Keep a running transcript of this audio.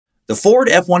The Ford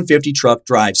F-150 truck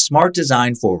drives smart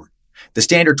design forward. The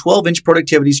standard 12-inch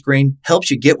productivity screen helps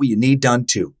you get what you need done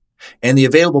too. And the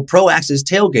available Pro Access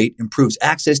tailgate improves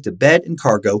access to bed and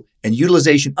cargo and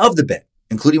utilization of the bed,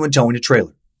 including when towing a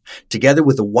trailer. Together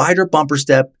with a wider bumper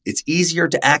step, it's easier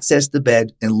to access the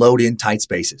bed and load in tight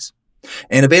spaces.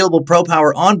 And available Pro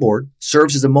Power onboard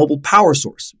serves as a mobile power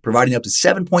source, providing up to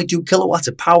 7.2 kilowatts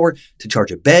of power to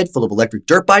charge a bed full of electric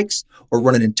dirt bikes or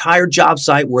run an entire job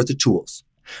site worth of tools.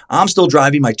 I'm still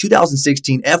driving my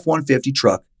 2016 F-150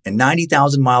 truck and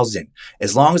 90,000 miles in.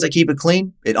 As long as I keep it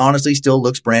clean, it honestly still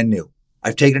looks brand new.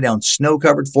 I've taken it down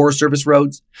snow-covered Forest Service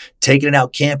roads, taken it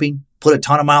out camping, put a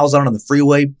ton of miles on it on the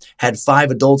freeway, had 5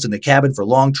 adults in the cabin for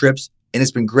long trips, and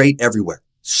it's been great everywhere.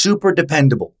 Super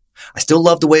dependable. I still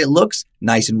love the way it looks,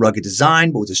 nice and rugged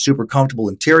design, but with a super comfortable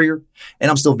interior.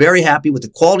 And I'm still very happy with the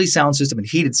quality sound system and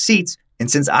heated seats. And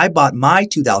since I bought my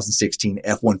 2016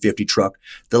 F-150 truck,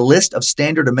 the list of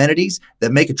standard amenities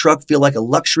that make a truck feel like a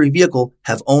luxury vehicle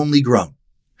have only grown.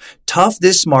 Tough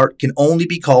this smart can only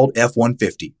be called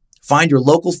F-150. Find your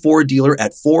local Ford dealer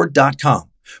at Ford.com.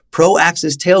 Pro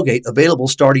Access tailgate available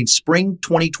starting spring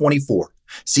 2024.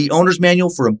 See Owner's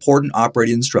Manual for important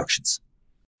operating instructions.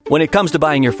 When it comes to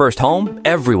buying your first home,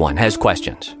 everyone has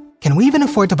questions. Can we even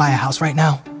afford to buy a house right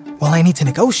now? Well, I need to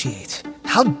negotiate.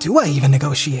 How do I even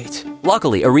negotiate?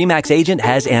 Luckily, a RE/MAX agent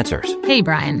has answers. Hey,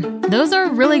 Brian, those are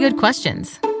really good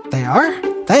questions. They are?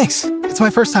 Thanks. It's my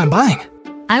first time buying.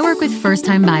 I work with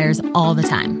first-time buyers all the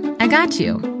time. I got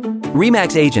you.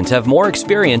 RE/MAX agents have more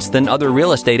experience than other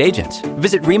real estate agents.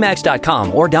 Visit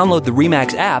RE/MAX.com or download the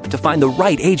RE/MAX app to find the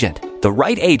right agent. The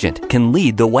right agent can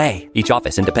lead the way. Each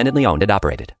office independently owned and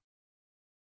operated.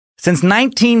 Since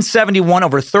 1971,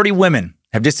 over 30 women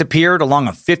have disappeared along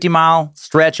a 50-mile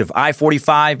stretch of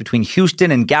I-45 between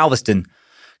Houston and Galveston,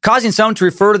 causing some to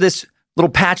refer to this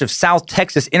little patch of South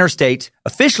Texas interstate,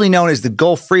 officially known as the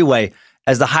Gulf Freeway,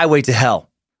 as the Highway to Hell.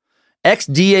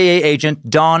 Ex-DAA agent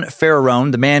Don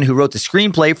Ferrarone, the man who wrote the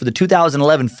screenplay for the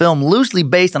 2011 film loosely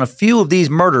based on a few of these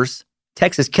murders,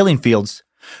 Texas Killing Fields,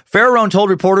 Ferrarone told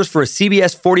reporters for a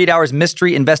CBS 48 Hours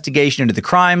mystery investigation into the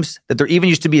crimes that there even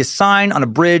used to be a sign on a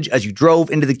bridge as you drove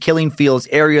into the Killing Fields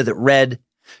area that read,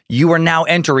 "You are now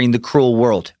entering the cruel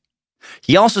world."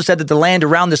 He also said that the land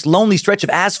around this lonely stretch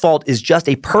of asphalt is just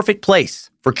a perfect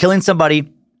place for killing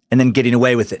somebody and then getting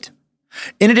away with it.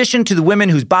 In addition to the women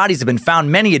whose bodies have been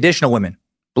found, many additional women,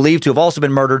 believed to have also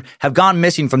been murdered, have gone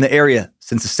missing from the area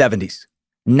since the 70s.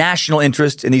 National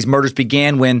interest in these murders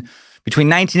began when, between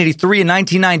 1983 and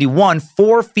 1991,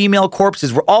 4 female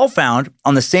corpses were all found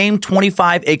on the same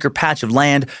 25-acre patch of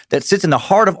land that sits in the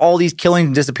heart of all these killings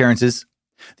and disappearances.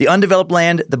 The undeveloped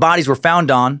land the bodies were found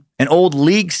on, an old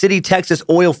League City, Texas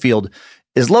oil field,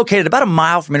 is located about a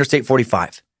mile from Interstate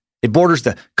 45. It borders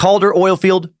the Calder oil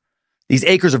field. These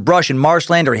acres of brush and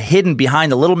marshland are hidden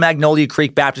behind the Little Magnolia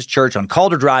Creek Baptist Church on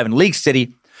Calder Drive in League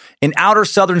City, an outer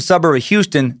southern suburb of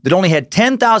Houston that only had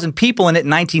 10,000 people in it in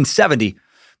 1970,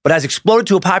 but has exploded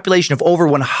to a population of over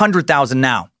 100,000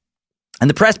 now. And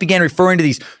the press began referring to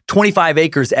these 25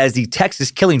 acres as the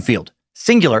Texas Killing Field,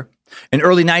 singular, in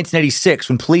early 1986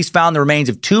 when police found the remains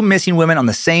of 2 missing women on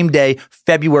the same day,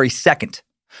 February 2nd.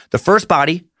 The first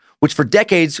body, which for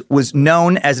decades was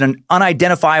known as an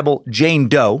unidentifiable Jane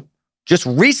Doe, just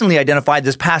recently identified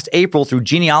this past April through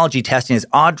genealogy testing as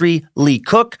Audrey Lee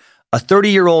Cook, a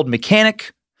 30-year-old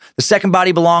mechanic. The second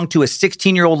body belonged to a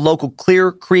 16-year-old local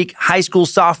Clear Creek High School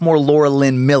sophomore, Laura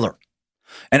Lynn Miller.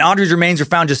 And Audrey's remains were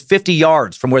found just 50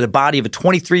 yards from where the body of a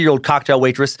 23-year-old cocktail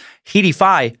waitress, Heidi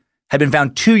Fye, had been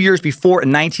found 2 years before in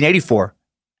 1984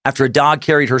 after a dog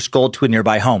carried her skull to a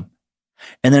nearby home.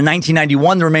 And then in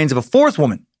 1991, the remains of a fourth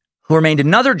woman, who remained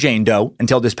another Jane Doe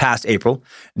until this past April,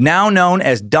 now known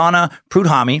as Donna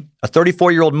Prudhomme, a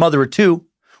 34-year-old mother of 2,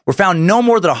 were found no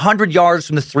more than 100 yards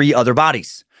from the 3 other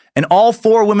bodies. And all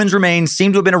 4 women's remains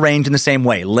seem to have been arranged in the same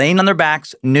way, laying on their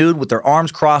backs, nude, with their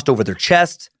arms crossed over their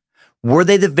chests. Were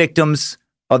they the victims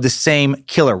of the same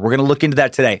killer? We're going to look into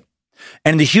that today.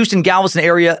 And in the Houston-Galveston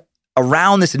area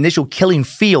around this initial killing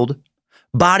field,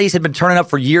 bodies had been turning up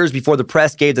for years before the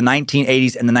press gave the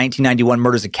 1980s and the 1991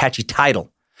 murders a catchy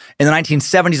title. In the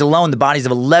 1970s alone, the bodies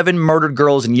of 11 murdered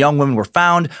girls and young women were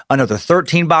found. Another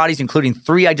 13 bodies, including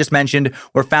 3 I just mentioned,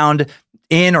 were found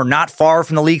in or not far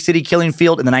from the League City killing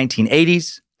field in the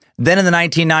 1980s. Then in the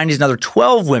 1990s, another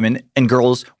 12 women and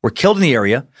girls were killed in the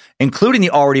area, including the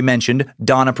already mentioned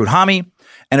Donna Prudhomme,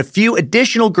 and a few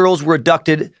additional girls were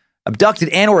abducted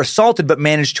and or assaulted but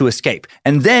managed to escape.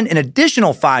 And then an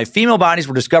additional 5 female bodies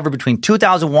were discovered between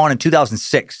 2001 and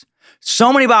 2006.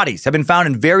 So many bodies have been found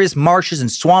in various marshes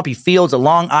and swampy fields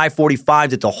along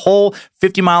I-45 that the whole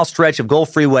 50-mile stretch of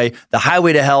Gulf Freeway, the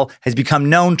highway to hell, has become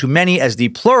known to many as the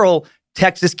plural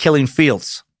Texas Killing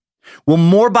Fields. Will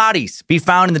more bodies be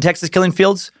found in the Texas Killing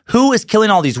Fields? Who is killing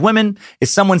all these women?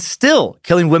 Is someone still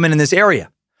killing women in this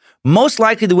area? Most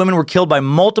likely the women were killed by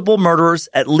multiple murderers,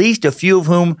 at least a few of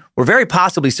whom were very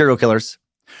possibly serial killers.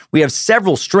 We have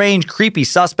several strange, creepy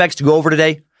suspects to go over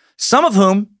today, some of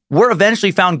whom were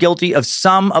eventually found guilty of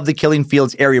some of the Killing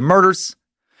Fields area murders,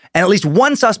 and at least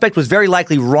one suspect was very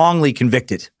likely wrongly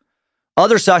convicted.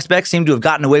 Other suspects seem to have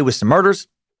gotten away with some murders.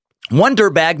 One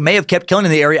dirtbag may have kept killing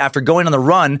in the area after going on the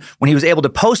run when he was able to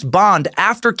post bond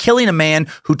after killing a man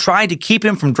who tried to keep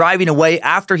him from driving away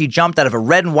after he jumped out of a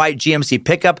red and white GMC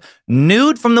pickup,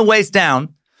 nude from the waist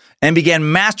down, and began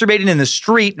masturbating in the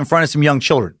street in front of some young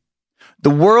children. The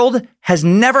world has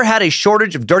never had a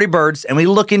shortage of dirty birds, and we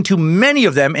look into many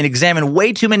of them and examine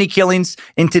way too many killings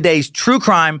in today's true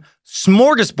crime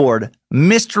smorgasbord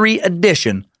mystery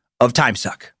edition of Time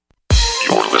Suck.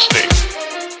 You're listening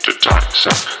to Time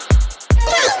Suck.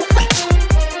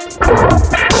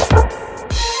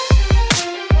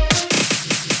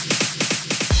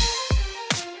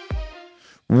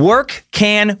 Work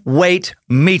can wait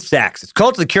meat sacks. It's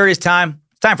close to the curious time.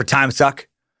 It's time for Time Suck.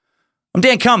 I'm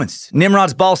Dan Cummins,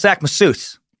 Nimrod's ballsack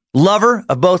masseuse, lover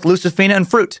of both Lucifina and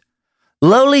fruit,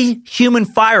 lowly human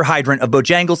fire hydrant of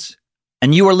Bojangles,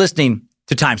 and you are listening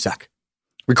to Time Suck.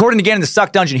 Recording again in the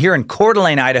Suck Dungeon here in Coeur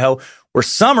d'Alene, Idaho, where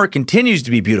summer continues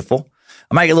to be beautiful.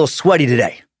 I might get a little sweaty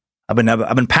today. I've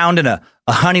been pounding a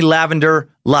honey lavender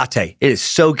latte. It is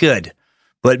so good,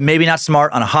 but maybe not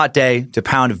smart on a hot day to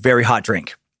pound a very hot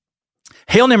drink.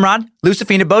 Hail Nimrod,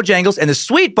 Lucifina, Bojangles, and the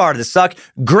sweet part of the Suck,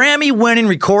 Grammy-winning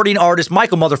recording artist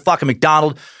Michael motherfucking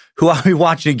McDonald, who I'll be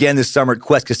watching again this summer at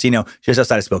Quest Casino just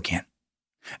outside of Spokane.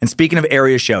 And speaking of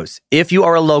area shows, if you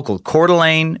are a local Coeur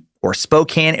d'Alene or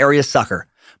Spokane area sucker,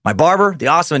 my barber, the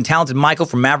awesome and talented Michael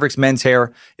from Mavericks Men's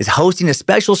Hair, is hosting a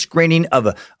special screening of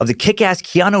the kick-ass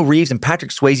Keanu Reeves and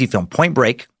Patrick Swayze film Point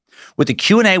Break with a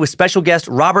Q&A with special guest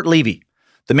Robert Levy,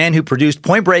 the man who produced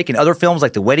Point Break and other films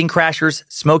like The Wedding Crashers,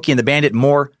 Smokey and the Bandit, and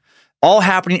more, all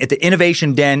happening at the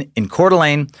Innovation Den in Coeur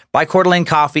d'Alene by Coeur d'Alene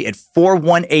Coffee at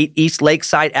 418 East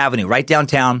Lakeside Avenue, right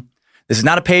downtown. This is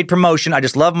not a paid promotion. I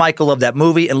just love Michael, love that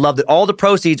movie, and love that all the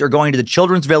proceeds are going to the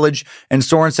Children's Village and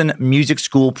Sorensen Music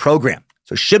School program.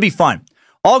 So it should be fun.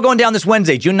 All going down this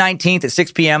Wednesday, June 19th at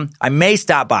 6 p.m. I may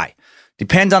stop by.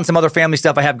 Depends on some other family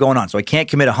stuff I have going on, so I can't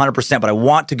commit 100%, but I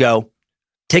want to go.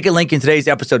 Ticket link in today's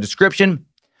episode description.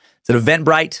 It's an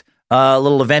Eventbrite,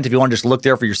 little event if you want to just look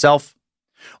there for yourself.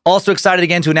 Also excited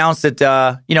again to announce that,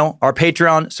 our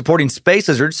Patreon supporting Space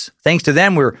Lizards, thanks to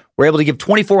them, we're able to give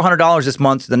 $2,400 this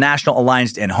month to the National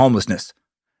Alliance to End Homelessness,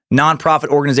 nonprofit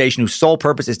organization whose sole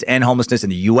purpose is to end homelessness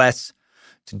in the U.S.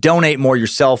 To donate more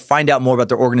yourself, find out more about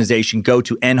their organization, go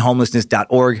to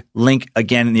endhomelessness.org. Link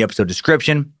again in the episode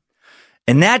description.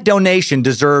 And that donation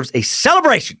deserves a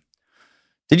celebration.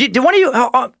 Did one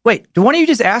of you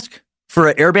just ask for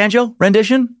an air banjo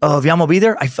rendition of Yamo Be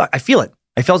There? I feel it.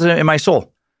 I felt it in my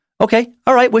soul. Okay,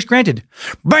 all right, wish granted.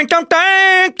 Bang, dang,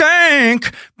 dang, dang,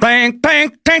 bang,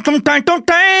 bang, dang, dang, dang, dang, dang,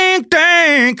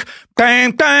 dang,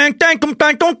 dang, dang, dang, dang,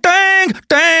 dang,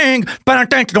 dang, bang,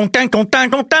 dang, don't dang, don't dang,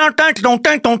 don't dang, don't dang, don't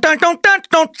dang, don't dang,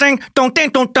 don't dang, don't dang,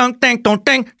 don't dang, don't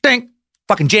dang, dang.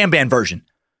 Fucking jam band version.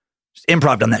 Just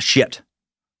improv on that shit.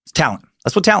 It's talent.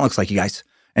 That's what talent looks like, you guys,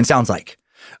 and sounds like.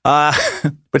 But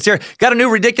Sarah, got a new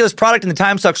ridiculous product in the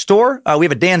Time Suck store. We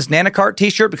have a Dan's Nanocart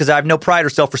t-shirt because I have no pride or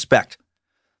self-respect.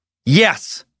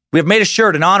 Yes, we have made a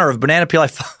shirt in honor of banana peel I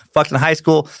fucked in high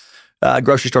school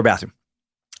grocery store bathroom.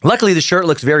 Luckily, the shirt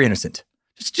looks very innocent.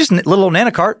 Just a little old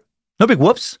Nanocart. No big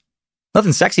whoops.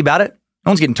 Nothing sexy about it.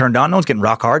 No one's getting turned on. No one's getting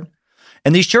rock hard.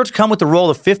 And these shirts come with a roll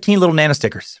of 15 little Nano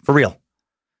stickers. For real.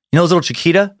 You know those little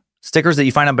Chiquita stickers that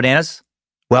you find on bananas?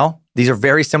 Well, these are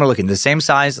very similar looking. The same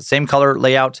size, the same color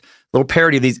layout. Little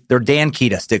parody of these. They're Dan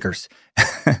Kita stickers.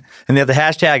 And they have the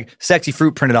hashtag sexy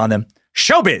fruit printed on them.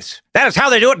 Showbiz. That is how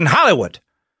they do it in Hollywood.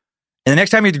 And the next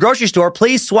time you're at the grocery store,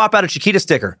 please swap out a Chiquita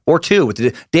sticker or two with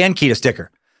the Dan Kita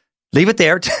sticker. Leave it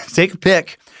there. Take a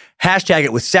pic. Hashtag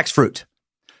it with sex fruit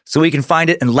so we can find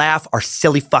it and laugh our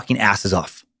silly fucking asses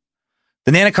off.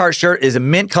 The Nanocart shirt is a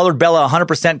mint-colored Bella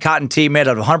 100% cotton tee made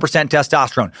out of 100%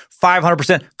 testosterone,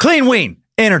 500% clean wean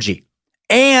energy,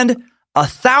 and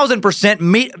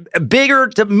 1,000% bigger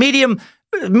to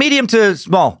medium to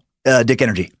small dick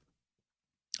energy.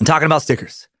 I'm talking about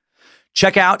stickers.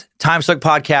 Check out Time Suck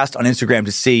Podcast on Instagram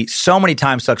to see so many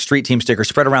Time Suck Street Team stickers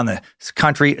spread around the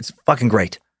country. It's fucking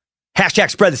great.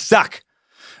 Hashtag spread the suck.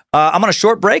 I'm on a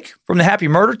short break from the Happy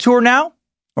Murder Tour now.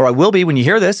 or I will be when you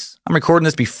hear this. I'm recording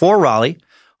this before Raleigh.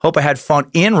 Hope I had fun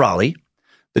in Raleigh.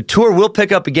 The tour will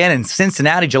pick up again in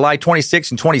Cincinnati, July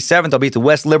 26th and 27th. I'll be at the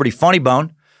West Liberty Funny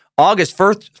Bone. August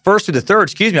 1st through the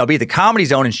 3rd, I'll be at the Comedy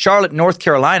Zone in Charlotte, North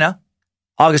Carolina.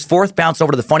 August 4th, bouncing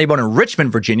over to the Funny Bone in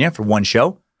Richmond, Virginia for one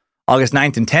show. August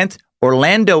 9th and 10th,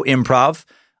 Orlando Improv.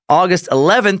 August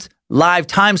 11th, live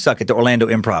Time Suck at the Orlando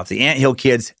Improv. The Anthill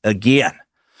Kids again.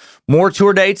 More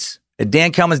tour dates at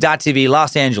dancummins.tv,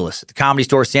 Los Angeles, at the Comedy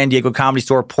Store, San Diego Comedy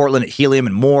Store, Portland at Helium,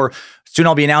 and more. Soon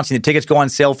I'll be announcing the tickets go on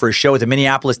sale for a show at the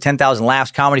Minneapolis 10,000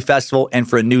 Laughs Comedy Festival and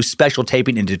for a new special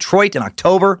taping in Detroit in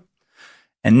October.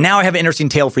 And now I have an interesting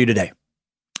tale for you today.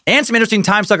 And some interesting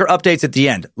Time Sucker updates at the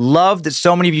end. Love that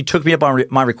so many of you took me up on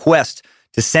my request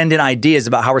to send in ideas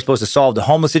about how we're supposed to solve the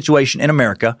homeless situation in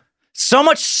America. So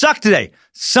much suck today.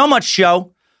 So much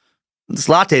show. This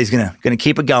latte is gonna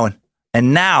keep it going.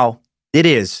 And now it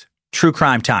is true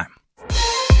crime time.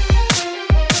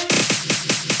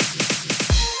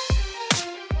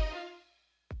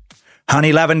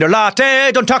 Honey lavender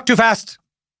latte, don't talk too fast.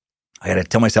 I got to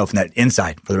tell myself in that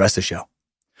inside for the rest of the show.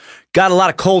 Got a lot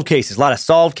of cold cases, a lot of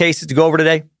solved cases to go over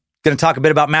today. Going to talk a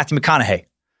bit about Matthew McConaughey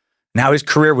and how his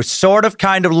career was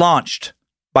kind of launched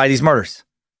by these murders.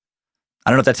 I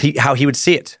don't know if that's how he would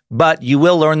see it, but you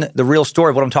will learn the real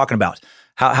story of what I'm talking about.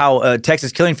 How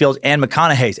Texas Killing Fields and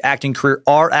McConaughey's acting career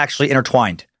are actually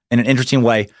intertwined in an interesting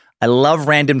way. I love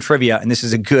random trivia, and this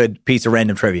is a good piece of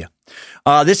random trivia.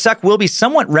 This suck will be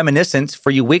somewhat reminiscent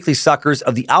for you weekly suckers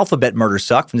of the Alphabet murder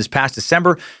suck from this past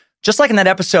December. Just like in that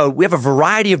episode, we have a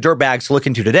variety of dirtbags to look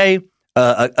into today.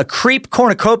 A creep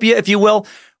cornucopia, if you will.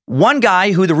 One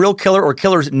guy who the real killer or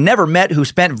killers never met, who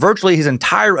spent virtually his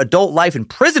entire adult life in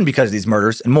prison because of these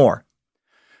murders, and more.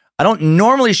 I don't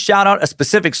normally shout out a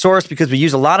specific source because we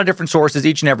use a lot of different sources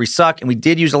each and every suck, and we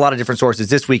did use a lot of different sources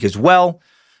this week as well.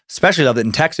 Especially love that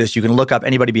in Texas, you can look up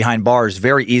anybody behind bars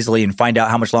very easily and find out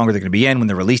how much longer they're going to be in, when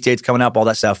the release date's coming up, all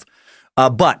that stuff.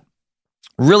 But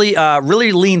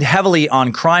really leaned heavily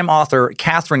on crime author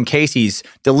Catherine Casey's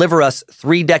Deliver Us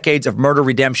 3 Decades of Murder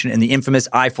Redemption in the Infamous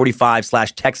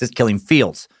I-45/Texas Killing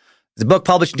Fields. It's a book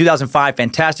published in 2005,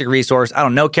 fantastic resource. I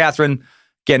don't know Catherine,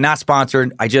 again, not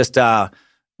sponsored. I just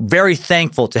very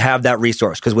thankful to have that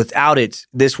resource, because without it,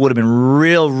 this would have been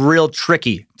real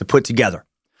tricky to put together.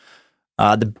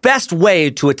 The best way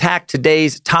to attack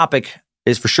today's topic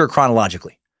is for sure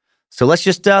chronologically. So let's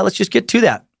just get to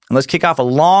that. And let's kick off a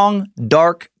long,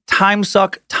 dark, time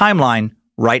suck timeline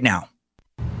right now.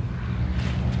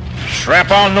 Strap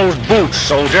on those boots,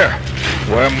 soldier.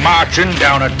 We're marching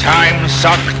down a time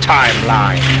suck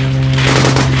timeline.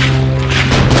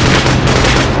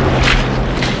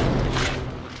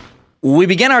 We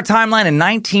began our timeline in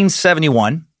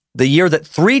 1971. The year that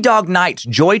Three Dog Night's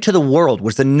Joy to the World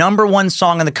was the #1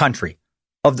 song in the country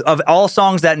of all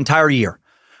songs that entire year.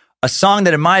 A song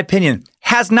that, in my opinion,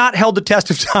 has not held the test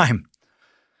of time.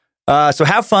 So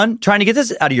have fun trying to get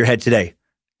this out of your head today.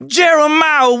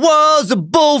 Jeremiah was a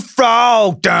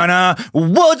bullfrog,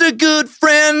 was a good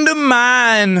friend of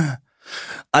mine.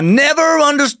 I never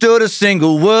understood a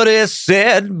single word he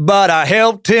said, but I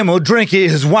helped him drink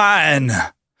his wine.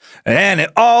 And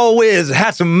it always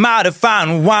had some mighty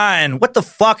fine wine. What the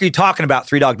fuck are you talking about,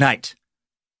 Three Dog Night?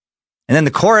 And then the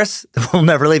chorus that will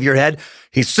never leave your head.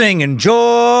 He's singing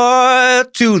joy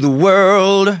to the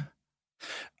world.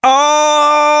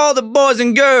 All the boys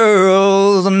and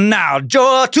girls, now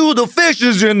joy to the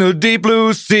fishes in the deep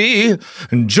blue sea.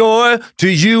 And joy to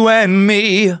you and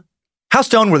me. How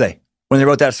stoned were they when they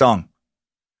wrote that song?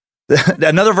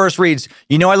 Another verse reads,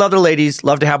 you know I love the ladies,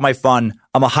 love to have my fun.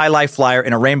 I'm a high life flyer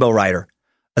and a rainbow rider.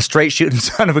 A straight shooting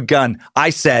son of a gun. I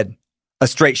said, a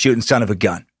straight shooting son of a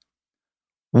gun.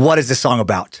 What is this song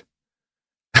about?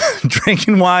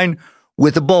 Drinking wine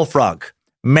with a bullfrog.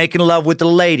 Making love with the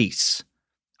ladies.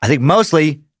 I think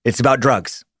mostly it's about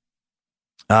drugs.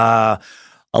 A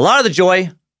lot of the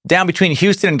joy down between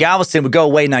Houston and Galveston would go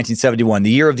away in 1971,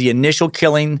 the year of the initial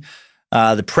killing.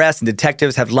 The press and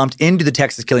detectives have lumped into the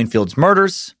Texas Killing Fields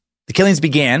murders. The killings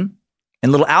began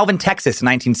in Little Alvin, Texas in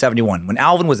 1971, when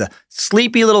Alvin was a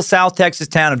sleepy little South Texas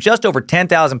town of just over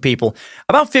 10,000 people,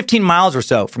 about 15 miles or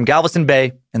so from Galveston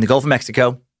Bay in the Gulf of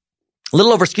Mexico. A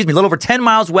little over 10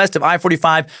 miles west of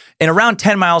I-45 and around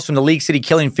 10 miles from the League City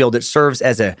Killing Field that serves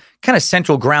as a kind of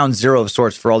central ground zero of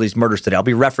sorts for all these murders today. I'll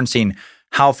be referencing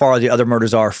how far the other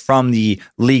murders are from the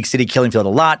League City Killing Field a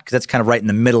lot, because that's kind of right in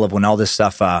the middle of when all this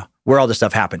stuff, where all this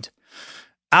stuff happened.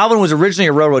 Alvin was originally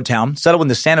a railroad town, settled when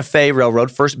the Santa Fe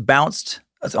Railroad first bounced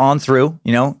on through,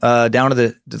 down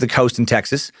to the coast in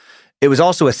Texas. It was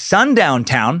also a sundown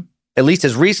town, at least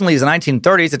as recently as the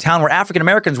 1930s, a town where African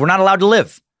Americans were not allowed to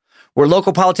live. where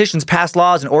local politicians passed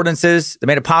laws and ordinances that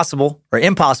made it impossible,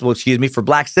 for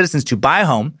black citizens to buy a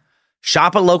home,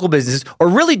 shop at local businesses, or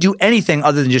really do anything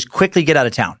other than just quickly get out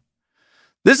of town.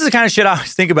 This is the kind of shit I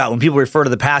always think about when people refer to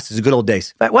the past as the good old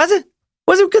days. Was it?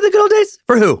 Was it good, the good old days?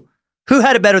 For who? Who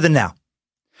had it better than now?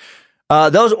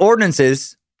 Those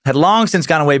ordinances had long since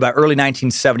gone away by early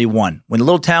 1971, when the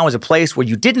little town was a place where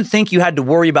you didn't think you had to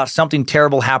worry about something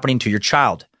terrible happening to your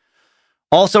child.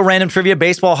 Also, random trivia,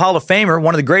 Baseball Hall of Famer,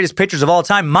 one of the greatest pitchers of all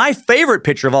time, my favorite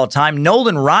pitcher of all time,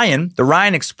 Nolan Ryan, the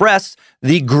Ryan Express,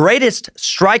 the greatest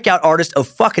strikeout artist of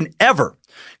fucking ever,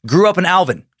 grew up in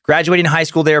Alvin, graduating high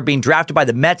school there, being drafted by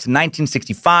the Mets in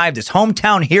 1965. This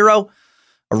hometown hero,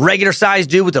 a regular-sized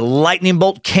dude with a lightning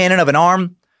bolt cannon of an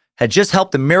arm, had just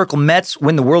helped the Miracle Mets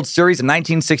win the World Series in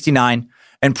 1969.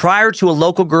 And prior to a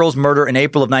local girl's murder in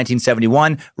April of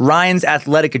 1971, Ryan's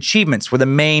athletic achievements were the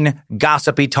main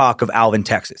gossipy talk of Alvin,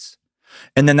 Texas.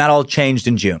 And then that all changed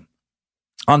in June.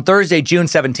 On Thursday, June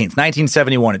 17th,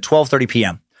 1971 at 12:30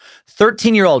 p.m.,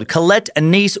 13-year-old Colette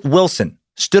Anise Wilson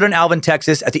stood in Alvin,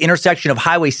 Texas at the intersection of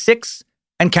Highway 6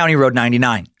 and County Road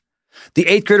 99. The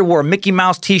 8th grader wore a Mickey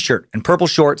Mouse t-shirt and purple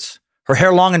shorts, her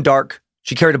hair long and dark.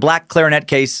 She carried a black clarinet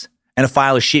case and a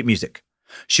file of sheet music.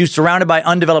 She was surrounded by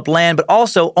undeveloped land, but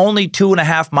also only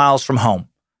 2.5 miles from home.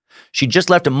 She just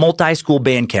left a multi-school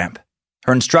band camp.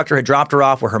 Her instructor had dropped her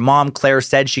off where her mom, Claire,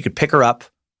 said she could pick her up.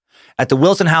 At the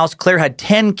Wilson house, Claire had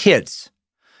 10 kids,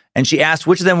 and she asked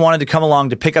which of them wanted to come along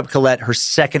to pick up Colette, her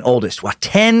second oldest. Wow,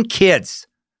 10 kids.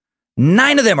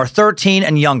 9 of them are 13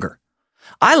 and younger.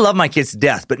 I love my kids to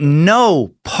death, but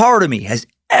no part of me has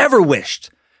ever wished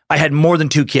I had more than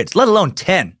 2 kids, let alone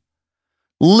 10.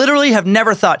 Literally have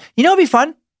never thought, you know, it'd be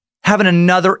fun having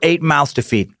another 8 mouths to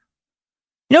feed. You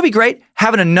know, it'd be great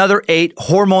having another 8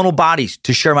 hormonal bodies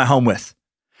to share my home with.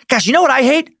 Gosh, you know what I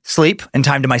hate? Sleep and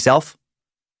time to myself.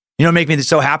 You know what make me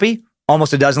so happy?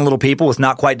 Almost a dozen little people with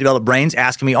not quite developed brains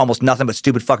asking me almost nothing but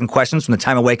stupid fucking questions from the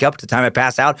time I wake up to the time I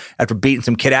pass out after beating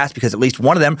some kid ass because at least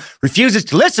one of them refuses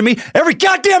to listen to me every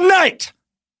goddamn night.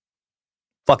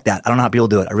 Fuck that. I don't know how people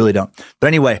do it. I really don't. But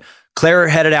anyway, Claire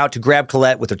headed out to grab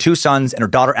Colette with her 2 sons and her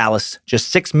daughter Alice. Just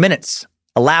 6 minutes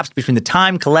elapsed between the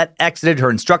time Colette exited her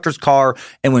instructor's car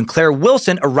and when Claire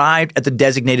Wilson arrived at the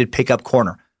designated pickup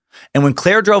corner. And when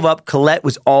Claire drove up, Colette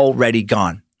was already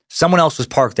gone. Someone else was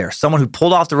parked there, someone who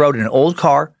pulled off the road in an old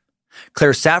car.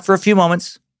 Claire sat for a few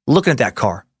moments looking at that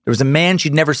car. There was a man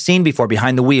she'd never seen before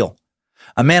behind the wheel.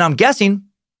 A man, I'm guessing,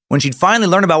 when she'd finally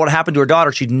learned about what happened to her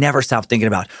daughter, she'd never stop thinking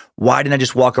about, why didn't I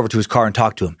just walk over to his car and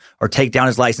talk to him or take down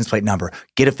his license plate number,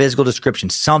 get a physical description,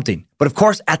 something. But of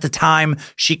course, at the time,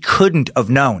 she couldn't have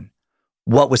known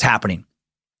what was happening.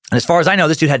 And as far as I know,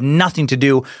 this dude had nothing to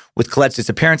do with Colette's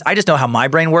disappearance. I just know how my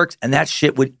brain works, and that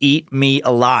shit would eat me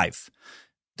alive.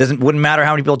 Wouldn't matter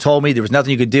how many people told me there was nothing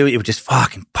you could do. It would just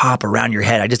fucking pop around your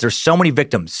head. There's so many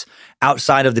victims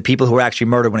outside of the people who were actually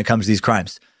murdered when it comes to these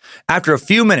crimes. After a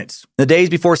few minutes, the days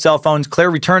before cell phones,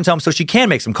 Claire returns home so she can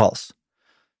make some calls.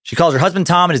 She calls her husband,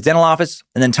 Tom, in his dental office,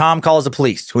 and then Tom calls the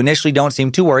police, who initially don't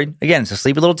seem too worried. Again, it's a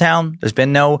sleepy little town. There's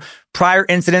been no prior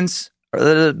incidents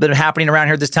that are happening around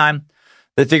here this time.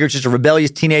 They figure it's just a rebellious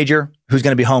teenager who's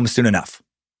going to be home soon enough.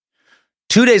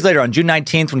 2 days later, on June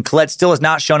 19th, when Colette still has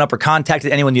not shown up or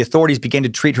contacted anyone, the authorities began to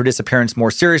treat her disappearance more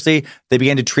seriously. They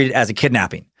began to treat it as a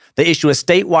kidnapping. They issue a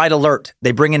statewide alert.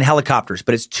 They bring in helicopters,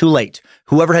 but it's too late.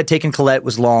 Whoever had taken Colette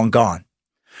was long gone.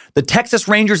 The Texas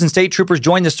Rangers and state troopers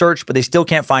join the search, but they still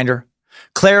can't find her.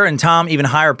 Claire and Tom even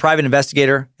hire a private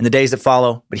investigator in the days that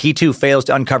follow, but he too fails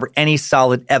to uncover any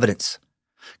solid evidence.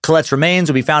 Colette's remains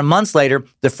will be found months later,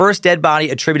 the first dead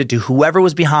body attributed to whoever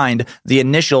was behind the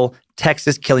initial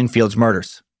Texas Killing Fields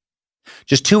murders.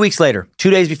 Just 2 weeks later,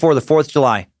 2 days before the 4th of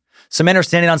July, some men are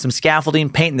standing on some scaffolding,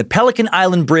 painting the Pelican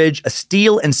Island Bridge, a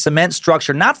steel and cement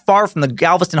structure not far from the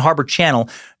Galveston Harbor Channel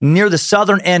near the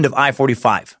southern end of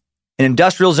I-45, an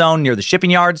industrial zone near the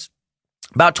shipping yards,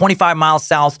 about 25 miles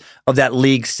south of that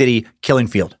League City killing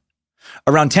field.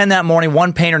 Around 10 that morning,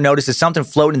 one painter notices something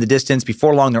floating in the distance.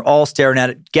 Before long, they're all staring at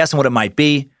it, guessing what it might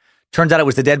be. Turns out it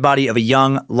was the dead body of a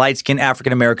young, light-skinned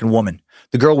African-American woman.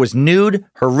 The girl was nude,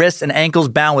 her wrists and ankles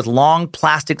bound with long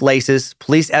plastic laces.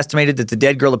 Police estimated that the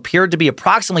dead girl appeared to be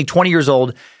approximately 20 years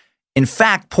old. In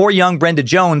fact, poor young Brenda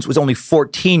Jones was only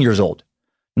 14 years old.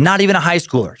 Not even a high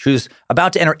schooler. She was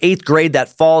about to enter 8th grade that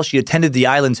fall. She attended the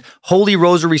island's Holy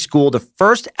Rosary School, the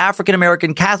first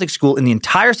African-American Catholic school in the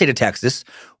entire state of Texas,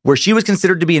 where she was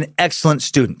considered to be an excellent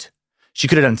student. She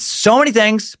could have done so many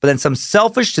things, but then some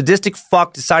selfish, sadistic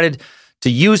fuck decided to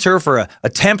use her for a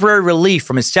temporary relief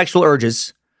from his sexual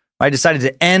urges. I decided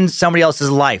to end somebody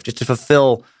else's life just to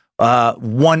fulfill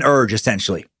one urge,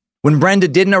 essentially. When Brenda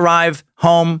didn't arrive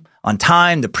home on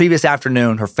time the previous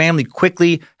afternoon, her family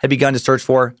quickly had begun to search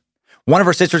for her. One of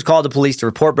her sisters called the police to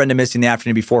report Brenda missing the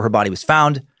afternoon before her body was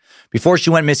found. Before she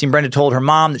went missing, Brenda told her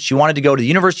mom that she wanted to go to the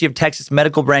University of Texas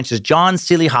Medical Branch's John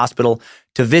Seeley Hospital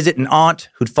to visit an aunt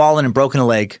who'd fallen and broken a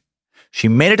leg. She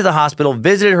made it to the hospital,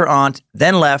 visited her aunt,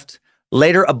 then left.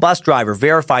 Later, a bus driver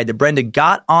verified that Brenda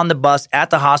got on the bus at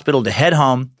the hospital to head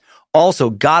home, also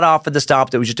got off at the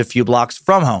stop that was just a few blocks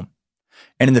from home.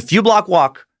 And in the few block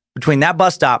walk between that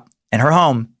bus stop and her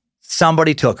home,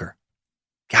 somebody took her.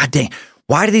 God dang.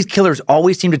 Why do these killers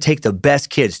always seem to take the best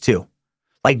kids too?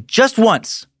 Like just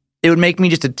once, it would make me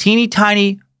just a teeny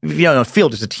tiny, feel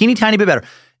just a teeny tiny bit better.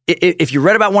 If you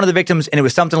read about one of the victims and it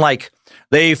was something like,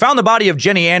 they found the body of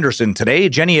Jenny Anderson today.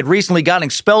 Jenny had recently gotten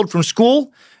expelled from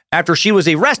school after she was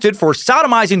arrested for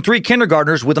sodomizing 3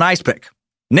 kindergartners with an ice pick.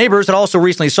 Neighbors had also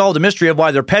recently solved the mystery of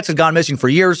why their pets had gone missing for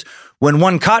years when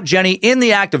one caught Jenny in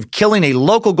the act of killing a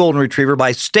local golden retriever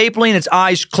by stapling its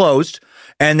eyes closed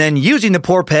and then using the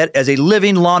poor pet as a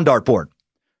living lawn dartboard.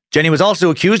 Jenny was also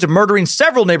accused of murdering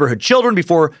several neighborhood children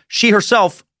before she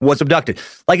herself was abducted.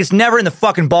 Like, it's never in the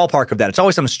fucking ballpark of that. It's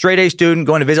always some straight-A student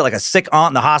going to visit like a sick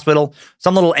aunt in the hospital,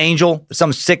 some little angel,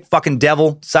 some sick fucking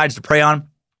devil decides to prey on.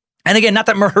 And again, not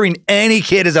that murdering any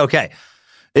kid is okay.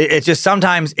 It's just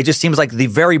sometimes it just seems like the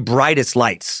very brightest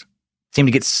lights seem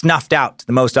to get snuffed out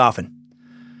the most often.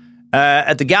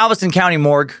 At the Galveston County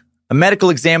morgue, a medical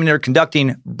examiner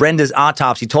conducting Brenda's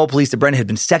autopsy told police that Brenda had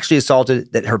been sexually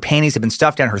assaulted, that her panties had been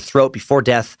stuffed down her throat before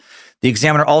death. The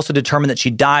examiner also determined that she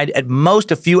died at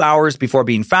most a few hours before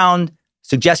being found,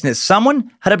 suggesting that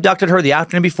someone had abducted her the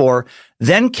afternoon before,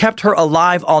 then kept her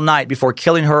alive all night before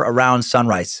killing her around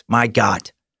sunrise. My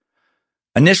God.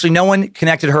 Initially, no one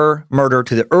connected her murder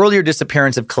to the earlier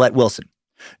disappearance of Colette Wilson.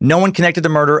 No one connected the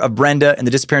murder of Brenda and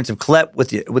the disappearance of Colette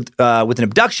with an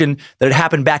abduction that had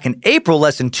happened back in April,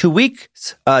 less than 2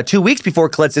 weeks before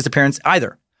Colette's disappearance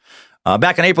either.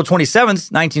 Back on April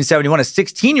 27th, 1971, a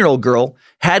 16-year-old girl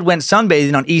had went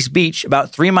sunbathing on East Beach,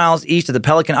 about 3 miles east of the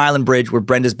Pelican Island Bridge where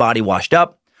Brenda's body washed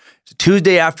up. It's a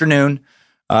Tuesday afternoon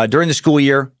during the school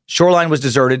year. Shoreline was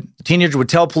deserted. The teenager would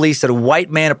tell police that a white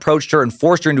man approached her and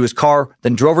forced her into his car,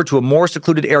 then drove her to a more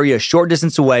secluded area a short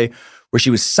distance away where she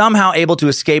was somehow able to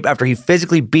escape after he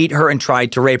physically beat her and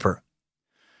tried to rape her.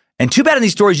 And too bad in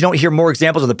these stories you don't hear more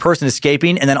examples of the person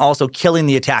escaping and then also killing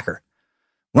the attacker.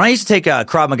 When I used to take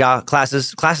Krav Maga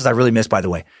classes I really miss, by the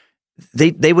way,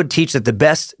 they would teach that the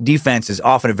best defense is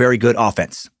often a very good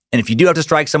offense. And if you do have to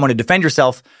strike someone to defend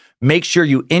yourself, make sure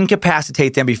you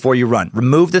incapacitate them before you run.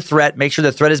 Remove the threat, make sure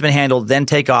the threat has been handled, then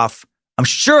take off. I'm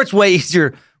sure it's way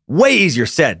easier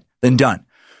said than done.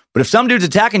 But if some dude's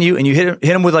attacking you and you hit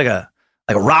him with like a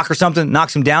rock or something,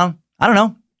 knocks him down, I don't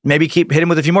know, maybe hit him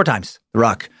with a few more times, the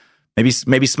rock. Maybe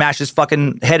smash his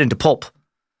fucking head into pulp,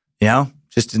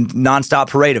 Just a nonstop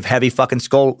parade of heavy fucking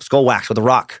skull wax with a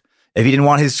rock. If he didn't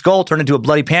want his skull turned into a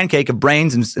bloody pancake of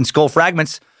brains and skull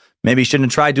fragments, maybe he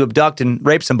shouldn't have tried to abduct and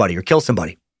rape somebody or kill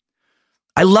somebody.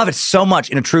 I love it so much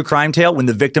in a true crime tale when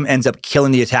the victim ends up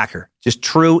killing the attacker. Just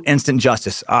true instant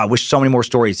justice. I wish so many more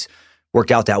stories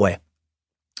worked out that way.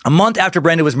 A month after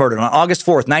Brenda was murdered, on August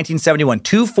 4th, 1971,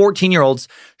 2 14-year-olds,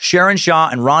 Sharon Shaw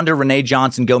and Rhonda Renee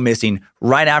Johnson, go missing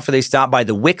right after they stopped by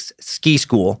the Wicks Ski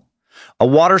School, a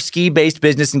water ski-based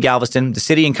business in Galveston, the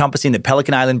city encompassing the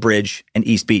Pelican Island Bridge and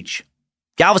East Beach.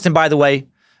 Galveston, by the way, is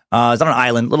on an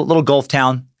island, little Gulf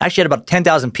town. Actually had about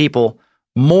 10,000 people,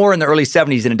 more in the early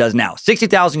 70s than it does now.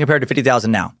 60,000 compared to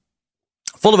 50,000 now.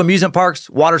 Full of amusement parks,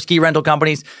 water ski rental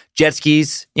companies, jet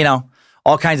skis,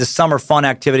 all kinds of summer fun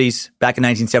activities back in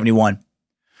 1971.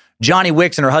 Johnny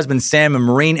Wicks and her husband Sam, a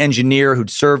Marine engineer who'd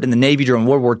served in the Navy during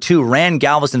World War II, ran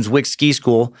Galveston's Wicks Ski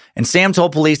School, and Sam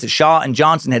told police that Shaw and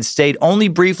Johnson had stayed only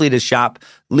briefly at his shop,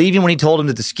 leaving when he told him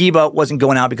that the ski boat wasn't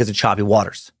going out because of choppy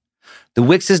waters. The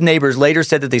Wicks' neighbors later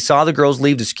said that they saw the girls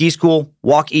leave the ski school,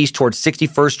 walk east towards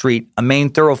 61st Street, a main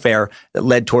thoroughfare that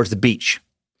led towards the beach.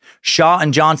 Shaw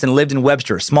and Johnson lived in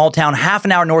Webster, a small town half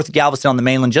an hour north of Galveston on the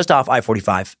mainland, just off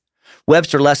I-45.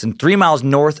 Webster less than 3 miles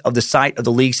north of the site of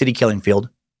the League City killing field.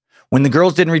 When the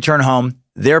girls didn't return home,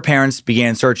 their parents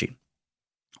began searching.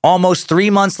 Almost 3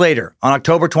 months later, on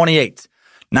October 28th,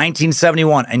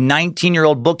 1971, a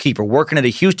 19-year-old bookkeeper working at a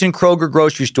Houston Kroger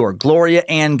grocery store, Gloria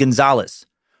Ann Gonzalez,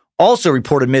 also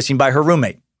reported missing by her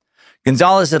roommate.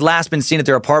 Gonzalez had last been seen at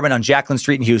their apartment on Jacqueline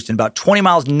Street in Houston, about 20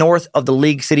 miles north of the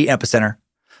League City epicenter.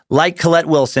 Like Colette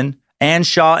Wilson and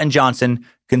Shaw and Johnson,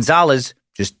 Gonzalez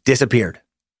just disappeared.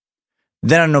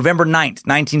 Then on November 9th,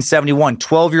 1971,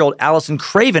 12-year-old Allison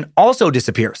Craven also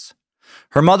disappears.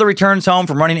 Her mother returns home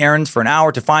from running errands for an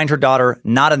hour to find her daughter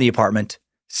not in the apartment.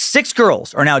 6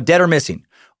 girls are now dead or missing.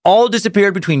 all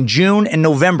disappeared between June and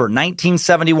November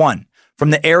 1971 from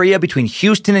the area between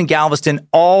Houston and Galveston,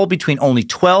 all between only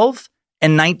 12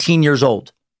 and 19 years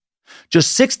old.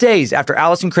 Just 6 days after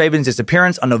Allison Craven's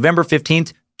disappearance on November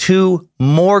 15th, 2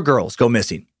 more girls go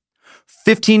missing.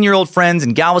 15-year-old friends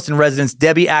and Galveston residents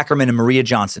Debbie Ackerman and Maria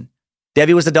Johnson.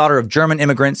 Debbie was the daughter of German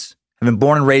immigrants, had been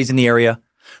born and raised in the area.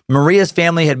 Maria's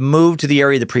family had moved to the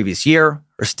area the previous year.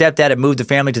 Her stepdad had moved the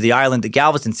family to the island that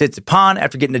Galveston sits upon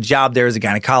after getting a job there as a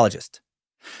gynecologist.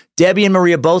 Debbie and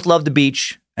Maria both loved the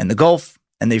beach and the Gulf,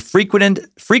 and they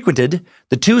frequented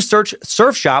the 2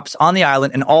 surf shops on the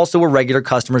island and also were regular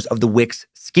customers of the Wicks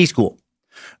Ski School.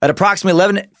 At approximately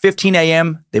 11:15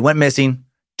 a.m., they went missing.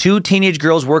 2 teenage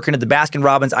girls working at the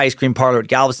Baskin-Robbins ice cream parlor at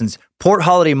Galveston's Port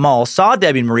Holiday Mall saw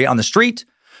Debbie and Maria on the street,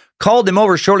 called them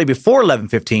over shortly before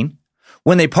 11:15.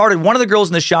 When they parted, one of the girls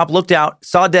in the shop looked out,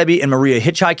 saw Debbie and Maria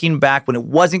hitchhiking back when it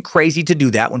wasn't crazy to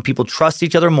do that, when people trust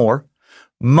each other more.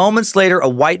 Moments later, a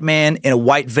white man in a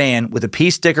white van with a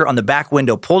peace sticker on the back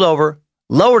window pulled over,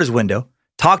 lowered his window,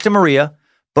 talked to Maria.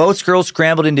 Both girls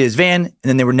scrambled into his van, and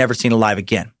then they were never seen alive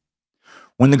again.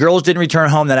 When the girls didn't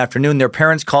return home that afternoon, their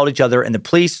parents called each other and the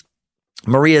police.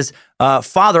 Maria's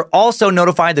father also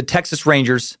notified the Texas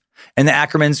Rangers, and the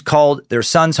Ackermans called their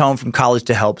sons home from college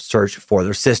to help search for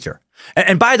their sister.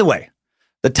 And by the way,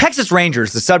 the Texas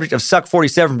Rangers, the subject of Suck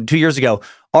 47 from 2 years ago,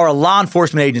 are a law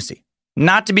enforcement agency,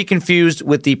 not to be confused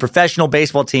with the professional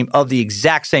baseball team of the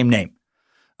exact same name,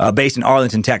 based in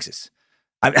Arlington, Texas.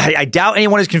 I doubt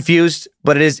anyone is confused,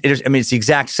 but it's the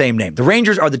exact same name. The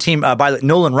Rangers are the team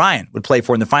Nolan Ryan would play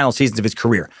for in the final seasons of his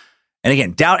career. And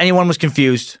again, doubt anyone was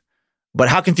confused, but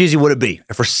how confusing would it be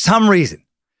if for some reason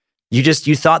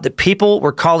you thought that people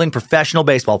were calling professional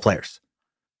baseball players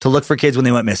to look for kids when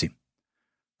they went missing?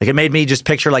 Like, it made me just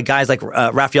picture like guys like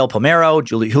Rafael Palmeiro,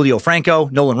 Julio Franco,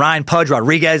 Nolan Ryan, Pudge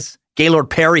Rodriguez, Gaylord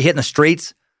Perry hitting the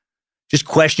streets, just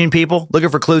questioning people, looking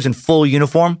for clues in full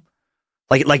uniform.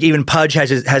 Like even Pudge has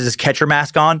his catcher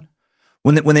mask on.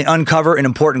 When they uncover an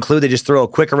important clue, they just throw a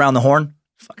quick around the horn,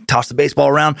 fucking toss the baseball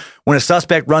around. When a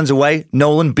suspect runs away,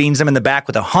 Nolan beans him in the back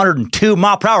with a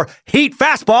 102-mile-per-hour heat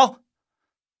fastball.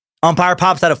 Umpire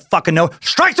pops out a fucking no.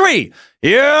 Strike 3!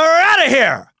 You're out of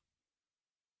here!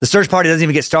 The search party doesn't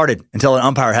even get started until an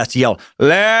umpire has to yell,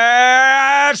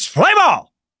 "Let's play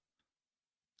ball!"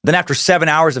 Then after 7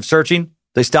 hours of searching,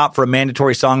 they stop for a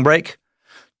mandatory song break.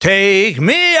 Take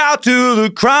me out to the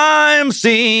crime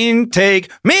scene.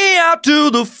 Take me out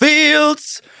to the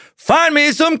fields. Find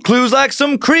me some clues like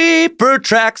some creeper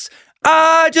tracks.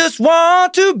 I just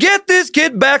want to get this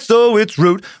kid back, so it's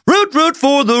root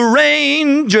for the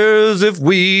Rangers. If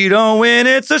we don't win,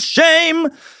 it's a shame.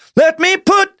 Let me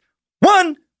put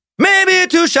 1, maybe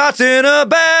 2 shots in a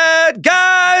bad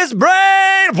guy's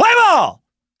brain. Play ball!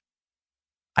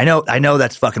 I know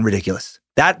that's fucking ridiculous.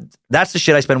 That's the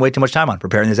shit I spend way too much time on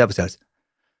preparing these episodes.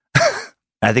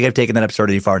 I think I've taken that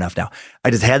absurdity far enough now.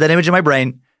 I just had that image in my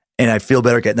brain, and I feel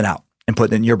better getting it out and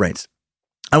putting it in your brains.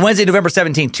 On Wednesday, November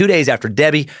 17th, 2 days after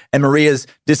Debbie and Maria's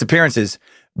disappearances,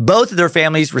 both of their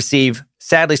families receive,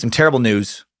 sadly, some terrible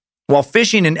news. While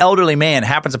fishing, an elderly man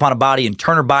happens upon a body in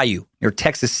Turner Bayou near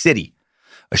Texas City,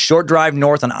 a short drive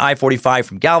north on I-45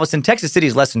 from Galveston. Texas City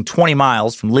is less than 20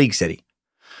 miles from League City.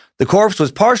 The corpse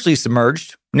was partially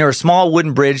submerged near a small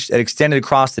wooden bridge that extended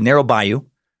across the narrow bayou.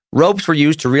 Ropes were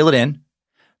used to reel it in.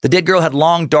 The dead girl had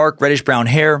long, dark, reddish-brown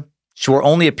hair. She wore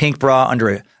only a pink bra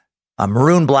under a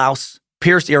maroon blouse,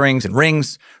 pierced earrings and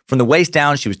rings. From the waist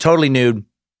down, she was totally nude.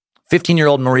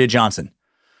 15-year-old Maria Johnson.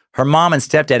 Her mom and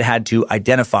stepdad had to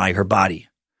identify her body.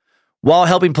 While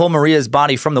helping pull Maria's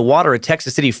body from the water, a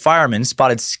Texas City fireman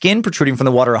spotted skin protruding from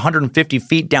the water 150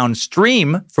 feet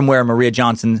downstream from where Maria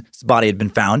Johnson's body had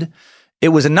been found. It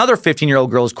was another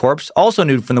 15-year-old girl's corpse, also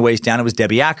nude from the waist down. It was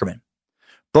Debbie Ackerman.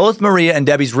 Both Maria and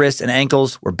Debbie's wrists and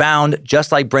ankles were bound,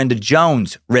 just like Brenda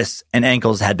Jones' wrists and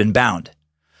ankles had been bound.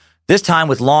 This time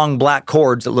with long black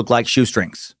cords that looked like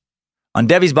shoestrings. On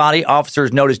Debbie's body,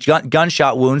 officers noticed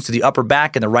gunshot wounds to the upper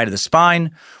back and the right of the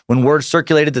spine. When word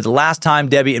circulated that the last time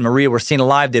Debbie and Maria were seen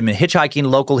alive, they'd been hitchhiking,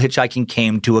 local hitchhiking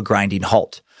came to a grinding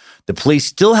halt. The police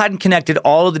still hadn't connected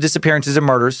all of the disappearances and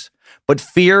murders, but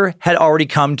fear had already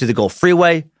come to the Gulf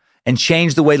Freeway and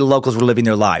changed the way the locals were living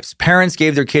their lives. Parents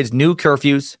gave their kids new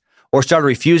curfews or started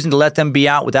refusing to let them be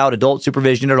out without adult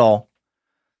supervision at all.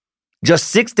 Just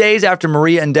 6 days after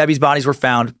Maria and Debbie's bodies were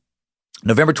found,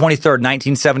 November 23rd,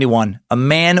 1971, a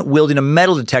man wielding a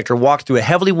metal detector walked through a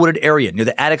heavily wooded area near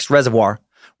the Addicks Reservoir,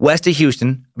 west of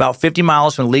Houston, about 50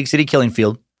 miles from the League City killing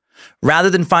field. Rather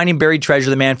than finding buried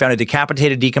treasure, the man found a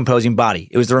decapitated, decomposing body.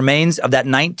 It was the remains of that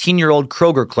 19-year-old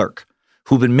Kroger clerk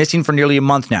who'd been missing for nearly a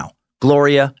month now,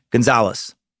 Gloria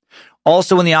Gonzalez.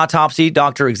 Also in the autopsy,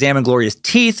 doctor examined Gloria's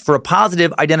teeth for a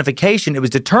positive identification. It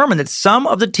was determined that some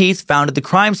of the teeth found at the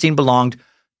crime scene belonged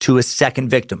to a second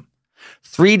victim.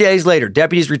 3 days later,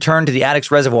 deputies returned to the Addicts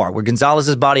Reservoir where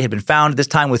Gonzalez's body had been found, this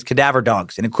time with cadaver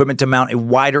dogs and equipment to mount a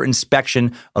wider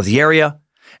inspection of the area.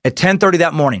 At 10:30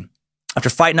 that morning, after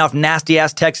fighting off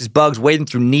nasty-ass Texas bugs wading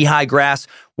through knee-high grass,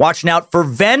 watching out for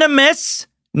venomous,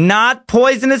 not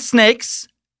poisonous snakes,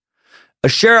 a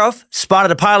sheriff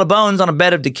spotted a pile of bones on a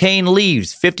bed of decaying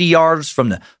leaves 50 yards from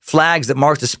the flags that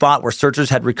marked the spot where searchers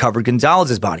had recovered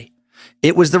Gonzalez's body.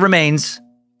 It was the remains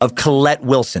of Colette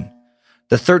Wilson,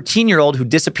 the 13-year-old who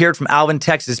disappeared from Alvin,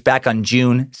 Texas back on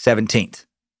June 17th.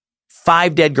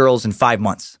 5 dead girls in 5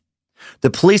 months. The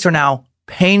police are now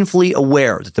painfully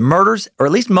aware that the murders, or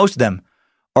at least most of them,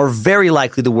 are very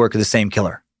likely the work of the same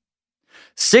killer.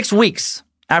 6 weeks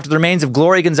after the remains of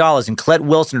Gloria Gonzalez and Colette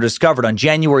Wilson are discovered on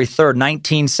January 3rd,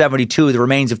 1972, the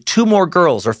remains of 2 more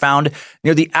girls are found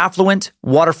near the affluent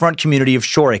waterfront community of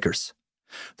Shore Acres.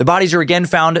 The bodies are again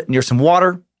found near some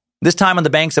water, this time on the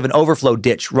banks of an overflow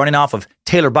ditch running off of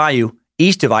Taylor Bayou,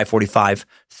 east of I-45,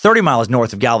 30 miles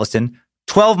north of Galveston,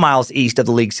 12 miles east of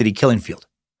the League City killing field.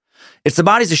 It's the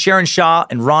bodies of Sharon Shaw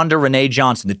and Rhonda Renee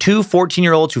Johnson, the 2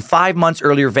 14-year-olds who 5 months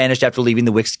earlier vanished after leaving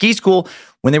the Wick Ski School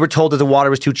when they were told that the water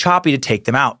was too choppy to take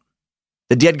them out.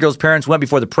 The dead girls' parents went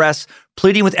before the press,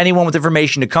 pleading with anyone with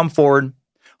information to come forward,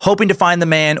 hoping to find the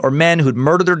man or men who'd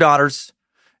murdered their daughters.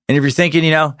 And if you're thinking,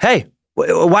 hey,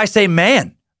 why say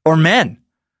man or men?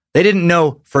 They didn't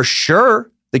know for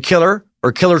sure the killer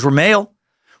or killers were male.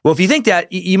 Well, if you think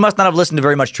that, you must not have listened to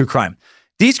very much true crime.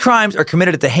 These crimes are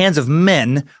committed at the hands of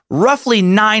men roughly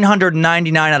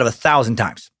 999 out of 1,000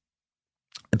 times.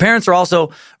 The parents are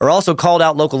also called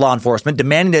out local law enforcement,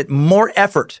 demanding that more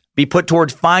effort be put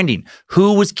towards finding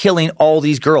who was killing all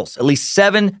these girls. At least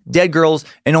 7 dead girls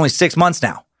in only 6 months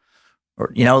now.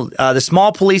 The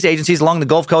small police agencies along the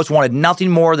Gulf Coast wanted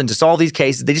nothing more than to solve these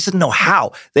cases. They just didn't know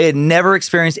how. They had never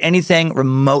experienced anything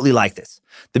remotely like this.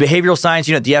 The behavioral science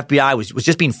unit at the FBI was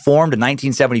just being formed in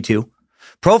 1972.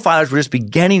 Profilers were just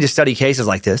beginning to study cases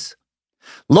like this.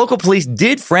 Local police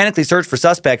did frantically search for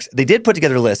suspects. They did put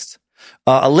together a list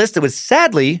that would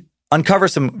sadly uncover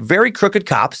some very crooked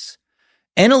cops,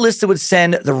 and a list that would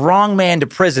send the wrong man to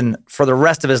prison for the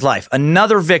rest of his life.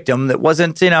 Another victim that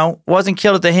wasn't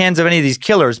killed at the hands of any of these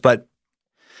killers, but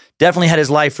definitely had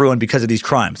his life ruined because of these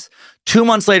crimes. 2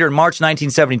 months later, in March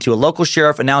 1972, a local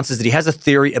sheriff announces that he has a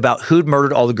theory about who'd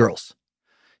murdered all the girls.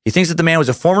 He thinks that the man was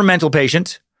a former mental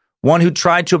patient, one who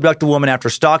tried to abduct a woman after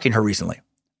stalking her recently.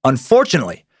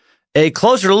 Unfortunately, a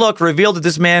closer look revealed that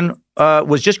this man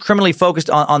was just criminally focused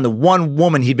on the one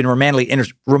woman he'd been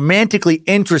romantically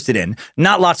interested in,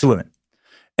 not lots of women.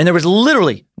 And there was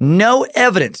literally no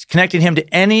evidence connecting him to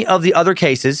any of the other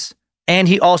cases, and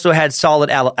he also had solid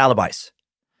alibis.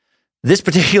 This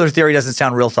particular theory doesn't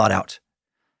sound real thought out.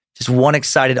 Just one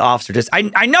excited officer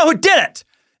I know who did it!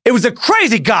 It was a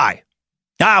crazy guy!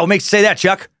 What makes you say that,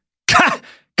 Chuck?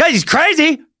 Because he's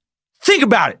crazy! Think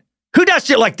about it. Who does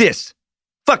shit like this?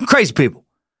 Fucking crazy people.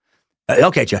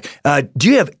 Okay, Chuck. Do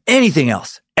you have anything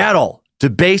else at all to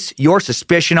base your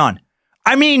suspicion on?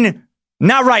 I mean,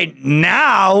 not right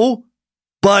now,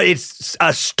 but it's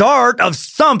a start of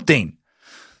something.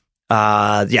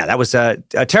 That was a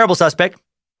terrible suspect.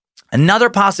 Another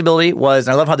possibility was,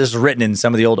 and I love how this is written in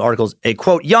some of the old articles, a,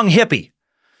 quote, young hippie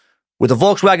with a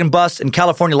Volkswagen bus and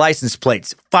California license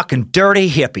plates. Fucking dirty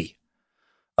hippie.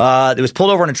 It was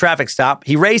pulled over in a traffic stop.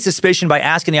 He raised suspicion by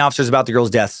asking the officers about the girls'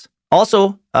 deaths.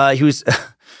 Also, he was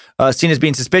seen as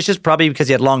being suspicious, probably because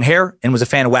he had long hair and was a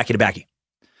fan of Wacky Tobacco.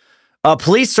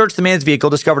 Police searched the man's vehicle,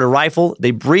 discovered a rifle.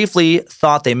 They briefly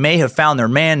thought they may have found their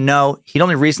man. No, he'd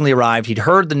only recently arrived. He'd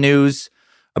heard the news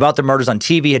about the murders on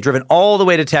TV, had driven all the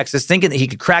way to Texas, thinking that he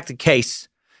could crack the case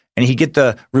and he'd get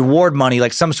the reward money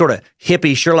like some sort of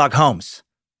hippie Sherlock Holmes.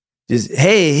 Just,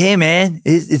 hey, man,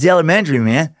 it's elementary,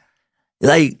 man.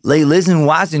 Like, listen,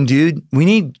 Watson, dude, we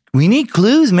need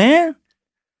clues, man.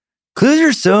 Clues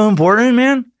are so important,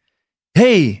 man.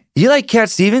 Hey, you like Cat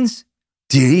Stevens?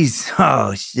 Dude, he's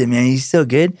so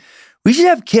good. We should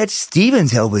have Cat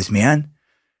Stevens help us, man.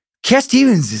 Cat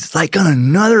Stevens is like on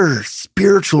another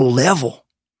spiritual level.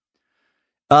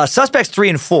 Suspects 3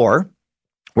 and 4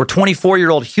 were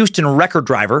 24-year-old Houston record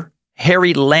driver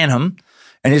Harry Lanham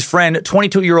and his friend,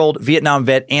 22-year-old Vietnam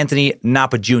vet Anthony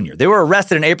Napa Jr. They were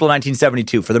arrested in April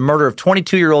 1972 for the murder of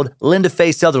 22-year-old Linda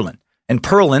Faye Sutherland in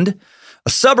Pearland, a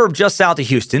suburb just south of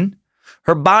Houston.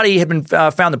 Her body had been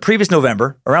found the previous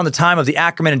November, around the time of the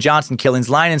Ackerman and Johnson killings,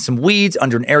 lying in some weeds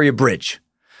under an area bridge.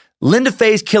 Linda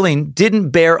Fay's killing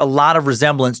didn't bear a lot of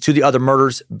resemblance to the other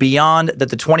murders beyond that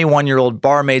the 21-year-old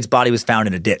barmaid's body was found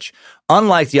in a ditch.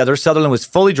 Unlike the other, Sutherland was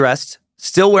fully dressed,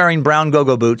 still wearing brown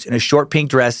go-go boots and a short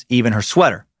pink dress, even her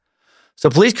sweater.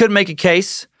 So police couldn't make a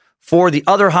case for the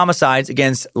other homicides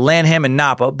against Lanham and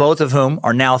Napa, both of whom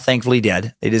are now thankfully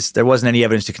dead. There wasn't any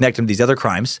evidence to connect them to these other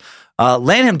crimes.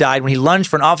 Lanham died when he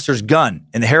lunged for an officer's gun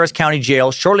in the Harris County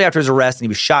Jail shortly after his arrest, and he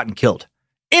was shot and killed.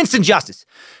 Instant justice.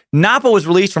 Napa was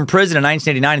released from prison in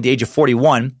 1989 at the age of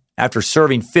 41 after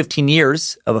serving 15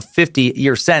 years of a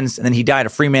 50-year sentence, and then he died a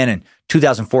free man in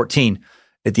 2014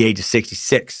 at the age of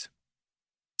 66.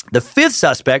 The fifth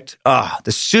suspect,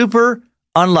 the super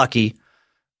unlucky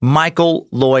Michael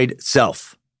Lloyd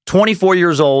Self, 24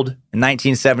 years old in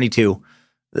 1972.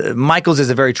 Michael's is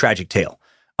a very tragic tale.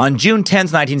 On June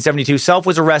 10th, 1972, Self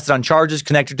was arrested on charges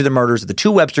connected to the murders of the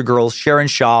two Webster girls, Sharon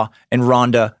Shaw and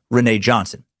Rhonda Renee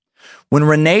Johnson. When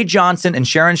Renee Johnson and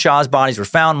Sharon Shaw's bodies were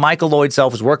found, Michael Lloyd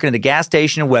Self was working at a gas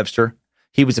station in Webster.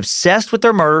 He was obsessed with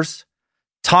their murders,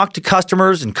 talked to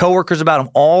customers and coworkers about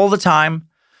them all the time.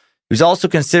 He was also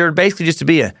considered basically just to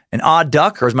be an odd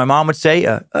duck, or as my mom would say,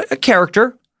 a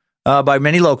character by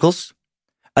many locals.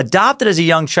 Adopted as a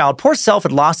young child, poor Self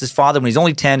had lost his father when he was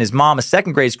only 10. His mom, a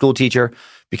second grade school teacher,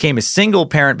 became a single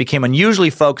parent, became unusually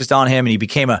focused on him, and he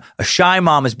became a shy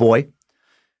mama's boy.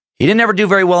 He didn't ever do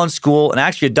very well in school, and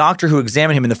actually a doctor who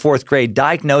examined him in the fourth grade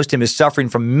diagnosed him as suffering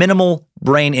from minimal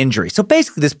brain injury. So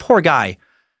basically, this poor guy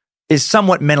is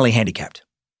somewhat mentally handicapped.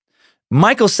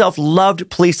 Michael Self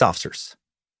loved police officers,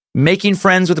 making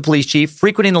friends with the police chief,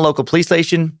 frequenting the local police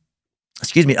station.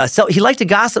 He liked to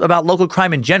gossip about local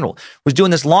crime in general, was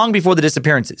doing this long before the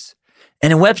disappearances.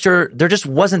 And in Webster, there just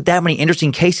wasn't that many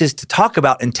interesting cases to talk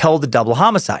about until the double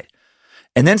homicide.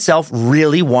 And then Self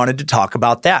really wanted to talk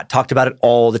about that, talked about it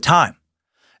all the time.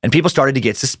 And people started to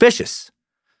get suspicious.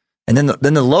 And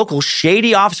then the local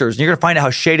shady officers, and you're going to find out how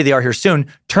shady they are here soon,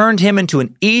 turned him into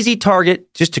an easy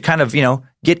target just to kind of,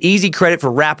 get easy credit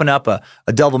for wrapping up a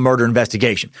double murder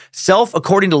investigation. Self,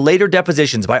 according to later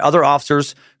depositions by other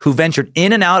officers who ventured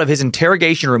in and out of his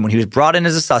interrogation room when he was brought in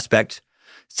as a suspect,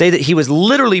 say that he was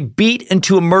literally beat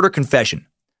into a murder confession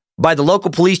by the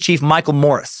local police chief, Michael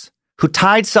Morris, who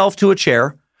tied Self to a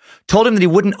chair, told him that he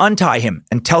wouldn't untie him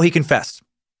until he confessed.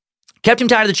 Kept him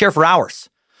tied to the chair for hours.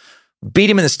 Beat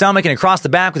him in the stomach and across the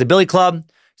back with a billy club.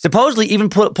 Supposedly even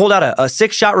pulled out a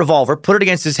 6-shot revolver, put it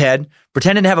against his head,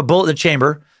 pretended to have a bullet in the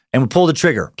chamber, and would pull the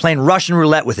trigger, playing Russian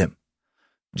roulette with him.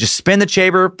 Just spin the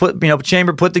chamber, put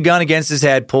the gun against his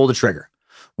head, pull the trigger.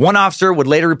 One officer would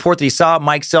later report that he saw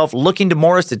Mike Self looking to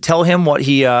Morris to tell him what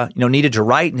he needed to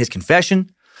write in his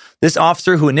confession. This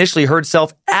officer, who initially heard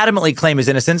Self adamantly claim his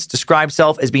innocence, described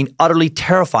Self as being utterly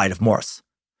terrified of Morris.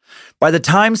 By the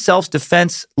time Self's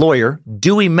defense lawyer,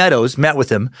 Dewey Meadows, met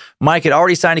with him, Mike had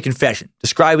already signed a confession,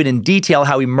 describing in detail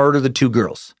how he murdered the two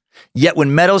girls. Yet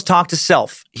when Meadows talked to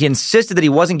Self, he insisted that he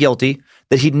wasn't guilty,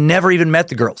 that he'd never even met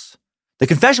the girls. The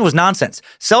confession was nonsense.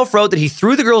 Self wrote that he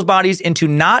threw the girls' bodies into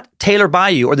not Taylor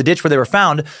Bayou or the ditch where they were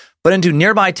found, but into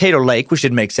nearby Taylor Lake, which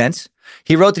didn't make sense.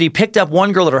 He wrote that he picked up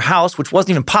one girl at her house, which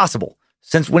wasn't even possible,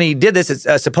 since when he did this,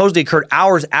 it supposedly occurred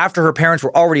hours after her parents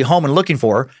were already home and looking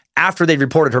for her, after they'd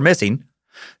reported her missing.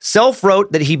 Self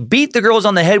wrote that he beat the girls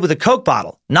on the head with a Coke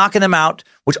bottle, knocking them out,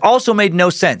 which also made no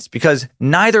sense because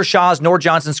neither Shaw's nor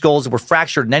Johnson's skulls were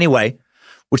fractured in any way,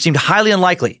 which seemed highly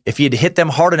unlikely if he had hit them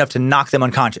hard enough to knock them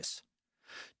unconscious.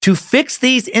 To fix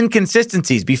these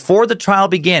inconsistencies before the trial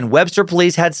began, Webster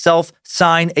police had Self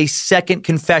sign a second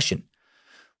confession,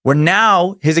 where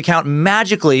now his account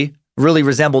magically really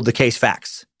resembled the case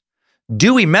facts.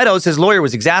 Dewey Meadows, his lawyer,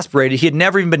 was exasperated. He had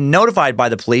never even been notified by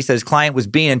the police that his client was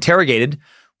being interrogated,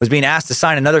 was being asked to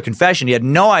sign another confession. He had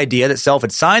no idea that Self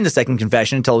had signed the second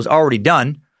confession until it was already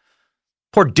done.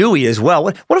 Poor Dewey as well.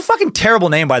 What a fucking terrible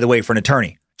name, by the way, for an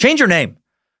attorney. Change your name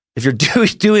if you're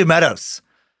Dewey Meadows.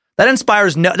 That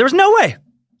inspires there was no way.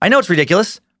 I know it's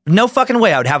ridiculous. No fucking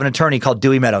way I would have an attorney called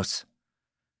Dewey Meadows.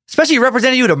 Especially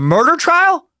representing you at a murder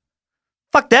trial?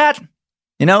 Fuck that.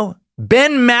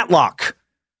 Ben Matlock.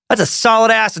 That's a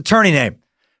solid-ass attorney name.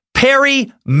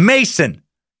 Perry Mason.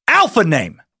 Alpha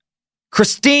name.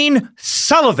 Christine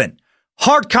Sullivan.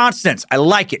 Hard consonants. I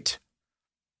like it.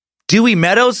 Dewey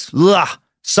Meadows? Ugh.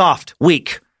 Soft.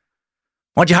 Weak.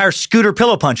 Why don't you hire Scooter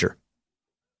Pillow Puncher?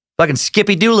 Fucking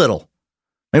Skippy Doolittle.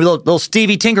 Maybe little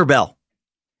Stevie Tinkerbell.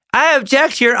 I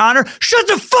object, Your Honor. Shut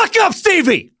the fuck up,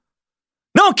 Stevie!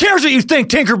 No one cares what you think,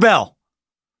 Tinkerbell.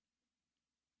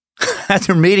 At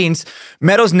their meetings,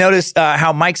 Meadows noticed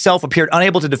how Mike Self appeared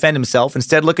unable to defend himself,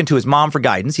 instead looking to his mom for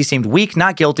guidance. He seemed weak,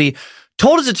 not guilty,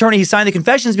 told his attorney he signed the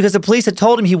confessions because the police had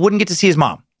told him he wouldn't get to see his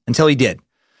mom until he did.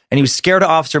 and he was scared of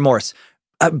Officer Morris.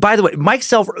 By the way, Mike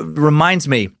Self reminds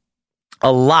me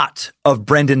a lot of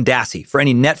Brendan Dassey for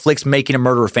any Netflix Making a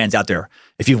Murderer fans out there.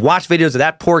 If you've watched videos of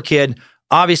that poor kid,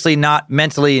 obviously not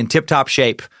mentally in tip-top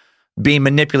shape, being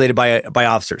manipulated by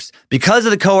officers. Because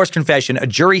of the coerced confession, a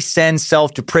jury sends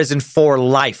Self to prison for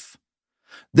life.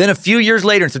 Then a few years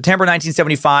later, in September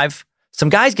 1975, some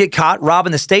guys get caught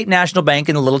robbing the State National Bank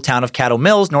in the little town of Caddo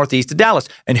Mills, northeast of Dallas.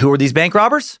 And who are these bank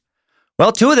robbers?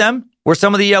 Well, two of them were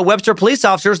some of the Webster police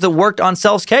officers that worked on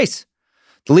Self's case.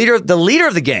 The leader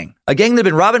of the gang, a gang that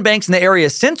had been robbing banks in the area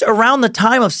since around the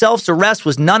time of Self's arrest,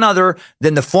 was none other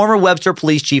than the former Webster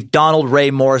police chief, Donald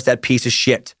Ray Morris, that piece of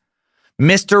shit.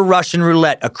 Mr. Russian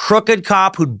Roulette, a crooked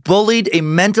cop who'd bullied a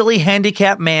mentally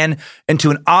handicapped man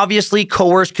into an obviously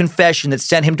coerced confession that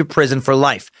sent him to prison for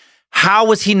life. How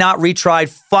was he not retried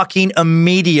fucking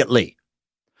immediately?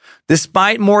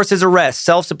 Despite Morris's arrest,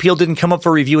 Self's appeal didn't come up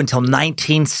for review until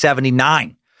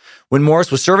 1979. When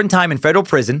Morris was serving time in federal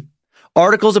prison,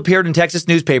 articles appeared in Texas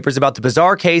newspapers about the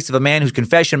bizarre case of a man whose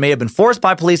confession may have been forced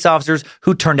by police officers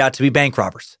who turned out to be bank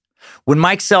robbers. When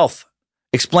Mike Self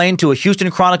explained to a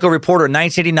Houston Chronicle reporter in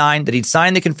 1989 that he'd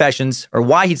signed the confessions, or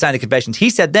why he'd signed the confessions, he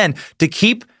said then, to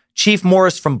keep Chief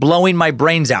Morris from blowing my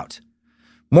brains out.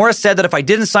 Morris said that if I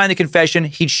didn't sign the confession,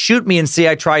 he'd shoot me and say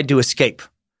I tried to escape.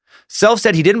 Self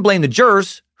said he didn't blame the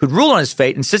jurors who'd ruled on his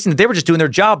fate, insisting that they were just doing their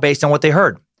job based on what they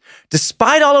heard.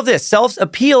 Despite all of this, Self's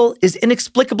appeal is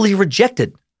inexplicably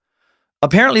rejected.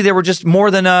 Apparently, there were just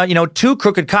more than, two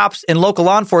crooked cops in local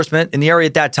law enforcement in the area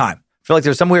at that time. I feel like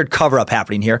there's some weird cover-up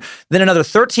happening here. Then another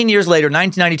 13 years later,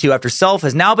 1992, after Self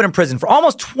has now been in prison for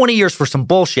almost 20 years for some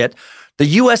bullshit, the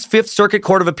U.S. Fifth Circuit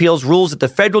Court of Appeals rules that the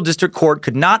federal district court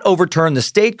could not overturn the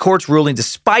state court's ruling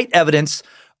despite evidence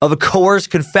of a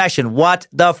coerced confession. What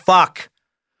the fuck?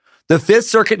 The Fifth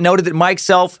Circuit noted that Mike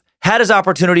Self had his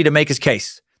opportunity to make his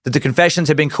case, that the confessions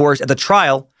had been coerced at the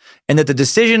trial, and that the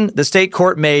decision the state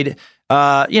court made,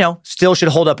 still should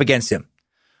hold up against him.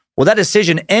 Well, that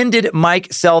decision ended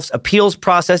Mike Self's appeals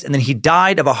process, and then he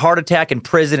died of a heart attack in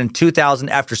prison in 2000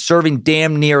 after serving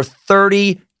damn near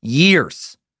 30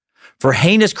 years for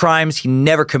heinous crimes he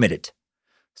never committed.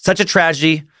 Such a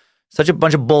tragedy, such a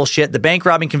bunch of bullshit. The bank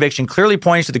robbing conviction clearly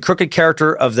points to the crooked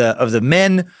character of the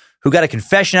men who got a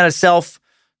confession out of Self.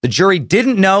 The jury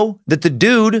didn't know that the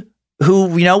dude who,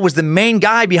 was the main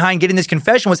guy behind getting this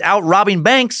confession was out robbing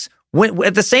banks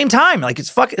at the same time.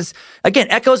 It's again,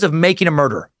 echoes of Making a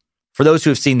Murderer. For those who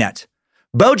have seen that.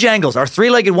 Bojangles, our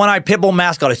three-legged, one-eyed pit bull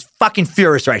mascot, is fucking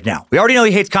furious right now. We already know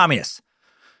he hates communists.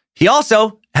 He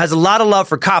also has a lot of love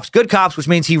for cops, good cops, which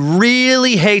means he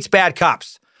really hates bad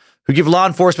cops who give law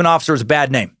enforcement officers a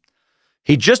bad name.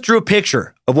 He just drew a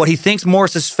picture of what he thinks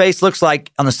Morris's face looks like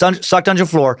on the Suck Dungeon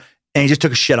floor, and he just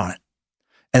took a shit on it.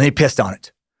 And then he pissed on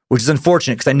it, which is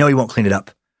unfortunate because I know he won't clean it up.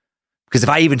 Because if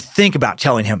I even think about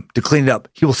telling him to clean it up,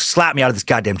 he will slap me out of this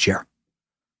goddamn chair.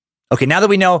 Okay, now that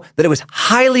we know that it was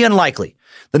highly unlikely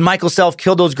that Michael Self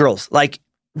killed those girls,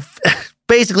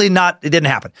 basically it didn't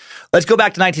happen. Let's go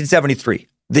back to 1973,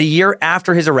 the year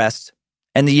after his arrest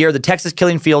and the year the Texas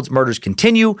Killing Fields murders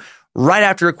continue, right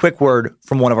after a quick word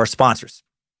from one of our sponsors.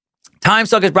 Time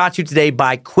Suck is brought to you today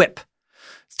by Quip.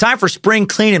 It's time for spring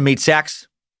cleaning, meat sacks.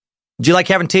 Do you like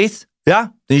having teeth? Yeah?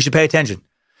 Then you should pay attention.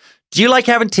 Do you like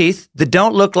having teeth that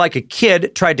don't look like a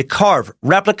kid tried to carve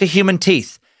replica human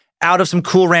teeth out of some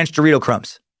Cool Ranch Dorito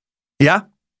crumbs? Yeah?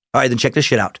 All right, then check this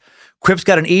shit out. Quip's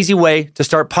got an easy way to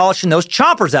start polishing those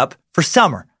chompers up for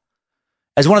summer.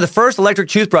 As one of the first electric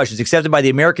toothbrushes accepted by the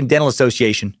American Dental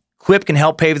Association, Quip can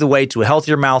help pave the way to a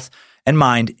healthier mouth and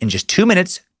mind in just 2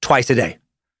 minutes, twice a day.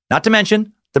 Not to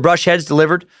mention, the brush head's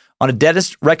delivered on a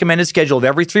dentist recommended schedule of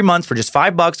every 3 months for just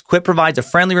 $5. Quip provides a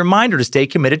friendly reminder to stay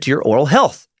committed to your oral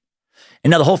health.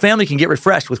 And now the whole family can get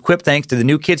refreshed with Quip thanks to the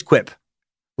new Kids Quip,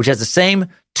 which has the same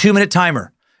 2-minute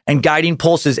timer and guiding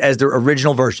pulses as their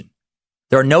original version.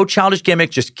 There are no childish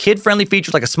gimmicks, just kid-friendly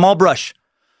features like a small brush,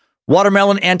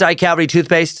 watermelon anti-cavity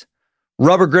toothpaste,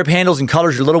 rubber grip handles and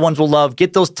colors your little ones will love.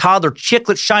 Get those toddler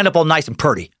chiclets shined up all nice and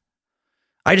purty.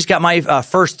 I just got my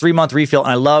first 3-month refill,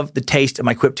 and I love the taste of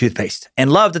my Quip toothpaste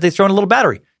and love that they throw in a little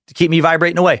battery to keep me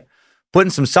vibrating away. Putting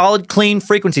some solid, clean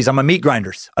frequencies on my meat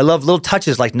grinders. I love little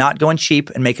touches like not going cheap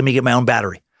and making me get my own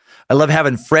battery. I love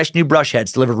having fresh new brush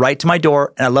heads delivered right to my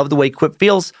door, and I love the way Quip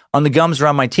feels on the gums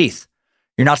around my teeth.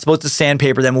 You're not supposed to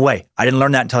sandpaper them away. I didn't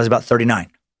learn that until I was about 39.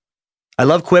 I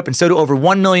love Quip, and so do over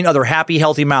 1 million other happy,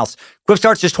 healthy mouths. Quip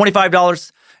starts just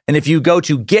 $25, and if you go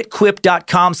to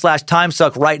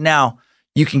getquip.com/timesuck right now,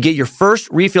 you can get your first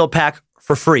refill pack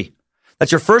for free.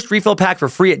 That's your first refill pack for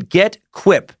free at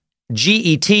getquip,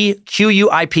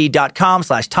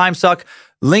 GETQUIP.com/timesuck.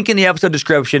 Link in the episode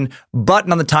description,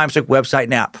 button on the Timesuck website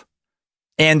and app.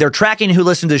 And they're tracking who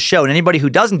listens to the show. And anybody who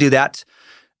doesn't do that,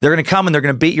 they're going to come and they're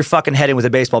going to beat your fucking head in with a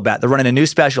baseball bat. They're running a new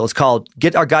special. It's called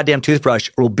Get Our Goddamn Toothbrush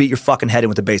or We'll Beat Your Fucking Head In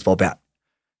with a Baseball Bat.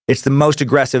 It's the most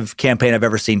aggressive campaign I've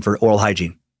ever seen for oral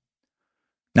hygiene.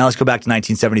 Now let's go back to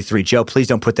 1973. Joe, please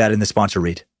don't put that in the sponsor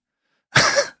read.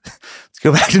 Let's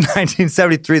go back to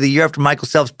 1973, the year after Michael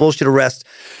Self's bullshit arrest,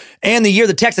 and the year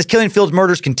the Texas Killing Fields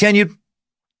murders continued.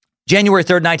 January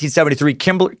 3rd,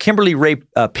 1973, Kimberly Ray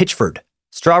Pitchford,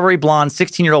 strawberry blonde,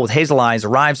 16-year-old with hazel eyes,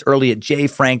 arrives early at J.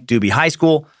 Frank Doobie High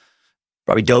School,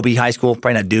 probably Doobie High School,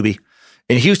 probably not Doobie,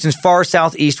 in Houston's far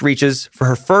southeast reaches for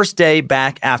her first day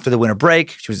back after the winter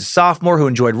break. She was a sophomore who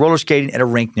enjoyed roller skating at a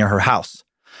rink near her house.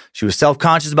 She was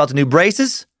self-conscious about the new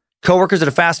braces. Coworkers at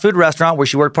a fast food restaurant where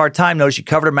she worked part-time noticed she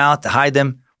covered her mouth to hide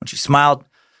them when she smiled.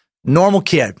 Normal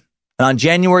kid. And on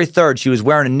January 3rd, she was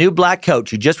wearing a new black coat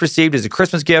she just received as a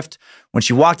Christmas gift when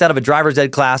she walked out of a driver's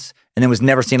ed class and then was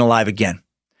never seen alive again.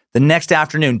 The next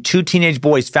afternoon, 2 teenage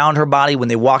boys found her body when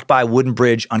they walked by a wooden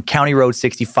bridge on County Road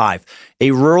 65,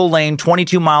 a rural lane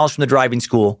 22 miles from the driving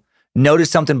school.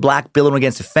 Noticed something black billowing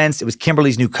against a fence. It was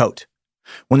Kimberly's new coat.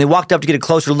 When they walked up to get a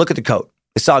closer look at the coat,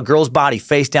 they saw a girl's body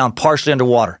face down, partially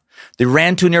underwater. They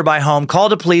ran to a nearby home,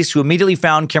 called the police, who immediately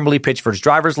found Kimberly Pitchford's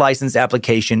driver's license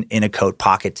application in a coat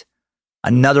pocket.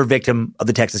 Another victim of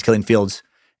the Texas Killing Fields,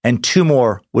 and 2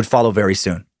 more would follow very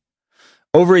soon.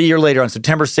 Over a year later, on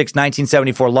September 6,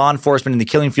 1974, law enforcement in the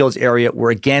Killing Fields area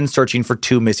were again searching for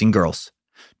 2 missing girls.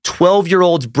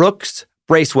 12-year-olds Brooks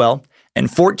Bracewell and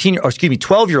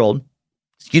 12-year-old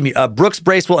Brooks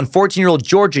Bracewell and 14-year-old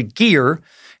Georgia Gear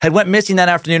had went missing that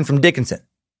afternoon from Dickinson,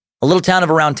 a little town of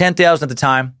around 10,000 at the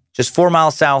time, just 4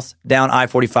 miles south down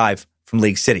I-45 from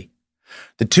League City.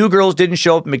 The 2 girls didn't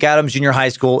show up at McAdams Junior High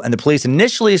School, and the police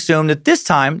initially assumed that this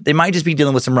time they might just be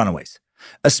dealing with some runaways,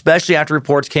 especially after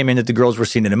reports came in that the girls were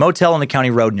seen in a motel on the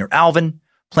county road near Alvin,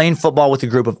 playing football with a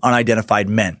group of unidentified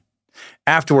men.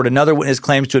 Afterward, another witness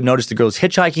claims to have noticed the girls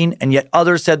hitchhiking, and yet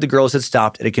others said the girls had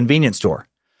stopped at a convenience store.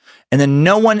 And then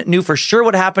no one knew for sure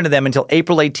what happened to them until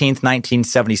April 18th,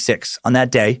 1976. On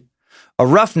that day, a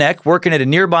roughneck working at a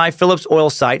nearby Phillips oil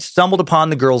site stumbled upon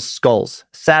the girls' skulls.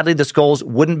 Sadly, the skulls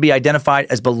wouldn't be identified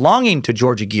as belonging to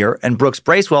Georgia Gear and Brooks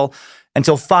Bracewell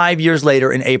until 5 years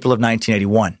later in April of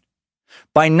 1981.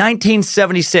 By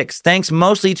 1976, thanks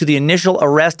mostly to the initial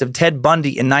arrest of Ted Bundy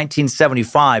in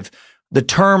 1975, the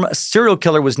term serial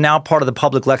killer was now part of the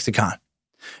public lexicon.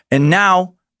 And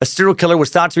now, a serial killer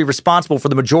was thought to be responsible for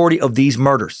the majority of these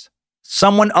murders.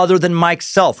 Someone other than Mike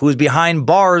Self, who was behind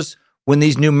bars when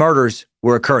these new murders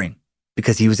were occurring,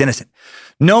 because he was innocent.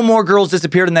 No more girls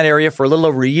disappeared in that area for a little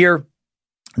over a year.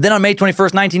 Then on May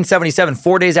 21st, 1977,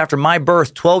 4 days after my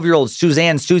birth, 12-year-old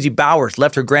Suzanne Susie Bowers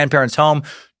left her grandparents' home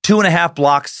 2.5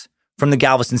 blocks from the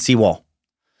Galveston seawall.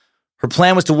 Her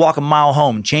plan was to walk a mile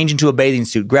home, change into a bathing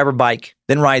suit, grab her bike,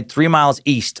 then ride 3 miles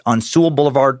east on Sewell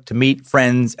Boulevard to meet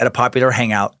friends at a popular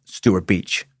hangout, Stewart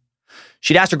Beach.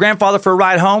 She'd asked her grandfather for a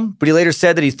ride home, but he later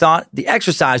said that he thought the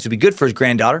exercise would be good for his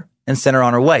granddaughter and sent her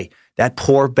on her way. That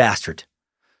poor bastard.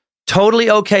 Totally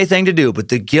okay thing to do, but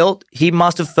the guilt he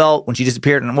must have felt when she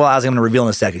disappeared, and well, as I'm going to reveal in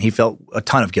a second, he felt a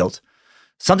ton of guilt.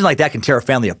 Something like that can tear a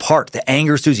family apart. The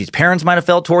anger Susie's parents might have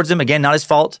felt towards him, again, not his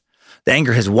fault. The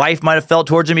anger his wife might have felt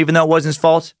towards him, even though it wasn't his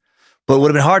fault. But it would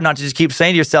have been hard not to just keep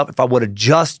saying to yourself, if I would have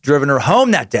just driven her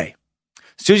home that day.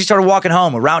 Susie started walking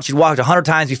home, a route she'd walked 100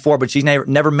 times before, but she's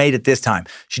never made it this time.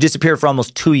 She disappeared for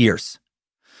almost 2 years.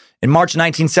 In March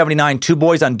 1979, 2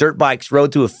 boys on dirt bikes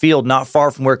rode through a field not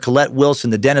far from where Colette Wilson,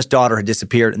 the dentist's daughter, had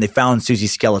disappeared, and they found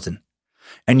Susie's skeleton.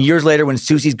 And years later, when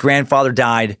Susie's grandfather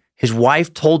died, his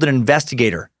wife told an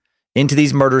investigator into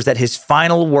these murders that his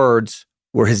final words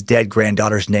were his dead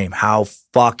granddaughter's name. How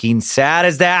fucking sad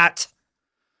is that?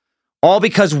 All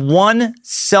because one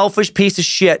selfish piece of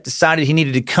shit decided he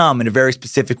needed to come in a very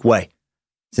specific way.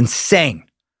 It's insane.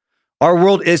 Our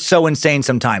world is so insane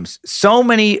sometimes. So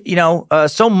many,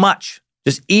 so much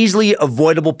just easily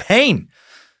avoidable pain.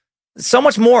 So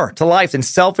much more to life than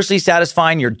selfishly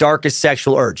satisfying your darkest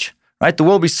sexual urge, right? The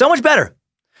world would be so much better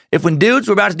if when dudes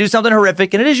were about to do something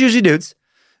horrific, and it is usually dudes,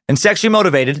 and sexually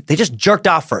motivated, they just jerked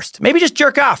off first. Maybe just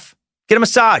jerk off, get a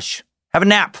massage, have a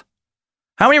nap.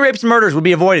 How many rapes and murders would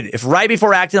be avoided if right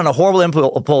before acting on a horrible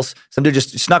impulse, some dude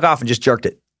just snuck off and just jerked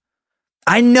it?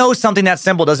 I know something that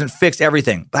simple doesn't fix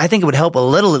everything, but I think it would help a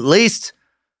little at least.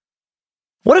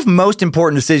 What if most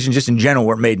important decisions just in general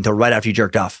weren't made until right after you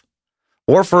jerked off?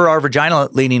 Or for our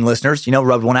vagina-leaning listeners,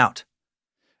 rubbed one out.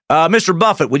 Mr.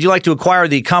 Buffett, would you like to acquire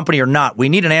the company or not? We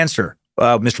need an answer,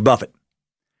 Mr. Buffett.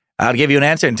 I'll give you an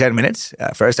answer in 10 minutes.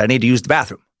 First, I need to use the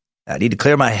bathroom. I need to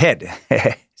clear my head.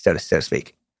 so to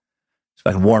speak. It's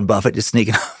like Warren Buffett just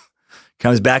sneaking up,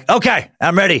 comes back. Okay,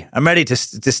 I'm ready. I'm ready to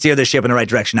steer this ship in the right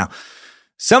direction now.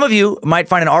 Some of you might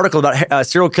find an article about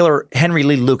serial killer Henry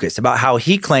Lee Lucas about how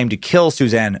he claimed to kill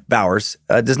Suzanne Bowers.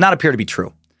 Does not appear to be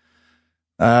true.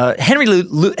 Henry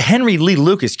Lee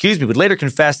Lucas, would later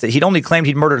confess that he'd only claimed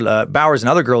he'd murdered Bowers and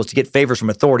other girls to get favors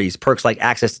from authorities, perks like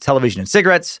access to television and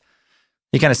cigarettes.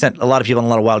 He kind of sent a lot of people on a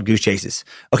lot of wild goose chases.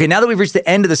 Okay, now that we've reached the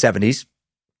end of the 70s,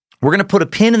 we're going to put a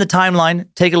pin in the timeline,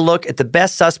 take a look at the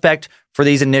best suspect for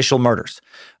these initial murders.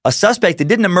 A suspect that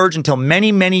didn't emerge until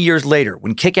many, many years later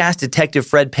when kick-ass detective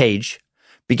Fred Page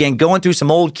began going through some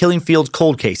old Killing Fields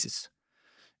cold cases.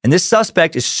 And this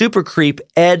suspect is super creep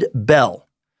Ed Bell.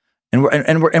 And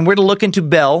we're going to look into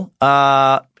Bell,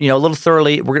 a little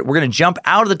thoroughly. We're going to jump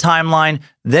out of the timeline,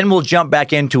 then we'll jump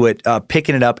back into it,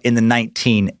 picking it up in the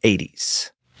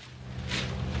 1980s.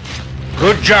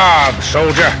 Good job,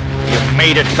 soldier. You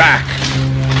made it back.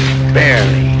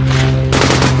 Barely.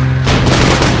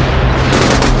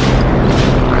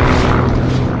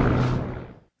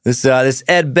 This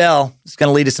Ed Bell is going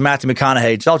to lead us to Matthew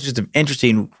McConaughey. It's also just an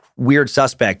interesting, weird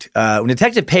suspect. When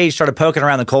Detective Page started poking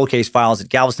around the cold case files at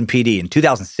Galveston PD in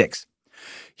 2006,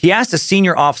 he asked a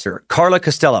senior officer, Carla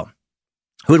Costello,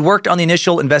 who had worked on the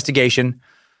initial investigation,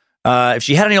 if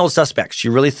she had any old suspects she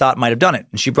really thought might have done it.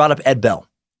 And she brought up Ed Bell.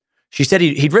 She said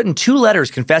he'd written 2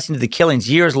 letters confessing to the killings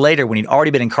years later when he'd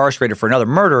already been incarcerated for another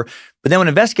murder. But then when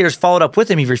investigators followed up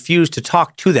with him, he refused to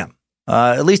talk to them,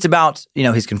 at least about,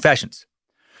 his confessions.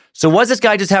 So was this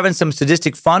guy just having some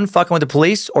sadistic fun fucking with the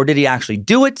police, or did he actually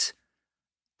do it?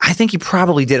 I think he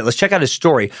probably did it. Let's check out his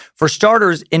story. For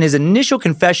starters, in his initial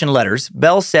confession letters,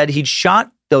 Bell said he'd shot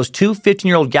those 2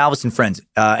 15-year-old Galveston friends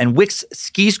and Wick's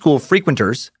ski school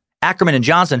frequenters, Ackerman and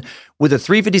Johnson, with a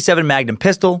 .357 Magnum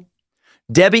pistol,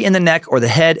 Debbie in the neck or the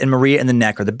head, and Maria in the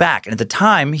neck or the back. And at the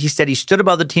time, he said he stood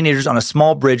above the teenagers on a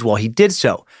small bridge while he did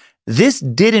so. This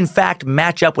did, in fact,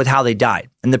 match up with how they died,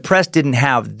 and the press didn't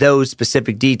have those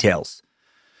specific details.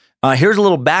 Here's a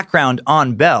little background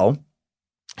on Bell.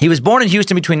 He was born in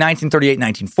Houston between 1938 and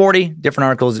 1940. Different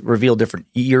articles reveal different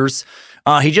years.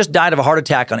 He just died of a heart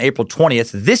attack on April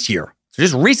 20th this year, so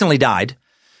just recently died.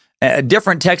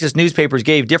 Different Texas newspapers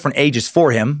gave different ages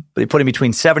for him, but they put him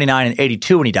between 79 and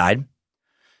 82 when he died.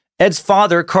 Ed's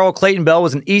father, Carl Clayton Bell,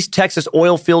 was an East Texas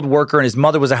oil field worker, and his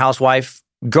mother was a housewife.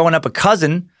 Growing up, a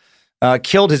cousin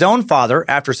killed his own father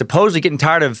after supposedly getting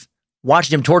tired of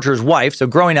watching him torture his wife. So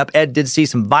growing up, Ed did see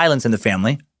some violence in the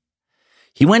family.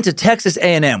 He went to Texas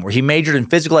A&M, where he majored in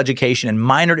physical education and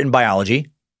minored in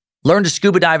biology, learned to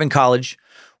scuba dive in college.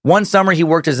 One summer, he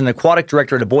worked as an aquatic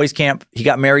director at a boys' camp. He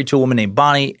got married to a woman named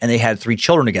Bonnie, and they had 3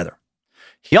 children together.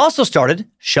 He also started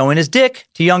showing his dick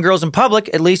to young girls in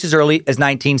public at least as early as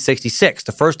 1966,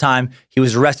 the first time he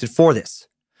was arrested for this.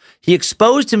 He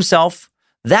exposed himself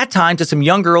that time to some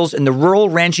young girls in the rural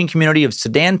ranching community of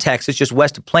Sedan, Texas, just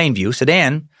west of Plainview.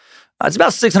 Sedan, it's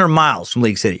about 600 miles from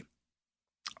League City.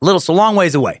 It's a long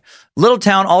ways away. Little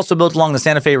town also built along the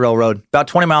Santa Fe Railroad, about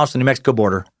 20 miles from the New Mexico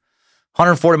border.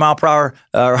 140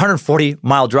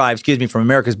 mile drive, from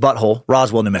America's butthole,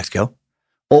 Roswell, New Mexico.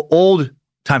 Old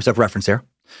time stuff reference there.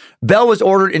 Bell was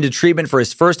ordered into treatment for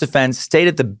his first offense, stayed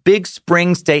at the Big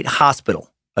Spring State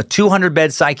Hospital, a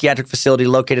 200-bed psychiatric facility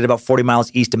located about 40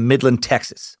 miles east of Midland,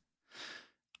 Texas.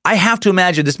 I have to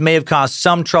imagine this may have caused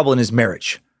some trouble in his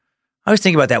marriage. I always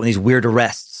think about that when these weird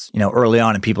arrests, early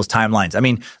on in people's timelines. I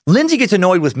mean, Lindsay gets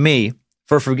annoyed with me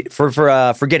for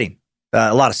forgetting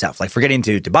a lot of stuff, like forgetting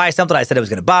to buy something I said I was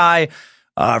going to buy,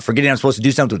 forgetting I'm supposed to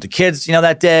do something with the kids,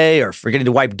 that day, or forgetting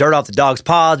to wipe dirt off the dog's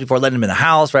paws before letting them in the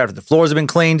house right after the floors have been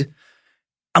cleaned.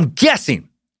 I'm guessing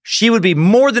she would be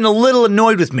more than a little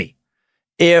annoyed with me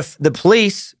if the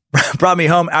police brought me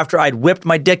home after I'd whipped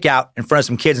my dick out in front of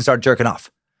some kids and started jerking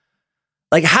off.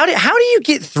 Like, how do you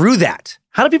get through that?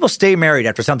 How do people stay married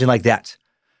after something like that?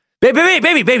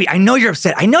 Baby, I know you're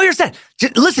upset.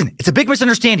 Just listen, it's a big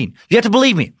misunderstanding. You have to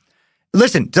believe me.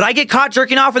 Listen, did I get caught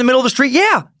jerking off in the middle of the street?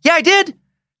 Yeah, I did.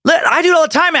 I do it all the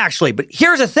time, actually. But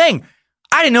here's the thing.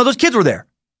 I didn't know those kids were there.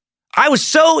 I was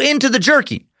so into the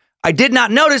jerking. I did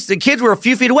not notice the kids were a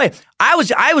few feet away. I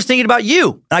was thinking about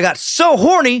you. And I got so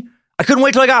horny, I couldn't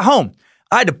wait till I got home.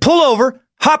 I had to pull over,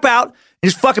 hop out,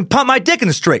 and just fucking pump my dick in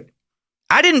the street.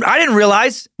 I didn't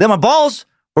realize that my balls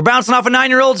were bouncing off a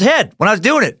 9-year-old's head when I was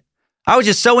doing it. I was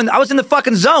just I was in the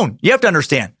fucking zone. You have to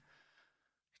understand.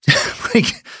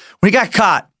 When he got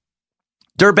caught,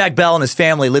 Dirtbag Bell and his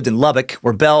family lived in Lubbock,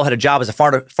 where Bell had a job as a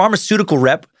pharmaceutical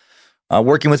rep,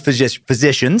 working with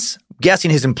physicians.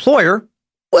 Guessing his employer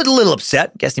was a little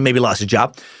upset. Guessing he maybe lost his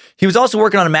job. He was also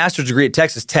working on a master's degree at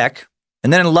Texas Tech.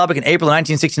 And then in Lubbock in April of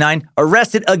 1969,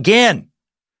 arrested again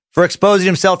for exposing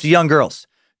himself to young girls.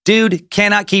 Dude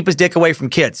cannot keep his dick away from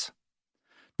kids.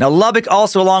 Now, Lubbock,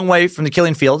 also a long way from the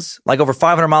killing fields, like over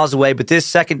 500 miles away, but this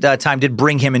second time did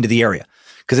bring him into the area.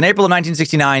 Because in April of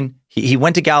 1969, he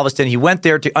went to Galveston. He went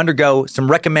there to undergo some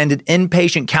recommended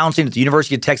inpatient counseling at the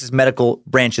University of Texas Medical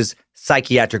Branch's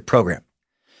psychiatric program.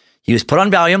 He was put on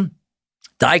Valium,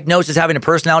 diagnosed as having a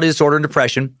personality disorder and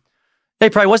depression. He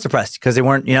probably was depressed because they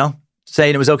weren't,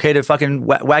 saying it was okay to fucking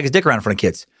wag his dick around in front of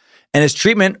kids. And his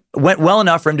treatment went well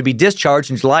enough for him to be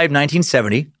discharged in July of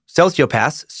 1970.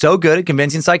 Sociopaths, so good at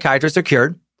convincing psychiatrists they're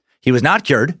cured. He was not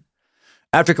cured.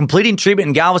 After completing treatment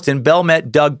in Galveston, Bell met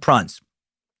Doug Pruns,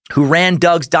 who ran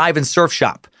Doug's dive and surf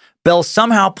shop. Bell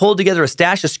somehow pulled together a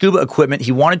stash of scuba equipment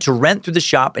he wanted to rent through the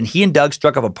shop, and he and Doug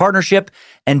struck up a partnership,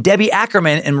 and Debbie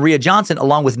Ackerman and Maria Johnson,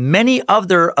 along with many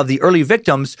other of the early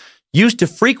victims, used to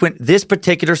frequent this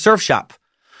particular surf shop.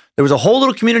 There was a whole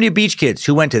little community of beach kids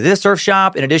who went to this surf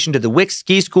shop in addition to the Wick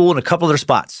Ski School and a couple other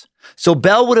spots. So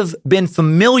Bell would have been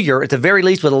familiar, at the very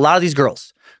least, with a lot of these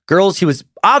girls. Girls he was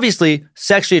obviously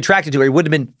sexually attracted to, or he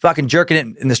wouldn't have been fucking jerking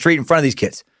it in the street in front of these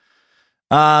kids.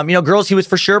 Girls he was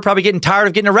for sure probably getting tired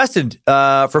of getting arrested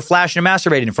for flashing and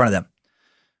masturbating in front of them.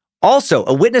 Also,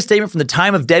 a witness statement from the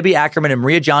time of Debbie Ackerman and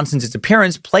Maria Johnson's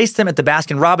disappearance placed them at the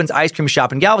Baskin-Robbins ice cream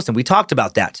shop in Galveston. We talked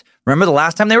about that. Remember the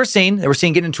last time they were seen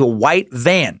getting into a white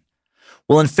van.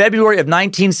 Well, in February of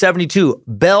 1972,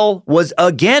 Bell was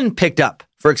again picked up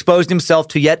for exposing himself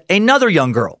to yet another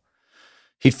young girl.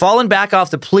 He'd fallen back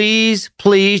off the please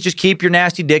just keep your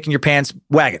nasty dick in your pants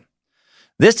wagon.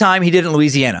 This time he did it in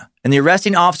Louisiana, and the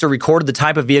arresting officer recorded the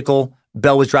type of vehicle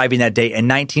Bell was driving that day, a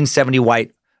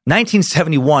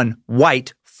 1971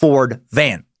 white Ford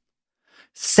van.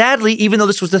 Sadly, even though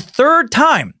this was the third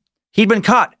time he'd been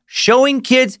caught showing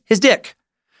kids his dick,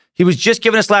 he was just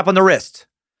given a slap on the wrist.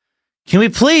 Can we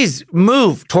please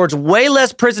move towards way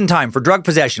less prison time for drug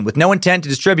possession with no intent to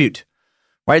distribute?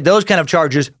 Right? Those kind of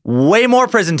charges, way more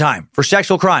prison time for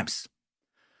sexual crimes.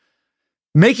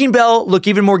 Making Bell look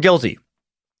even more guilty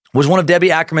was one of Debbie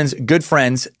Ackerman's good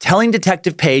friends telling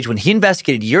Detective Page when he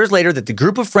investigated years later that the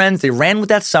group of friends they ran with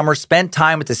that summer spent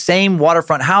time at the same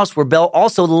waterfront house where Bell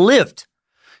also lived.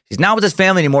 He's not with his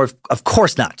family anymore. Of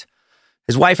course not.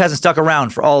 His wife hasn't stuck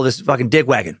around for all of this fucking dick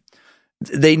wagging.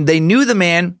 They knew the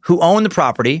man who owned the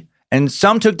property, and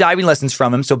some took diving lessons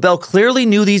from him, so Bell clearly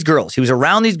knew these girls. He was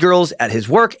around these girls at his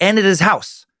work and at his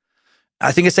house.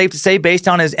 I think it's safe to say, based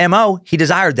on his MO, he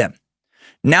desired them.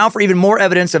 Now for even more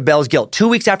evidence of Bell's guilt. 2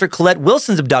 weeks after Colette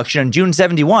Wilson's abduction in June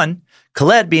 71,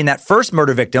 Colette being that first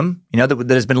murder victim,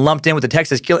 that has been lumped in with the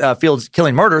Texas Fields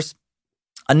killing murders,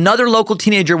 another local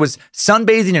teenager was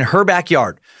sunbathing in her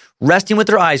backyard. Resting with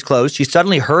her eyes closed, she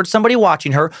suddenly heard somebody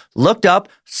watching her, looked up,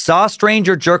 saw a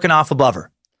stranger jerking off above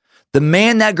her. The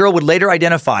man that girl would later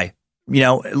identify,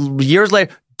 years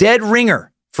later, dead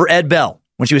ringer for Ed Bell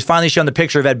when she was finally shown the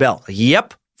picture of Ed Bell.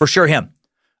 Yep, for sure him.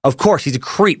 Of course, he's a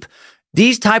creep.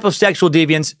 These type of sexual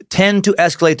deviants tend to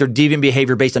escalate their deviant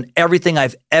behavior based on everything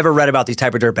I've ever read about these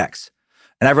type of dirtbags.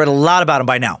 And I've read a lot about him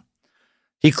by now.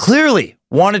 He clearly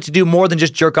wanted to do more than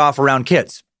just jerk off around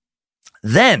kids.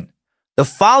 Then, the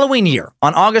following year,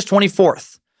 on August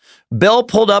 24th, Bell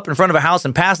pulled up in front of a house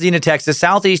in Pasadena, Texas,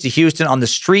 southeast of Houston. On the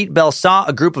street, Bell saw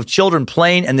a group of children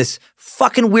playing, and this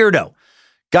fucking weirdo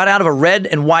got out of a red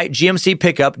and white GMC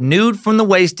pickup, nude from the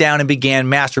waist down, and began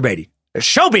masturbating.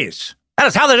 Showbiz! That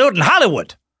is how they do it in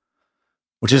Hollywood.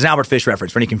 Which is an Albert Fish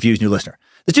reference for any confused new listener.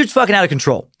 This dude's fucking out of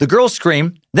control. The girls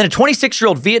scream. Then a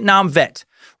 26-year-old Vietnam vet,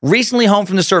 recently home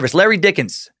from the service, Larry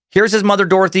Dickens, hears his mother,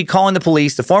 Dorothy, calling the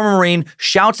police. The former Marine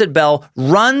shouts at Bell,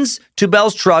 runs to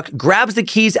Bell's truck, grabs the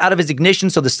keys out of his ignition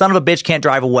so the son of a bitch can't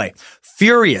drive away.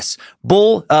 Furious,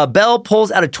 Bell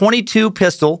pulls out a .22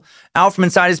 pistol out from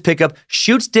inside his pickup,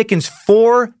 shoots Dickens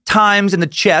 4 times in the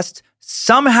chest.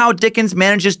 Somehow Dickens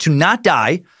manages to not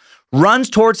die, runs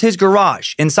towards his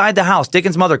garage. Inside the house,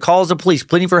 Dickens' mother calls the police,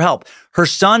 pleading for help. Her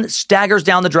son staggers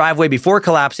down the driveway before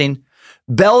collapsing.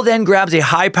 Bell then grabs a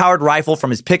high-powered rifle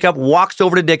from his pickup, walks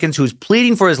over to Dickens, who's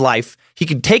pleading for his life. He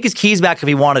could take his keys back if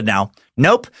he wanted now.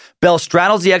 Nope. Bell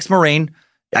straddles the ex-Marine,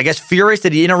 I guess furious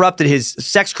that he interrupted his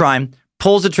sex crime,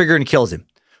 pulls the trigger and kills him.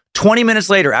 20 minutes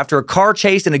later, after a car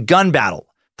chase and a gun battle,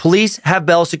 police have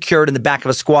Bell secured in the back of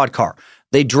a squad car.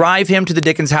 They drive him to the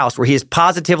Dickens house, where he is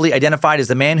positively identified as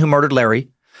the man who murdered Larry.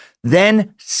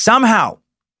 Then, somehow,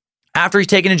 after he's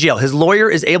taken to jail, his lawyer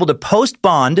is able to post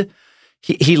bond.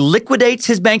 He liquidates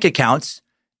his bank accounts,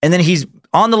 and then he's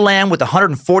on the lam with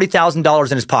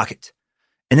 $140,000 in his pocket.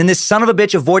 And then this son of a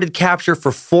bitch avoided capture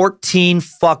for 14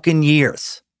 fucking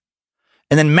years.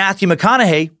 And then Matthew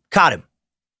McConaughey caught him.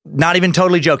 Not even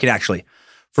totally joking, actually.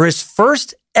 For his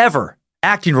first ever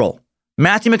acting role,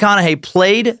 Matthew McConaughey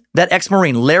played that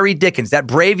ex-Marine, Larry Dickens, that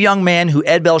brave young man who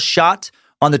Ed Bell shot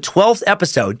on the 12th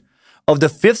episode of the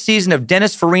 5th season of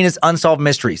Dennis Farina's Unsolved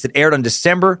Mysteries that aired on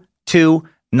December 2,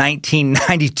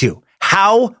 1992.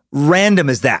 How random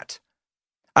is that?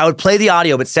 I would play the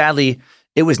audio, but sadly,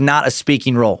 it was not a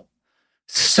speaking role.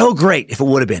 So great if it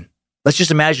would have been. Let's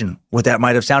just imagine what that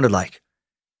might have sounded like.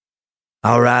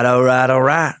 All right, all right, all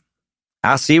right.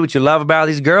 I see what you love about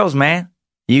these girls, man.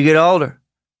 You get older,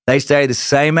 they stay the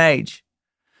same age.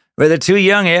 But they're too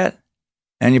young, Ed,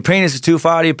 and your penis is too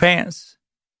far to your pants.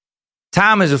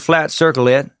 Time is a flat circle,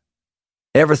 Ed.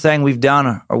 Everything we've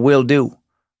done or will do,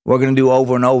 we're going to do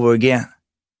over and over again.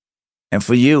 And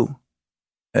for you,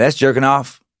 that's jerking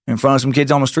off in front of some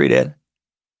kids on the street, Ed.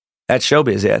 That's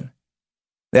showbiz, Ed.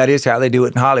 That is how they do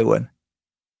it in Hollywood.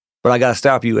 But I got to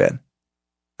stop you, Ed.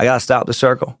 I got to stop the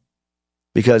circle.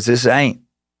 Because this ain't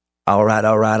all right,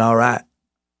 all right, all right.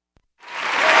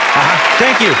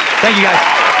 Thank you. Thank you, guys.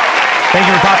 Thank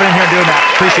you for popping in here and doing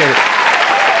that. Appreciate it.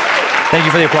 Thank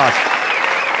you for the applause.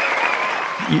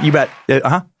 You bet.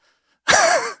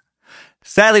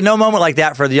 Sadly, no moment like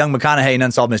that for the young McConaughey in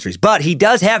Unsolved Mysteries. But he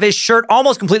does have his shirt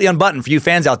almost completely unbuttoned for you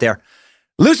fans out there.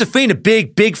 Lucifina,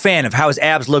 big fan of how his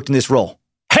abs looked in this role.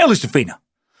 Hey, Lucifina.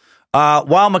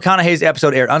 While McConaughey's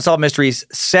episode aired, Unsolved Mysteries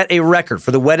set a record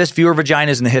for the wettest viewer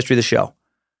vaginas in the history of the show.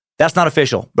 That's not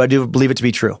official, but I do believe it to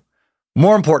be true.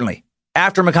 More importantly,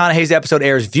 after McConaughey's episode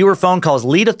airs, viewer phone calls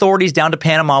lead authorities down to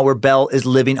Panama where Bell is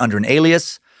living under an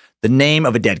alias, the name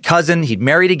of a dead cousin. He'd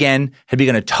married again, had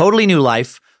begun a totally new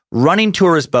life, running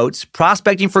tourist boats,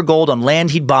 prospecting for gold on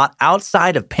land he'd bought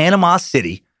outside of Panama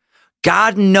City.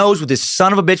 God knows what this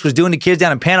son of a bitch was doing to kids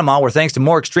down in Panama, where thanks to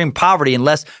more extreme poverty and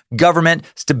less government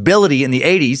stability in the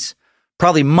 80s,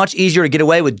 probably much easier to get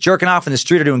away with jerking off in the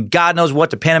street or doing God knows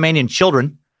what to Panamanian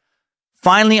children.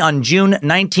 Finally, on June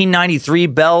 1993,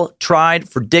 Bell tried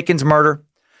for Dickens' murder,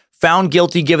 found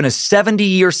guilty, given a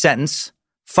 70-year sentence.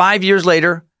 5 years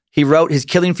later, he wrote his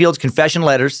Killing Fields confession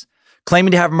letters,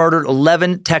 claiming to have murdered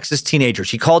 11 Texas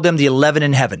teenagers. He called them the 11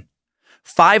 in heaven.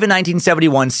 5 in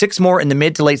 1971, 6 more in the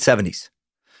mid to late 70s.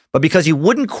 But because he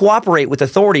wouldn't cooperate with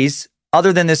authorities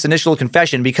other than this initial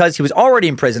confession, because he was already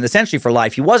in prison, essentially for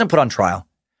life, he wasn't put on trial.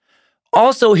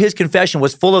 Also, his confession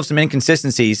was full of some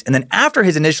inconsistencies. And then after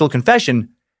his initial confession,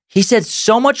 he said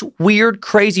so much weird,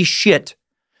 crazy shit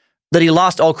that he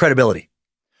lost all credibility.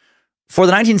 For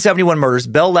the 1971 murders,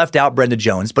 Bell left out Brenda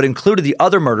Jones, but included the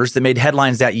other murders that made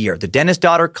headlines that year. The dentist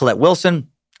daughter, Colette Wilson,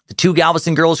 the 2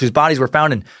 Galveston girls whose bodies were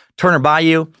found in Turner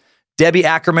Bayou, Debbie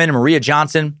Ackerman and Maria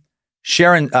Johnson,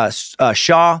 Sharon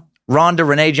Shaw, Rhonda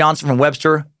Renee Johnson from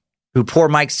Webster, who poor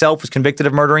Mike Self was convicted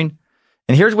of murdering.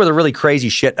 And here's where the really crazy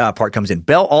shit part comes in.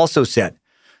 Bell also said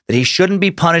that he shouldn't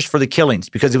be punished for the killings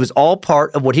because it was all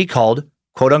part of what he called,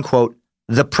 quote unquote,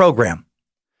 the program.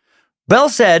 Bell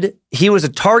said he was a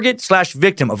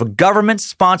target/victim of a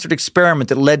government-sponsored experiment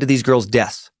that led to these girls'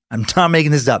 deaths. I'm not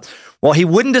making this up. While he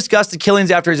wouldn't discuss the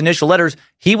killings after his initial letters,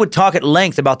 he would talk at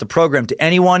length about the program to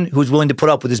anyone who was willing to put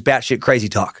up with his batshit crazy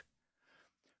talk.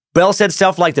 Bell said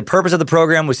stuff like the purpose of the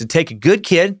program was to take a good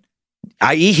kid,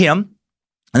 i.e. him,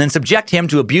 and then subject him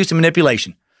to abuse and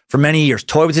manipulation for many years,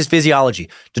 toy with his physiology,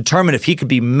 determine if he could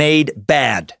be made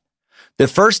bad. The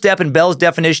first step in Bell's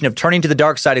definition of turning to the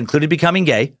dark side included becoming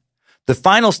gay. The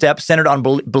final step centered on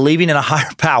believing in a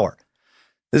higher power.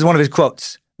 This is one of his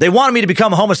quotes. They wanted me to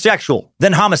become homosexual,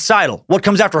 then homicidal. What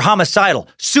comes after homicidal?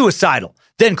 Suicidal,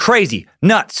 then crazy,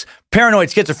 nuts, paranoid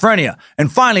schizophrenia,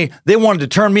 and finally, they wanted to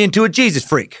turn me into a Jesus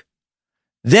freak.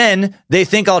 Then they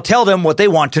think I'll tell them what they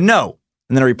want to know.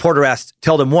 And then a reporter asked,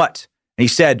 tell them what? And he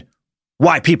said,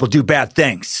 why people do bad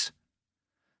things.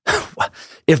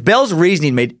 If Bell's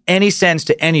reasoning made any sense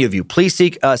to any of you, please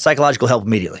seek psychological help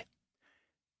immediately.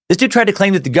 This dude tried to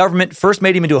claim that the government first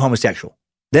made him into a homosexual,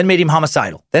 then made him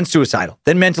homicidal, then suicidal,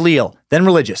 then mentally ill, then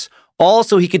religious, all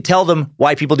so he could tell them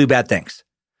why people do bad things.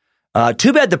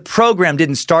 Too bad the program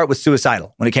didn't start with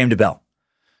suicidal when it came to Bell.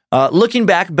 Looking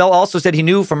back, Bell also said he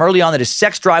knew from early on that his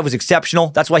sex drive was exceptional.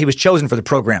 That's why he was chosen for the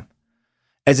program.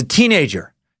 As a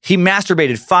teenager, he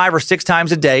masturbated 5 or 6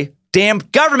 times a day. Damn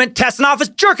government testing off his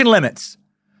jerking limits.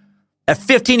 At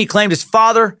 15, he claimed his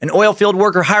father, an oil field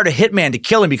worker, hired a hitman to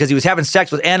kill him because he was having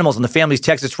sex with animals on the family's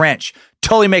Texas ranch.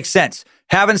 Totally makes sense.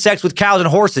 Having sex with cows and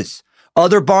horses,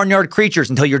 other barnyard creatures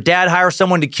until your dad hires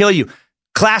someone to kill you.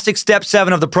 Classic step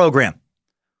 7 of the program.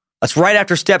 That's right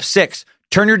after step 6.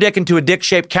 Turn your dick into a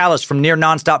dick-shaped callus from near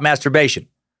nonstop masturbation.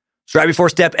 It's right before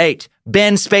step 8.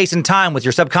 Bend space and time with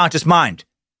your subconscious mind.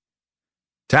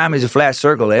 Time is a flat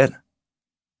circle, Ed.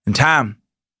 And time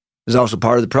is also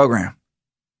part of the program.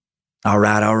 All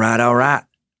right.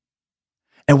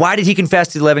 And why did he confess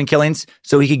to the 11 killings?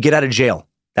 So he could get out of jail.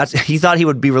 He thought he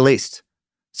would be released.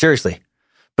 Seriously.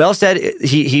 Bell said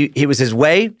he was his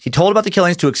way. He told about the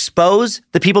killings to expose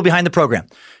the people behind the program.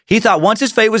 He thought once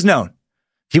his fate was known,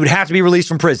 he would have to be released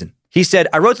from prison. He said,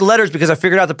 I wrote the letters because I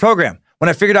figured out the program. When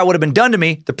I figured out what had been done to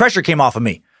me, the pressure came off of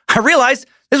me. I realized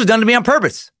this was done to me on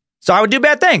purpose. So I would do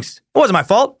bad things. It wasn't my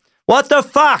fault. What the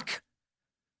fuck?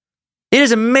 It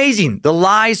is amazing the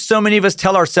lies so many of us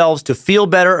tell ourselves to feel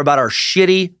better about our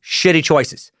shitty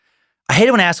choices. I hate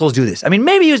it when assholes do this. I mean,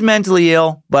 maybe he was mentally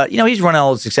ill, but, he's running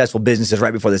all those successful businesses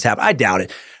right before this happened. I doubt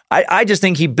it. I just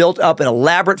think he built up an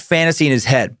elaborate fantasy in his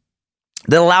head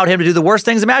that allowed him to do the worst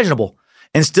things imaginable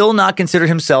and still not consider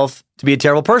himself to be a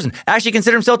terrible person. Actually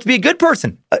consider himself to be a good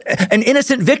person, an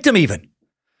innocent victim even.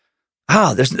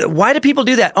 Why do people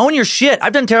do that? Own your shit.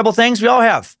 I've done terrible things. We all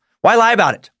have. Why lie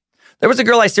about it? There was a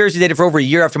girl I seriously dated for over a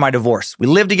year after my divorce. We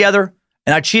lived together,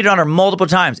 and I cheated on her multiple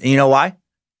times. And you know why?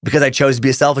 Because I chose to be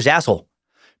a selfish asshole.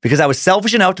 Because I was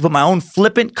selfish enough to put my own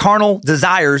flippant, carnal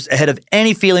desires ahead of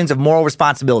any feelings of moral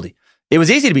responsibility. It was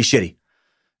easy to be shitty.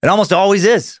 It almost always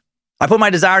is. I put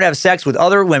my desire to have sex with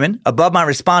other women above my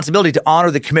responsibility to honor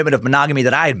the commitment of monogamy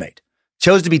that I had made.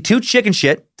 Chose to be too chicken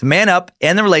shit to man up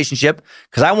in the relationship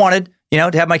because I wanted,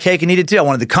 to have my cake and eat it too. I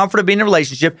wanted the comfort of being in a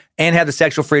relationship and have the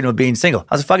sexual freedom of being single.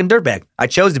 I was a fucking dirtbag. I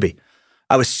chose to be.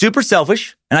 I was super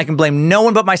selfish, and I can blame no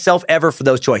one but myself ever for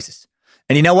those choices.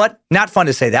 And you know what? Not fun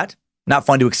to say that. Not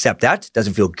fun to accept that.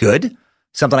 Doesn't feel good.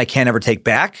 Something I can't ever take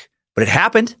back. But it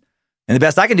happened. And the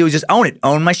best I can do is just own it.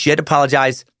 Own my shit,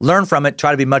 apologize, learn from it,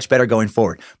 try to be much better going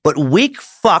forward. But weak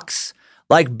fucks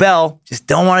like Bell just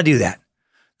don't want to do that.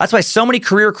 That's why so many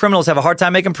career criminals have a hard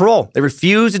time making parole. They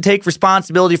refuse to take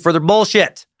responsibility for their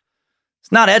bullshit.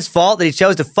 It's not Ed's fault that he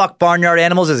chose to fuck barnyard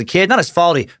animals as a kid. Not his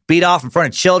fault he beat off in front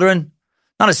of children.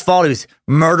 Not his fault he was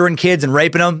murdering kids and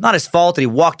raping them. Not his fault that he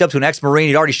walked up to an ex-Marine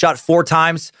he'd already shot 4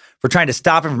 times for trying to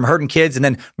stop him from hurting kids and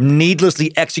then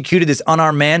needlessly executed this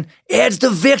unarmed man. Ed's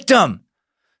the victim.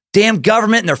 Damn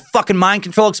government and their fucking mind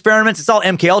control experiments. It's all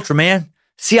MK Ultra, man.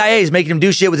 CIA is making him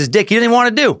do shit with his dick he didn't even want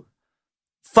to do.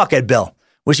 Fuck Ed Bell.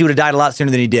 Wish he would have died a lot sooner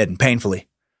than he did, and painfully.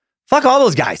 Fuck all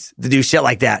those guys that do shit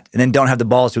like that and then don't have the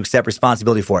balls to accept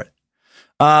responsibility for it.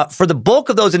 For the bulk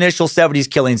of those initial 70s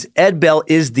killings, Ed Bell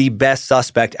is the best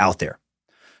suspect out there.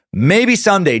 Maybe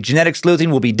someday genetic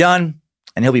sleuthing will be done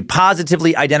and he'll be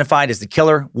positively identified as the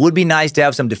killer. Would be nice to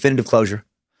have some definitive closure.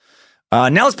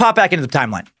 Now let's pop back into the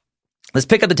timeline. Let's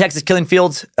pick up the Texas killing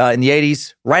fields in the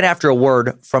 80s right after a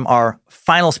word from our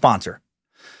final sponsor.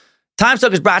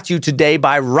 TimeSuck is brought to you today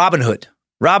by Robinhood.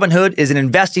 Robinhood is an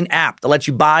investing app that lets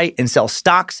you buy and sell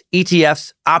stocks,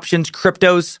 ETFs, options,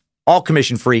 cryptos, all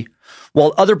commission-free.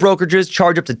 While other brokerages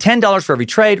charge up to $10 for every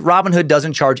trade, Robinhood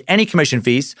doesn't charge any commission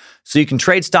fees, so you can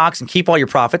trade stocks and keep all your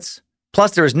profits.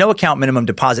 Plus, there is no account minimum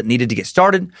deposit needed to get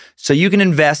started, so you can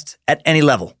invest at any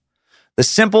level. The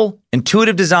simple,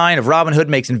 intuitive design of Robinhood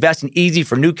makes investing easy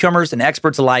for newcomers and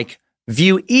experts alike.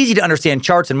 View easy-to-understand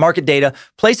charts and market data.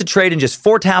 Place a trade in just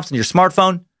 4 taps on your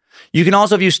smartphone. You can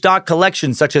also view stock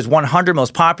collections such as 100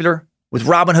 most popular. With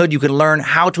Robinhood, you can learn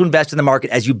how to invest in the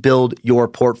market as you build your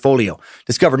portfolio.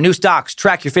 Discover new stocks,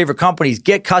 track your favorite companies,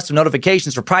 get custom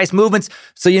notifications for price movements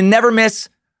so you never miss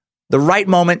the right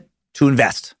moment to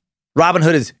invest.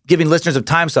 Robinhood is giving listeners of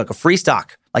TimeSuck a free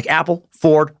stock like Apple,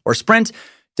 Ford, or Sprint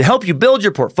to help you build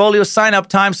your portfolio. Sign up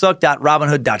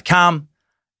timesuck.robinhood.com.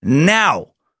 Now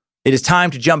it is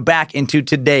time to jump back into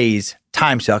today's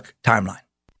TimeSuck timeline.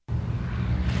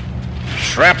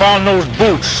 Strap on those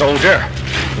boots, soldier.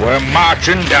 We're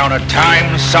marching down a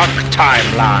time-suck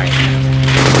timeline.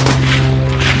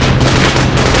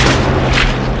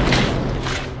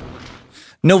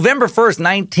 November 1st,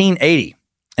 1980.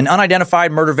 An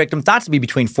unidentified murder victim thought to be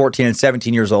between 14 and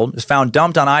 17 years old was found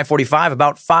dumped on I-45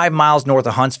 about 5 miles north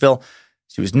of Huntsville.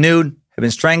 She was nude, had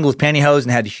been strangled with pantyhose,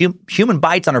 and had human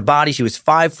bites on her body. She was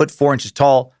 5 foot 4 inches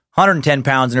tall, 110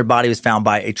 pounds, and her body was found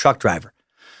by a truck driver.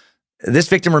 This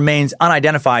victim remains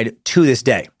unidentified to this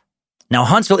day. Now,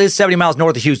 Huntsville is 70 miles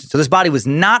north of Houston, so this body was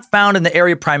not found in the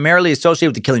area primarily associated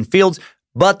with the killing fields,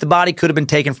 but the body could have been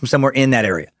taken from somewhere in that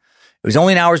area. It was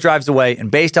only an hour's drive away,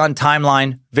 and based on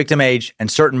timeline, victim age,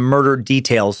 and certain murder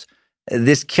details,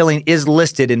 this killing is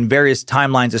listed in various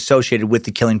timelines associated with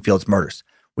the killing fields murders,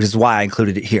 which is why I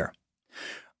included it here.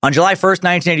 On July 1st,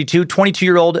 1982,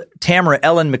 22-year-old Tamara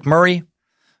Ellen McMurray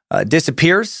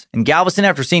disappears in Galveston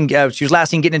after she was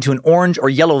last seen getting into an orange or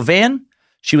yellow van.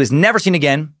 She was never seen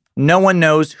again. No one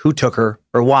knows who took her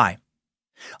or why.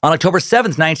 On October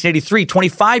 7th, 1983,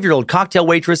 25-year-old cocktail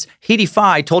waitress Heidi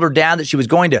Fye told her dad that she was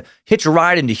going to hitch a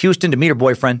ride into Houston to meet her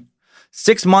boyfriend.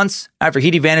 6 months after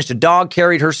Heidi vanished, a dog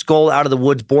carried her skull out of the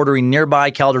woods bordering nearby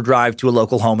Calder Drive to a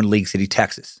local home in League City,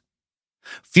 Texas.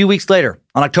 A few weeks later,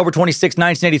 on October 26,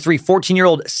 1983,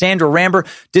 14-year-old Sandra Ramber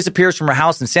disappears from her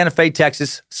house in Santa Fe,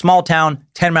 Texas, small town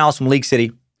 10 miles from League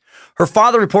City. Her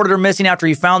father reported her missing after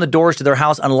he found the doors to their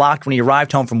house unlocked when he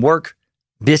arrived home from work.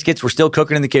 Biscuits were still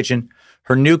cooking in the kitchen.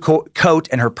 Her new coat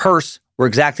and her purse were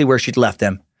exactly where she'd left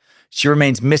them. She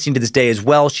remains missing to this day as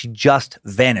well. She just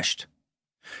vanished.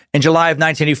 In July of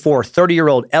 1984,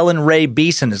 30-year-old Ellen Ray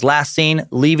Beeson is last seen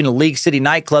leaving a League City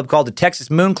nightclub called the Texas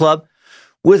Moon Club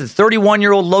with a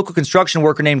 31-year-old local construction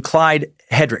worker named Clyde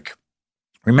Hedrick.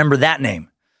 Remember that name.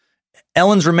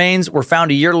 Ellen's remains were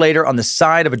found a year later on the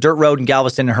side of a dirt road in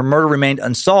Galveston, and her murder remained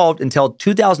unsolved until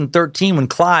 2013 when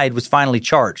Clyde was finally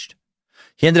charged.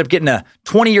 He ended up getting a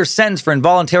 20-year sentence for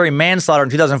involuntary manslaughter in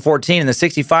 2014, and the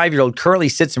 65-year-old currently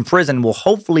sits in prison and will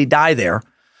hopefully die there.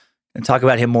 I'll talk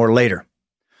about him more later.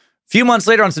 A few months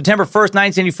later, on September 1st,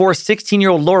 1984,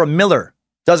 16-year-old Laura Miller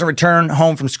doesn't return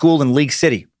home from school in League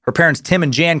City. Her parents, Tim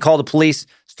and Jan, call the police,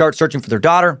 start searching for their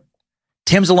daughter.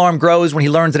 Tim's alarm grows when he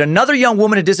learns that another young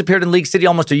woman had disappeared in League City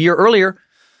almost a year earlier,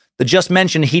 the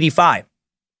just-mentioned Heidi Fye.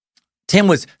 Tim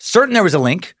was certain there was a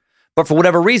link, but for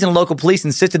whatever reason, local police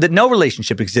insisted that no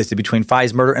relationship existed between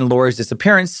Fye's murder and Laura's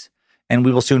disappearance, and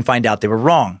we will soon find out they were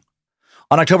wrong.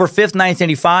 On October 5th,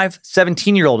 1985,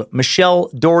 17-year-old Michelle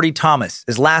Doherty Thomas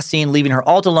is last seen leaving her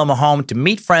Alta Loma home to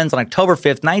meet friends on October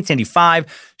 5th,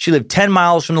 1985. She lived 10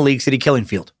 miles from the League City killing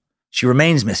field. She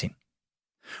remains missing.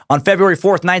 On February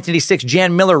 4th, 1986,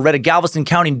 Jan Miller read a Galveston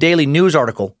County Daily News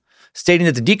article stating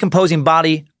that the decomposing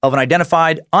body of an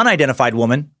unidentified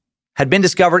woman had been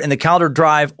discovered in the Calder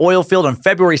Drive oil field on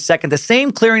February 2nd, the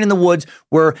same clearing in the woods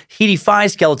where Heidi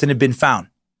Fye's skeleton had been found.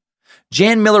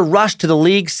 Jan Miller rushed to the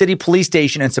League City Police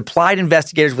Station and supplied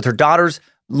investigators with her daughter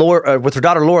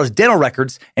Laura's dental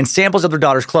records and samples of their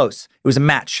daughter's clothes. It was a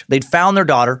match. They'd found their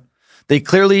daughter. There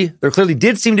clearly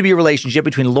did seem to be a relationship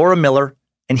between Laura Miller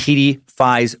and Heidi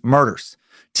Fye's murders.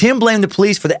 Tim blamed the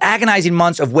police for the agonizing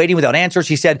months of waiting without answers.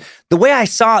 He said, "The way I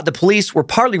saw it, the police were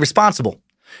partly responsible.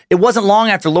 It wasn't long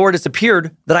after Laura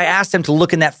disappeared that I asked them to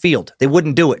look in that field. They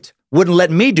wouldn't do it. Wouldn't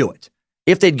let me do it.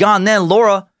 If they'd gone then,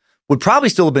 Laura would probably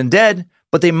still have been dead,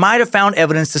 but they might have found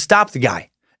evidence to stop the guy.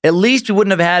 At least we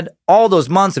wouldn't have had all those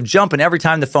months of jumping every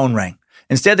time the phone rang.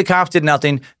 Instead, the cops did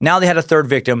nothing. Now they had a third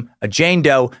victim, a Jane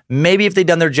Doe. Maybe if they'd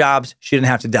done their jobs, she didn't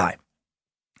have to die."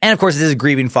 And of course, this is a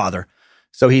grieving father.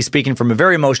 So he's speaking from a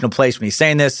very emotional place when he's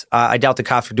saying this. I doubt the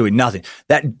cops were doing nothing.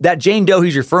 That Jane Doe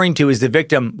he's referring to is the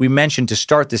victim we mentioned to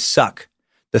start this suck.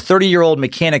 The 30-year-old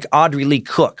mechanic Audrey Lee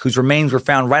Cook, whose remains were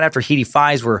found right after Heidi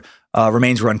Fye's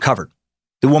remains were uncovered.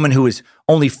 The woman who was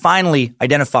only finally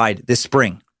identified this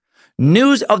spring.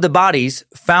 News of the bodies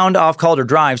found off Calder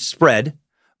Drive spread.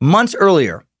 Months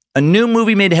earlier, a new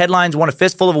movie made headlines, won a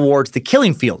fistful of awards. The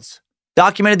Killing Fields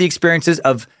documented the experiences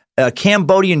of a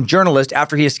Cambodian journalist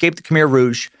after he escaped the Khmer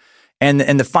Rouge and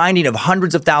the finding of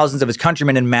hundreds of thousands of his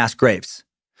countrymen in mass graves.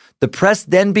 The press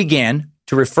then began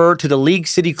to refer to the League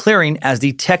City clearing as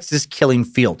the Texas Killing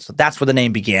Field. So that's where the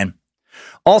name began.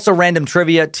 Also, random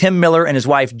trivia, Tim Miller and his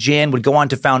wife Jan would go on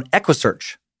to found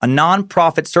EquiSearch, a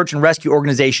nonprofit search and rescue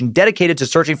organization dedicated to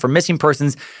searching for missing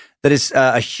persons that is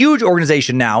a huge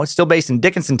organization now. It's still based in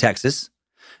Dickinson, Texas.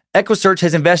 EquiSearch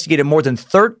has investigated more than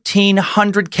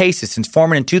 1,300 cases since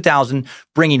forming in 2000,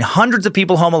 bringing hundreds of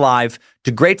people home alive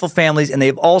to grateful families, and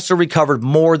they've also recovered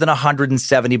more than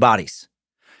 170 bodies.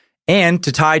 And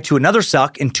to tie to another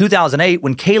suck, in 2008,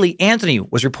 when Kaylee Anthony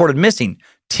was reported missing,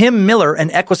 Tim Miller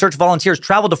and EquiSearch volunteers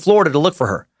traveled to Florida to look for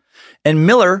her. And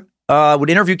Miller would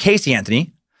interview Casey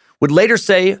Anthony, would later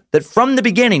say that from the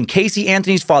beginning, Casey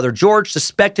Anthony's father, George,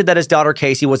 suspected that his daughter,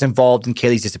 Casey, was involved in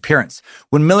Kaylee's disappearance.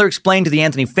 When Miller explained to the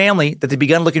Anthony family that they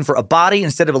began looking for a body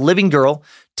instead of a living girl,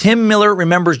 Tim Miller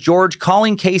remembers George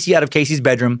calling Casey out of Casey's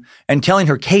bedroom and telling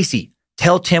her, "Casey,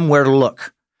 tell Tim where to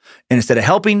look." And instead of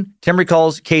helping, Tim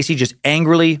recalls Casey just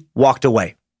angrily walked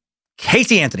away.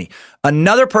 Casey Anthony,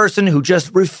 another person who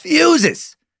just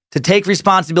refuses to take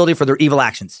responsibility for their evil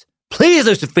actions. Please,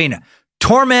 Lucifina,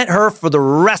 torment her for the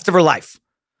rest of her life.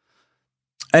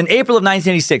 In April of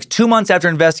 1986, 2 months after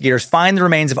investigators find the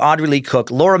remains of Audrey Lee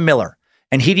Cook, Laura Miller,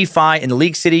 and Heidi Fye in the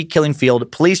League City killing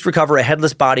field, police recover a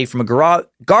headless body from a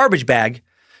garbage bag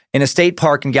in a state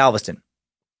park in Galveston.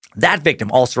 That victim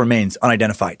also remains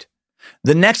unidentified.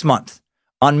 The next month,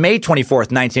 on May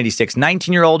 24th, 1986,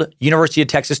 19-year-old University of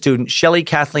Texas student Shelley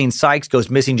Kathleen Sykes goes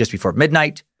missing just before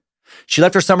midnight. She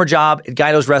left her summer job at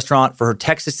Guido's restaurant for her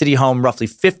Texas City home, roughly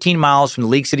 15 miles from the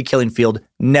League City killing field,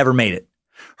 never made it.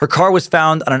 Her car was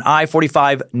found on an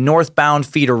I-45 northbound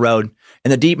feeder road,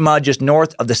 In the deep mud just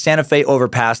north of the Santa Fe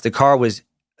overpass, the car was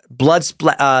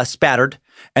spattered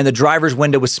and the driver's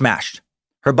window was smashed.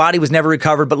 Her body was never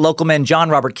recovered, but local men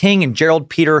John Robert King and Gerald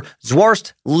Peter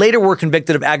Zwarst later were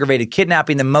convicted of aggravated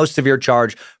kidnapping, the most severe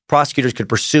charge prosecutors could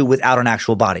pursue without an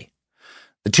actual body.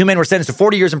 The two men were sentenced to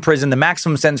 40 years in prison, the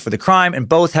maximum sentence for the crime, and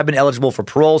both have been eligible for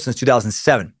parole since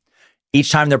 2007.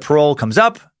 Each time their parole comes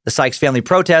up, the Sykes family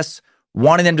protests,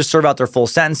 wanting them to serve out their full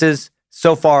sentences.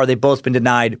 So far, they've both been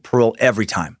denied parole every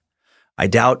time. I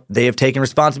doubt they have taken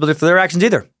responsibility for their actions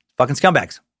either. Fucking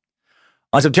scumbags.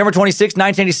 On September 26,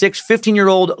 1986,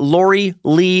 15-year-old Lori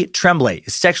Lee Tremblay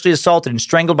is sexually assaulted and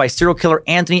strangled by serial killer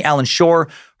Anthony Allen Shore.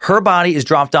 Her body is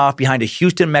dropped off behind a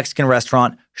Houston Mexican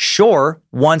restaurant. Shore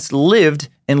once lived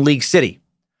in League City.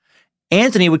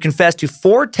 Anthony would confess to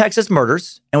 4 Texas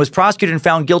murders and was prosecuted and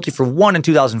found guilty for 1 in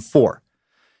 2004.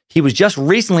 He was just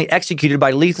recently executed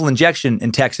by lethal injection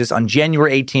in Texas on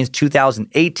January 18,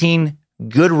 2018.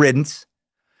 Good riddance.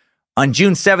 On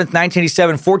June 7th,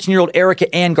 1987, 14-year-old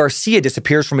Erica Ann Garcia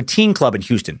disappears from a teen club in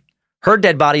Houston. Her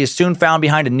dead body is soon found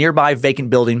behind a nearby vacant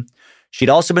building. She'd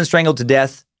also been strangled to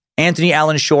death. Anthony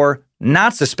Allen Shore,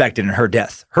 not suspected in her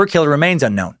death. Her killer remains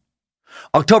unknown.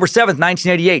 October 7th,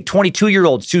 1988,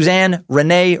 22-year-old Suzanne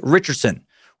Renee Richardson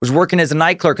was working as a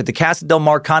night clerk at the Casa Del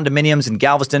Mar condominiums in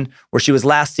Galveston, where she was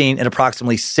last seen at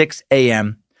approximately 6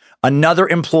 a.m. Another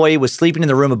employee was sleeping in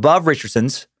the room above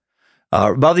Richardson's,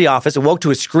 above the office, awoke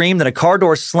to a scream, then a car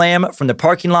door slam from the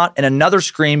parking lot, and another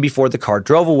scream before the car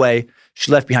drove away.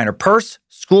 She left behind her purse,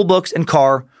 school books, and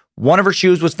car. One of her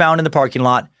shoes was found in the parking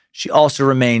lot. She also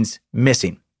remains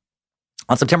missing.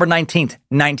 On September 19th,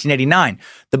 1989,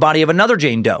 the body of another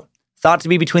Jane Doe, thought to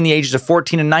be between the ages of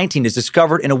 14 and 19, is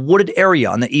discovered in a wooded area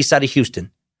on the east side of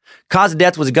Houston. Cause of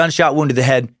death was a gunshot wound to the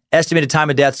head. Estimated time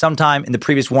of death sometime in the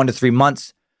previous 1 to 3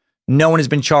 months. No one has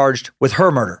been charged with her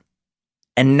murder.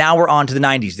 And now we're on to the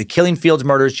 90s. The Killing Fields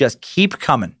murders just keep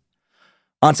coming.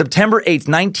 On September 8th,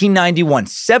 1991,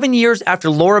 7 years after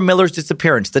Laura Miller's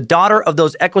disappearance, the daughter of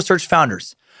those EquiSearch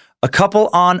founders, a couple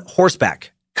on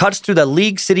horseback, cuts through the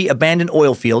League City abandoned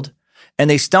oil field, and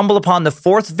they stumble upon the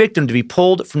 4th victim to be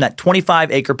pulled from that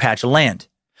 25-acre patch of land.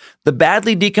 The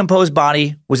badly decomposed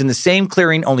body was in the same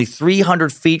clearing only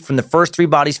 300 feet from the first 3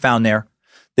 bodies found there.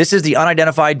 This is the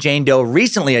unidentified Jane Doe,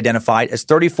 recently identified as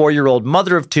 34-year-old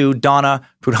mother of 2, Donna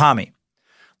Prudhomme.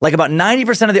 Like about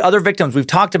 90% of the other victims we've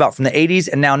talked about from the 80s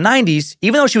and now 90s,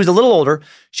 even though she was a little older,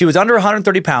 she was under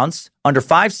 130 pounds, under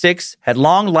 5'6", had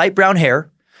long light brown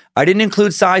hair. I didn't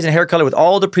include size and hair color with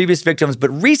all the previous victims, but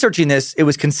researching this, it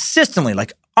was consistently,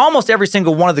 like almost every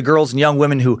single one of the girls and young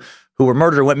women who were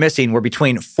murdered or went missing were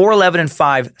between 4'11" and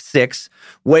 5'6",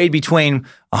 weighed between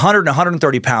 100 and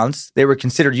 130 pounds. They were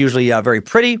considered usually very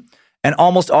pretty and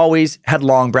almost always had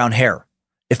long brown hair.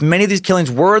 If many of these killings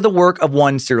were the work of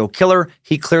one serial killer,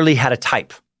 he clearly had a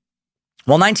type.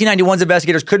 While 1991's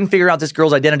investigators couldn't figure out this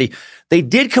girl's identity, they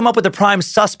did come up with a prime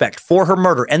suspect for her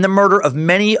murder and the murder of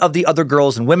many of the other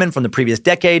girls and women from the previous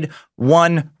decade,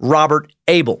 one Robert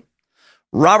Abel.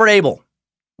 Robert Abel,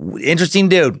 interesting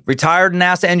dude, retired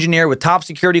NASA engineer with top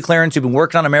security clearance who'd been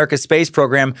working on America's space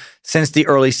program since the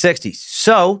early 60s.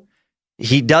 So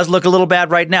he does look a little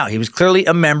bad right now. He was clearly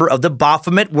a member of the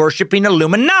Baphomet-worshipping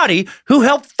Illuminati who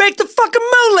helped fake the fucking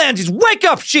moon landings. Wake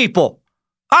up, sheeple!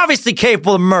 Obviously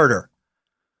capable of murder.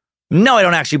 No, I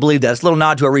don't actually believe that. It's a little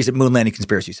nod to a recent moon landing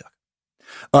conspiracy suck.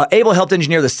 Abel helped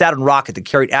engineer the Saturn rocket that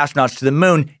carried astronauts to the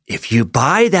moon. If you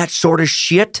buy that sort of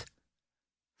shit.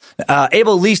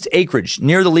 Abel leased acreage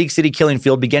near the League City killing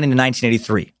field beginning in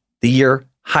 1983, the year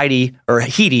Heidi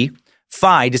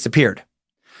Fye disappeared.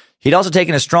 He'd also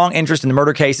taken a strong interest in the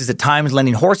murder cases, at times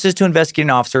lending horses to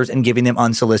investigating officers and giving them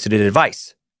unsolicited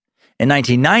advice. In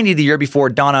 1990, the year before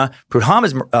Donna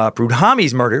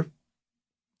Prudhomme's murder,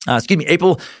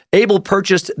 Abel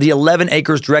purchased the 11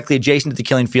 acres directly adjacent to the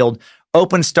killing field,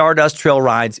 opened Stardust Trail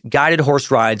rides, guided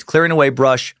horse rides, clearing away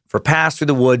brush for paths through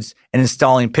the woods, and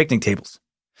installing picnic tables.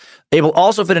 Abel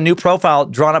also fit a new profile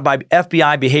drawn up by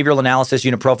FBI Behavioral Analysis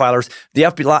Unit profilers. The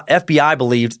FBI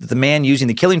believed that the man using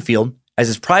the killing field as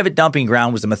his private dumping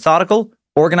ground was a methodical,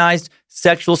 organized,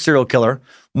 sexual serial killer,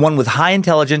 one with high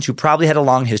intelligence who probably had a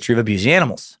long history of abusing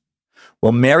animals.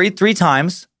 Well, married 3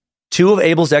 times, 2 of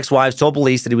Abel's ex-wives told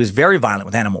police that he was very violent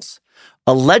with animals,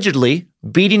 allegedly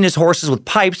beating his horses with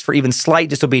pipes for even slight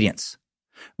disobedience.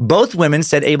 Both women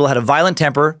said Abel had a violent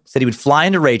temper, said he would fly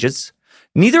into rages.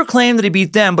 Neither claimed that he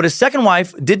beat them, but his second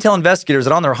wife did tell investigators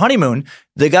that on their honeymoon,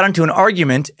 they got into an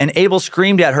argument and Abel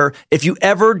screamed at her, "If you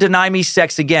ever deny me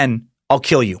sex again, I'll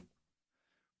kill you."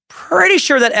 Pretty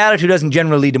sure that attitude doesn't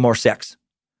generally lead to more sex.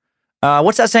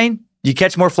 What's that saying? You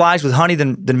catch more flies with honey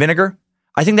than vinegar?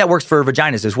 I think that works for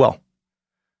vaginas as well.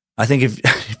 I think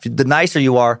if the nicer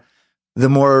you are, the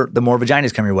more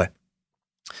vaginas come your way.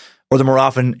 Or the more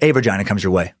often a vagina comes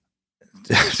your way.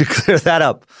 To clear that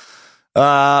up.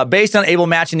 Based on Abel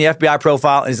matching the FBI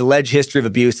profile and his alleged history of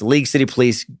abuse, the League City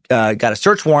Police got a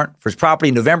search warrant for his property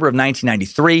in November of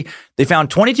 1993. They found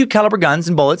 22 caliber guns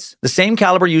and bullets, the same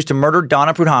caliber used to murder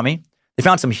Donna Prudhomme. They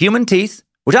found some human teeth,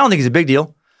 which I don't think is a big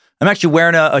deal. I'm actually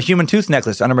wearing a human tooth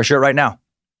necklace under my shirt right now.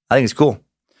 I think it's cool.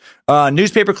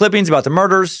 Newspaper clippings about the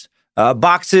murders,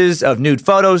 boxes of nude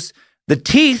photos. The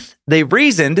teeth, they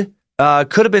reasoned,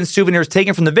 could have been souvenirs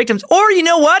taken from the victims, or you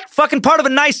know what? Fucking part of a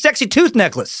nice, sexy tooth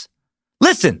necklace.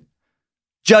 Listen,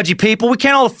 judgy people, we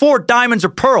can't all afford diamonds or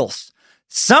pearls.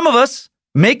 Some of us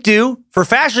make do for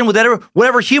fashion with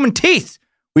whatever human teeth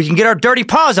we can get our dirty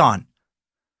paws on.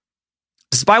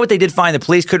 Despite what they did find, the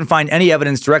police couldn't find any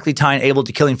evidence directly tying Abel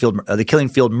to the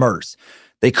Killingfield murders.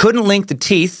 They couldn't link the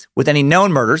teeth with any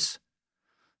known murders.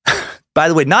 By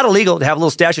the way, not illegal to have a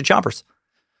little stash of choppers,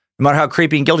 no matter how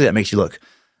creepy and guilty that makes you look.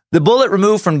 The bullet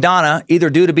removed from Donna, either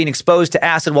due to being exposed to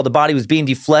acid while the body was being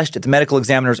defleshed at the medical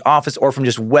examiner's office or from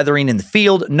just weathering in the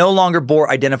field, no longer bore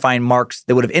identifying marks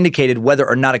that would have indicated whether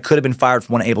or not it could have been fired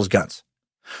from one of Abel's guns.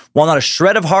 While not a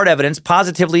shred of hard evidence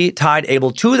positively tied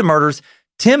Abel to the murders,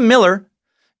 Tim Miller,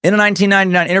 in a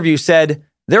 1999 interview, said,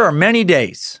 "There are many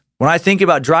days when I think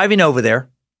about driving over there,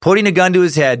 putting a gun to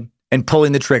his head, and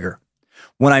pulling the trigger.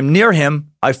 When I'm near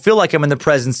him, I feel like I'm in the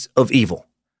presence of evil."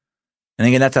 And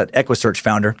again, that's an EquiSearch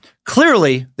founder.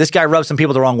 Clearly, this guy rubbed some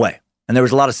people the wrong way, and there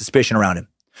was a lot of suspicion around him.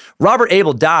 Robert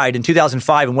Abel died in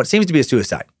 2005 in what seems to be a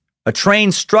suicide. A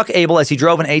train struck Abel as he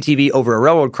drove an ATV over a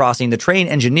railroad crossing. The train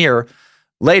engineer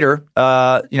later,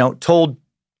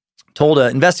 told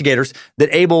investigators that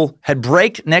Abel had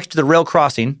braked next to the rail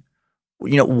crossing,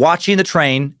 watching the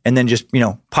train, and then just,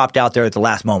 popped out there at the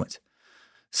last moment.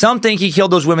 Some think he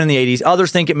killed those women in the 80s.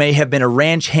 Others think it may have been a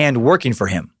ranch hand working for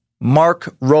him.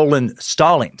 Mark Roland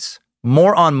Stallings.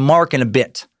 More on Mark in a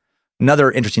bit.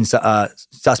 Another interesting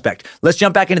suspect. Let's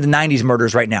jump back into the 90s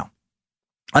murders right now.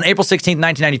 On April 16,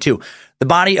 1992, the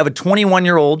body of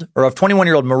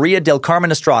 21-year-old Maria del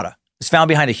Carmen Estrada was found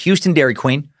behind a Houston Dairy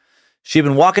Queen. She had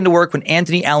been walking to work when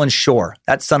Anthony Allen Shore,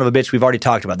 that son of a bitch we've already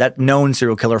talked about, that known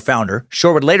serial killer founder,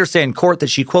 Shore would later say in court that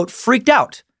she, quote, freaked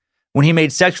out when he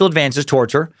made sexual advances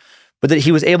towards her, but that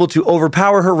he was able to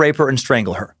overpower her, rape her, and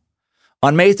strangle her.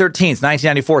 On May 13th,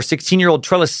 1994, 16-year-old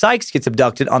Trellis Sykes gets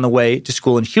abducted on the way to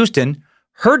school in Houston.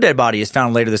 Her dead body is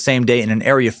found later the same day in an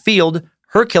area field.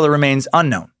 Her killer remains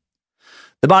unknown.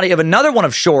 The body of another one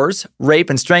of Shore's rape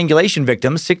and strangulation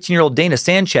victims, 16-year-old Dana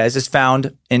Sanchez, is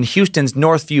found in Houston's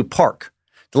Northview Park.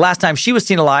 The last time she was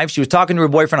seen alive, she was talking to her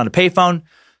boyfriend on a payphone,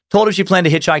 told him she planned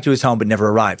to hitchhike to his home but never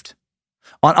arrived.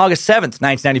 On August 7th,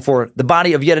 1994, the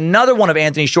body of yet another one of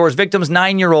Anthony Shore's victims,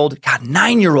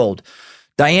 9-year-old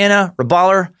Diana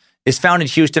Raballer, is found in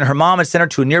Houston. Her mom had sent her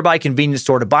to a nearby convenience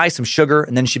store to buy some sugar,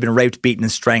 and then she'd been raped, beaten,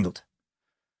 and strangled.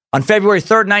 On February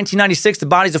 3rd, 1996, the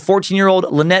bodies of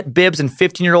 14-year-old Lynette Bibbs and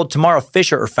 15-year-old Tamara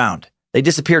Fisher are found. They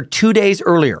disappeared 2 days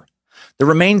earlier. The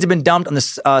remains have been dumped on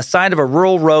the side of a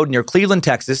rural road near Cleveland,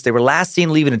 Texas. They were last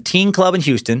seen leaving a teen club in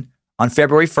Houston on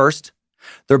February 1st.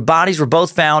 Their bodies were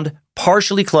both found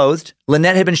partially clothed.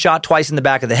 Lynette had been shot twice in the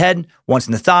back of the head, once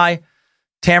in the thigh.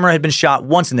 Tamara had been shot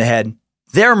once in the head.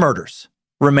 Their murders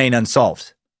remain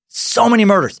unsolved. So many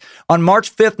murders. On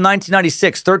March 5th,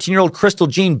 1996, 13-year-old Crystal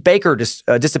Jean Baker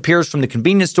disappears from a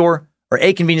convenience store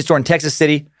in Texas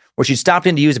City, where she stopped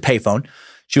in to use a payphone.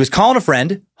 She was calling a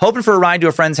friend, hoping for a ride to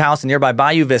a friend's house in nearby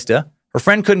Bayou Vista. Her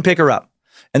friend couldn't pick her up.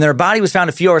 And then her body was found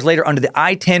a few hours later under the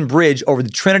I-10 bridge over the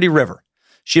Trinity River.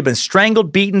 She had been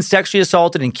strangled, beaten, sexually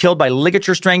assaulted, and killed by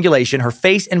ligature strangulation. Her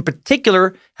face in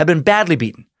particular had been badly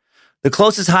beaten. The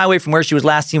closest highway from where she was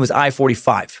last seen was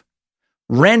I-45.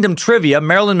 Random trivia,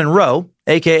 Marilyn Monroe,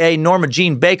 a.k.a. Norma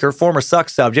Jean Baker, former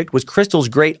sex subject, was Crystal's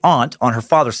great aunt on her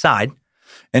father's side,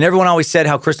 and everyone always said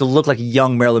how Crystal looked like a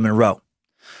young Marilyn Monroe.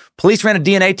 Police ran a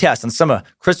DNA test on some of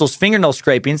Crystal's fingernail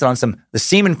scrapings and on the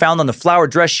semen found on the flower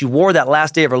dress she wore that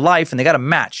last day of her life, and they got a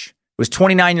match. It was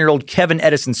 29-year-old Kevin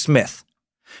Edison Smith.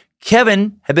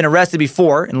 Kevin had been arrested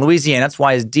before in Louisiana. That's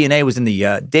why his DNA was in the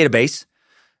database.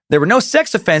 There were no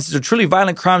sex offenses or truly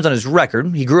violent crimes on his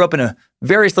record. He grew up in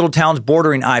various little towns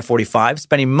bordering I-45,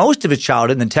 spending most of his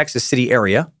childhood in the Texas City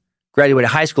area,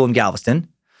 graduated high school in Galveston.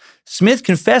 Smith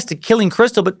confessed to killing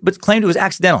Crystal, but claimed it was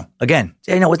accidental. Again,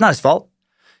 it's not his fault.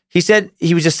 He said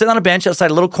he was just sitting on a bench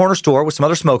outside a little corner store with some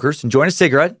other smokers, enjoying a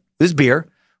cigarette with his beer,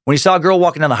 when he saw a girl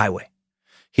walking down the highway.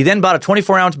 He then bought a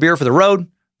 24-ounce beer for the road,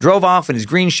 drove off in his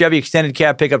green Chevy extended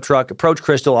cab pickup truck, approached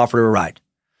Crystal, offered her a ride.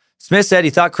 Smith said he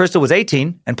thought Crystal was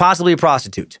 18 and possibly a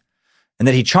prostitute. and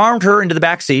that he charmed her into the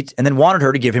back seat and then wanted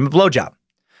her to give him a blowjob.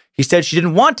 He said she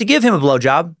didn't want to give him a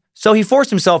blowjob, so he forced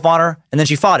himself on her, and then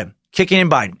she fought him, kicking and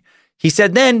biting. He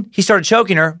said then he started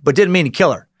choking her, but didn't mean to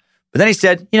kill her. But then he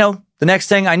said, the next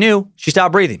thing I knew, she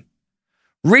stopped breathing.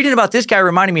 Reading about this guy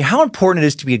reminded me how important it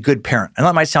is to be a good parent. I know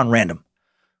that might sound random,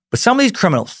 but some of these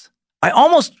criminals, I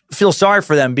almost feel sorry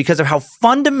for them because of how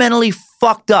fundamentally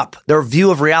fucked up their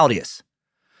view of reality is.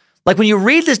 Like when you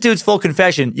read this dude's full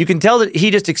confession, you can tell that he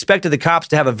just expected the cops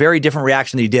to have a very different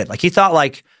reaction than he did. Like he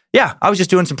thought yeah, I was just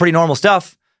doing some pretty normal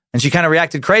stuff and she kind of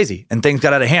reacted crazy and things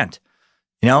got out of hand.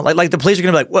 Like the police are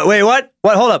going to be like, wait, what?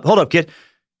 What? Hold up, kid.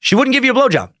 She wouldn't give you a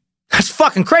blowjob. That's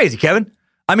fucking crazy, Kevin.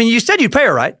 I mean, you said you'd pay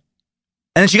her, right?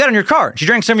 And then she got in your car. She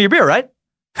drank some of your beer, right?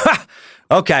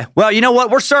 Okay. Well, you know what?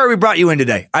 We're sorry we brought you in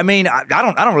today. I mean, I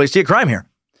don't really see a crime here.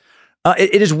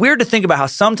 It is weird to think about how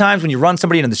sometimes when you run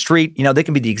somebody into the street, they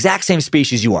can be the exact same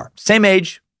species you are. Same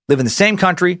age, live in the same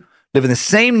country, live in the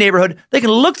same neighborhood. They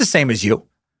can look the same as you,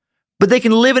 but they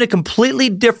can live in a completely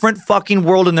different fucking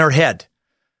world in their head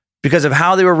because of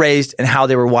how they were raised and how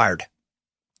they were wired.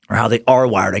 Or how they are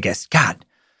wired, I guess. God,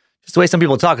 just the way some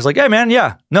people talk. It's like, hey, man,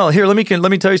 yeah. No, here, let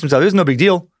me tell you some stuff. This is no big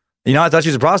deal. I thought she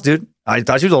was a prostitute. I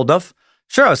thought she was old enough.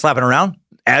 Sure, I was slapping around,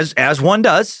 as one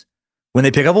does when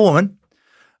they pick up a woman.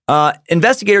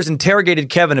 Investigators interrogated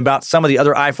Kevin about some of the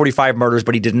other I-45 murders,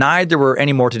 but he denied there were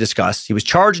any more to discuss. He was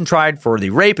charged and tried for the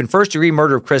rape and first-degree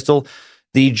murder of Crystal.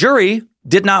 The jury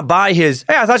did not buy his,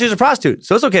 hey, I thought she was a prostitute,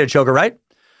 so it's okay to choke her, right?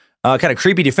 Kind of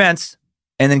creepy defense,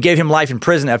 and then gave him life in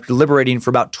prison after deliberating for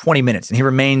about 20 minutes. And he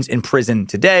remains in prison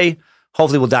today.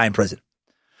 Hopefully will die in prison.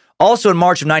 Also in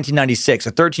March of 1996,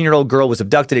 a 13-year-old girl was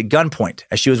abducted at gunpoint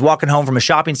as she was walking home from a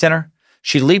shopping center.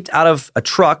 She leaped out of a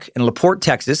truck in LaPorte,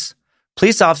 Texas.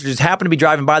 Police officers happened to be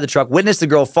driving by the truck, witnessed the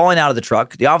girl falling out of the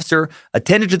truck. The officer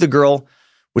attended to the girl,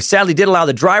 which sadly did allow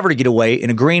the driver to get away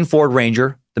in a green Ford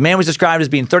Ranger. The man was described as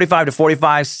being 35 to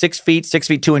 45, 6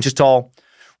 feet 2 inches tall,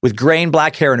 with gray and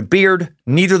black hair and a beard.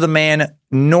 Neither the man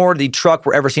nor the truck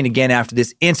were ever seen again after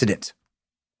this incident.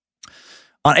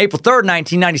 On April 3rd,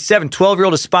 1997,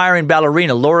 12-year-old aspiring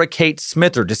ballerina Laura Kate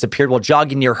Smither disappeared while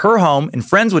jogging near her home in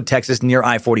Friendswood, Texas, near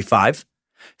I-45.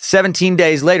 17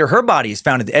 days later, her body is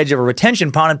found at the edge of a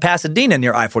retention pond in Pasadena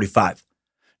near I-45.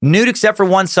 Nude except for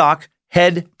one sock,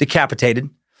 head decapitated.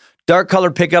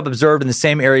 Dark-colored pickup observed in the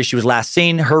same area she was last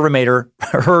seen. Her murder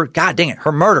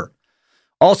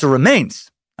also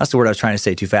remains, that's the word I was trying to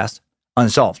say too fast,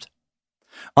 unsolved.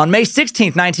 On May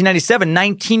 16th, 1997,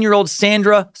 19-year-old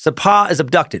Sandra Sapa is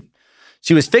abducted.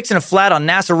 She was fixing a flat on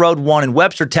NASA Road 1 in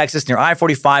Webster, Texas, near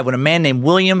I-45 when a man named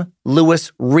William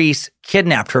Lewis Reese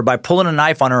kidnapped her by pulling a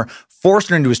knife on her, forced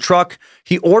her into his truck.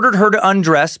 He ordered her to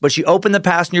undress, but she opened the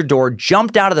passenger door,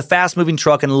 jumped out of the fast-moving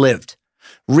truck, and lived.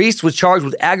 Reese was charged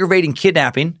with aggravating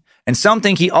kidnapping, and some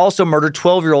think he also murdered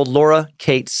 12-year-old Laura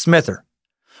Kate Smither.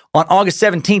 On August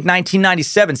 17th,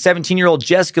 1997, 17-year-old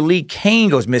Jessica Lee Kane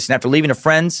goes missing after leaving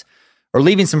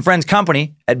some friends'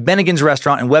 company at Bennigan's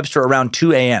restaurant in Webster around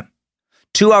 2 a.m.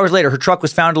 2 hours later, her truck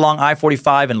was found along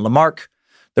I-45 in Lamarck.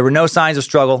 There were no signs of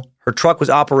struggle. Her truck was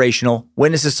operational.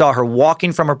 Witnesses saw her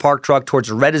walking from her parked truck towards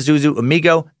a red Isuzu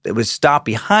Amigo that was stopped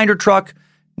behind her truck.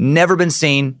 Never been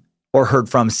seen or heard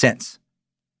from since.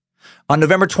 On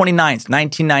November 29th,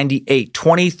 1998,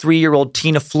 23-year-old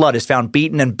Tina Flood is found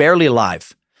beaten and barely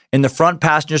alive in the front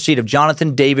passenger seat of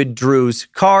Jonathan David Drew's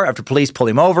car after police pulled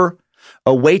him over.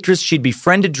 A waitress she'd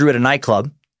befriended Drew at a nightclub.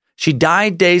 She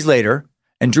died days later,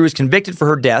 and Drew is convicted for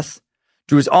her death.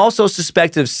 Drew is also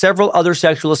suspected of several other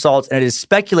sexual assaults, and it is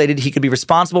speculated he could be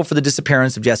responsible for the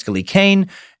disappearance of Jessica Lee Kane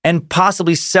and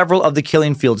possibly several of the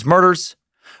Killing Fields murders.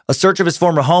 A search of his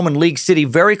former home in League City,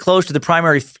 very close to the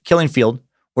primary killing field,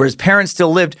 where his parents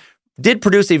still lived, did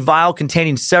produce a vial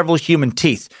containing several human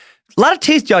teeth. A lot of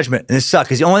teeth judgment in this suck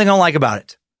is the only thing I don't like about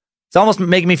it. It's almost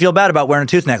making me feel bad about wearing a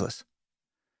tooth necklace.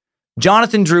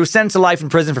 Jonathan Drew, sentenced to life in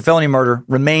prison for felony murder,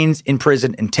 remains in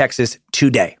prison in Texas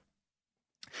today.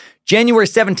 January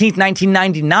 17th,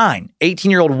 1999,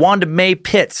 18-year-old Wanda Mae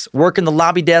Pitts working the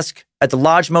lobby desk at the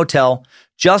Lodge Motel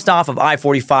just off of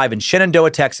I-45 in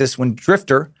Shenandoah, Texas, when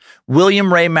drifter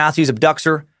William Ray Matthews abducts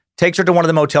her, takes her to one of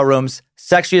the motel rooms,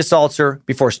 sexually assaults her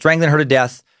before strangling her to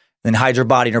death, then hides her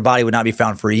body, and her body would not be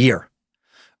found for a year.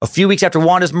 A few weeks after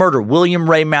Wanda's murder, William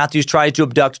Ray Matthews tries to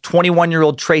abduct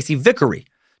 21-year-old Tracy Vickery,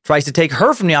 tries to take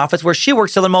her from the office where she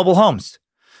works selling mobile homes.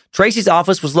 Tracy's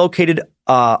office was located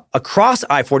across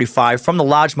I-45 from the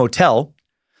Lodge Motel.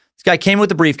 This guy came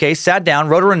with a briefcase, sat down,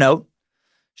 wrote her a note.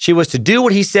 She was to do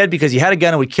what he said because he had a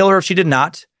gun and would kill her if she did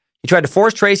not. He tried to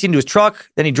force Tracy into his truck.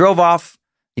 Then he drove off.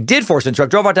 He did force her in the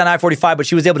truck, drove out down I-45, but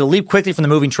she was able to leap quickly from the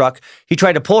moving truck. He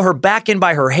tried to pull her back in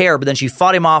by her hair, but then she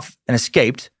fought him off and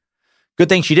escaped. Good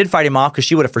thing she did fight him off because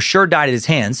she would have for sure died at his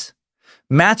hands.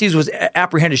 Matthews was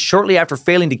apprehended shortly after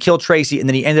failing to kill Tracy, and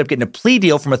then he ended up getting a plea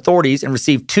deal from authorities and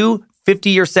received 2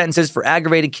 50-year sentences for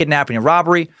aggravated kidnapping and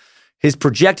robbery. His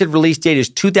projected release date is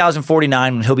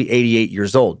 2049 when he'll be 88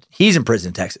 years old. He's in prison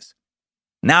in Texas.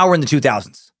 Now we're in the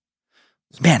 2000s.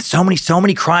 Man, so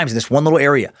many crimes in this one little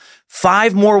area.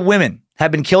 5 more women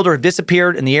have been killed or have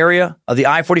disappeared in the area of the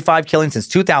I-45 killing since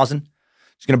 2000.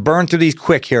 Just going to burn through these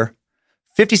quick here.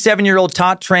 57-year-old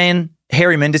Tot Tran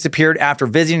Harriman disappeared after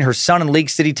visiting her son in League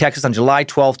City, Texas on July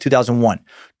 12, 2001.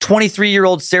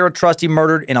 23-year-old Sarah Trusty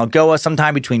murdered in Algoa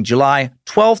sometime between July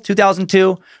 12,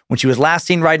 2002, when she was last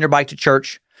seen riding her bike to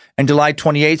church, and July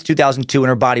 28, 2002, when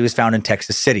her body was found in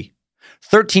Texas City.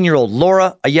 13-year-old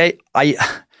Laura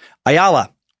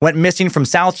Ayala went missing from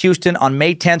South Houston on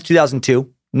May 10,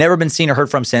 2002. Never been seen or heard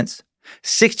from since.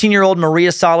 16-year-old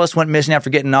Maria Salas went missing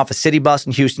after getting off a city bus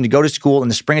in Houston to go to school in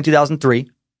the spring of 2003.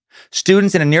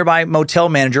 Students and a nearby motel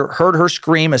manager heard her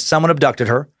scream as someone abducted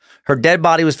her. Her dead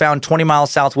body was found 20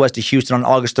 miles southwest of Houston on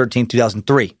August 13,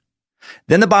 2003.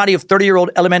 Then the body of 30-year-old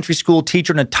elementary school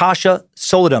teacher Natasha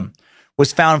Solidum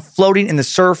was found floating in the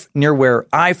surf near where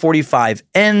I-45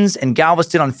 ends in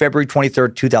Galveston on February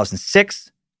 23,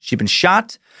 2006. She'd been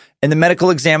shot, and the medical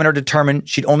examiner determined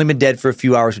she'd only been dead for a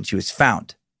few hours when she was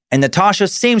found. And Natasha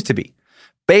seems to be,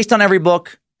 based on every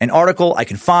book and article I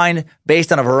can find,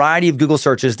 based on a variety of Google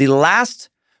searches, the last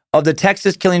of the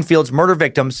Texas Killing Fields murder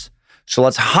victims. So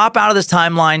let's hop out of this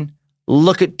timeline,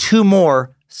 look at 2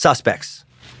 more suspects.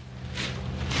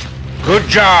 Good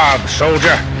job,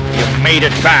 soldier. You made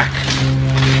it back.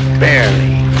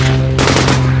 Barely.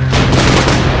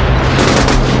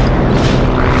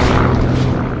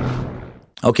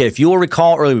 Okay, if you will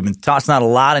recall earlier, we've been tossing out a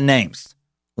lot of names,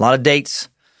 a lot of dates,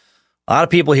 a lot of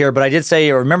people here, but I did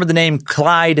say, remember the name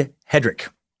Clyde Hedrick.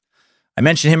 I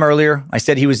mentioned him earlier. I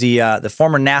said he was the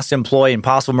former NASA employee and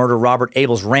possible murderer Robert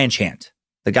Abel's ranch hand,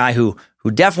 the guy who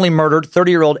definitely murdered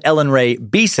 30-year-old Ellen Ray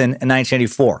Beeson in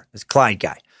 1984, this Clyde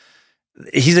guy.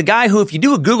 He's a guy who, if you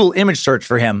do a Google image search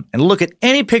for him and look at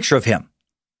any picture of him,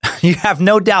 you have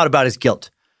no doubt about his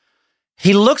guilt.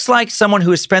 He looks like someone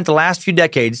who has spent the last few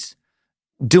decades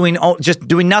doing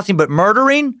nothing but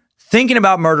murdering, thinking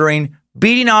about murdering,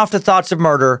 beating off the thoughts of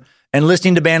murder, and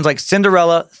listening to bands like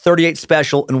Cinderella, 38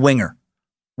 Special, and Winger,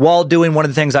 while doing one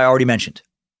of the things I already mentioned.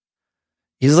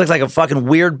 He looks like a fucking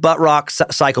weird butt rock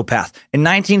psychopath. In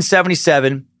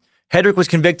 1977, Hedrick was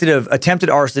convicted of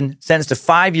attempted arson, sentenced to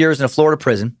 5 years in a Florida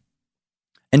prison,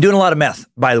 and doing a lot of meth,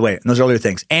 by the way, and those earlier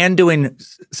things, and doing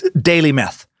daily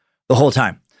meth the whole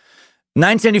time.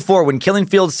 1974, when Killing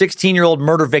Fields' 16-year-old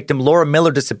murder victim Laura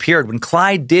Miller disappeared, when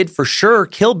Clyde did for sure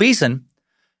kill Beeson,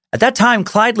 at that time,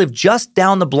 Clyde lived just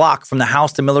down the block from the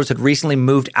house the Millers had recently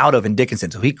moved out of in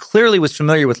Dickinson, so he clearly was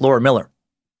familiar with Laura Miller.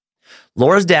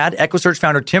 Laura's dad, EquiSearch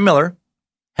founder Tim Miller,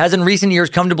 has in recent years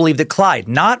come to believe that Clyde,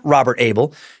 not Robert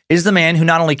Abel, is the man who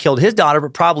not only killed his daughter,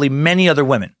 but probably many other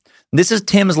women. This is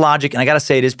Tim's logic, and I got to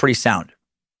say, it is pretty sound.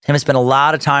 Tim has spent a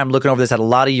lot of time looking over this, had a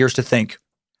lot of years to think.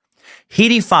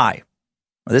 Heidi Fye,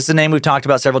 this is a name we've talked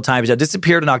about several times,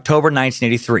 disappeared in October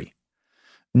 1983.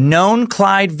 Known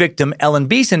Clyde victim Ellen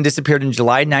Beeson disappeared in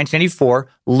July 1984.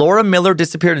 Laura Miller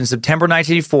disappeared in September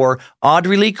 1984.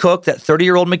 Audrey Lee Cook, that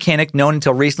 30-year-old mechanic known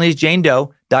until recently as Jane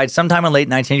Doe, died sometime in late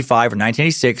 1985 or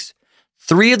 1986.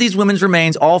 3 of these women's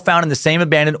remains all found in the same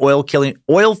abandoned oil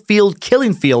field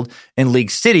killing field in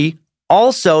League City.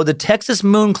 Also, the Texas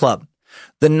Moon Club,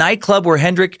 the nightclub where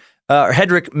Hedrick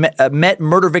met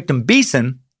murder victim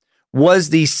Beeson, was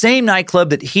the same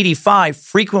nightclub that Heidi Fye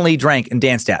frequently drank and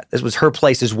danced at. This was her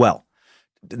place as well.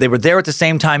 They were there at the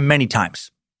same time many times.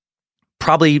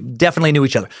 Probably definitely knew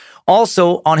each other.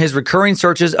 Also, on his recurring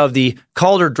searches of the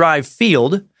Calder Drive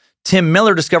field, Tim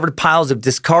Miller discovered piles of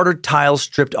discarded tiles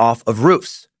stripped off of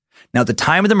roofs. Now, at the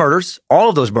time of the murders, all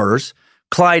of those murders,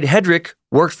 Clyde Hedrick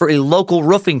worked for a local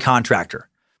roofing contractor.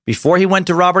 Before he went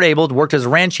to Robert Abel to work as a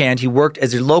ranch hand, he worked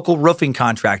as a local roofing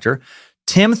contractor.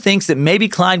 Tim thinks that maybe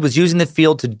Clyde was using the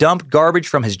field to dump garbage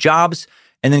from his jobs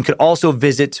and then could also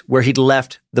visit where he'd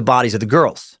left the bodies of the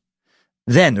girls.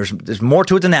 Then there's more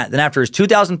to it than that. Then after his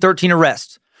 2013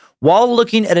 arrest, while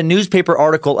looking at a newspaper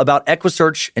article about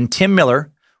EquiSearch and Tim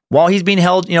Miller, while he's being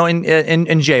held,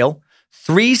 in jail,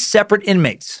 3 separate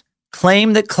inmates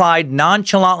claim that Clyde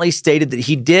nonchalantly stated that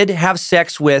he did have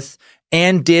sex with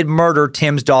and did murder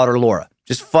Tim's daughter, Laura.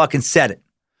 Just fucking said it.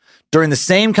 During the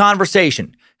same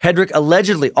conversation, Hedrick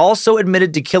allegedly also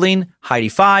admitted to killing Heidi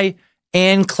Fye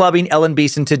and clubbing Ellen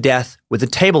Beeson to death with a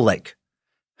table leg.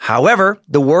 However,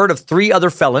 the word of 3 other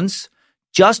felons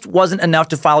just wasn't enough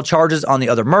to file charges on the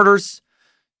other murders.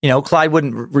 Clyde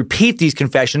wouldn't repeat these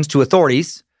confessions to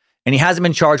authorities, and he hasn't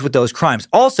been charged with those crimes.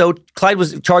 Also, Clyde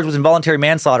was charged with involuntary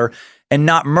manslaughter and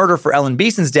not murder for Ellen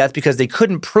Beeson's death because they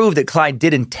couldn't prove that Clyde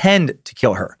did intend to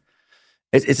kill her.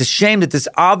 It's a shame that this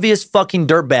obvious fucking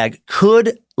dirtbag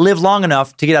could live long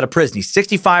enough to get out of prison. He's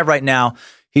 65 right now.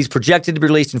 He's projected to be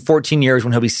released in 14 years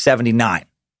when he'll be 79.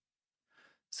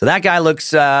 So that guy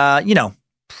looks,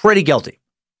 pretty guilty.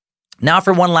 Now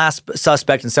for one last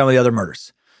suspect in some of the other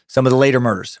murders, some of the later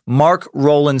murders. Mark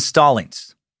Roland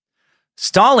Stallings.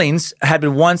 Stallings had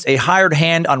been once a hired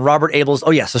hand on Robert Abel's.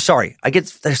 Oh, yeah, so sorry.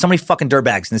 There's so many fucking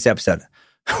dirtbags in this episode.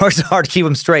 It's hard to keep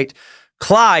them straight.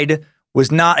 Clyde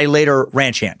was not a later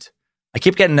ranch hand. I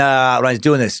kept getting, when I was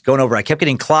doing this, going over, I kept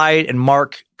getting Clyde and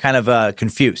Mark kind of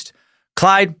confused.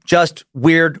 Clyde, just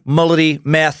weird, mullety,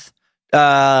 meth,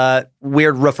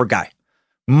 weird roofer guy.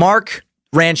 Mark,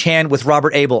 ranch hand with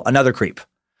Robert Abel, another creep.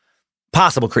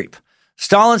 Possible creep.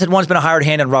 Stallings had once been a hired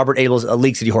hand on Robert Abel's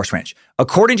League City Horse Ranch.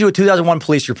 According to a 2001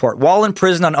 police report, while in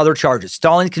prison on other charges,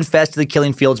 Stallings confessed to the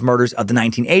Killing Fields murders of the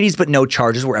 1980s, but no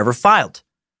charges were ever filed.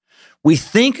 We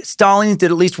think Stallings did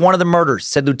at least one of the murders,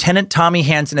 said Lieutenant Tommy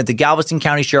Hansen at the Galveston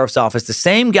County Sheriff's Office, the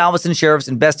same Galveston Sheriff's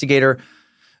investigator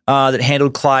that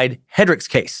handled Clyde Hedrick's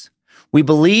case. We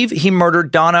believe he murdered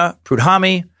Donna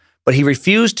Prudhomme, but he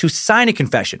refused to sign a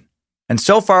confession. And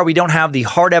so far, we don't have the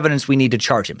hard evidence we need to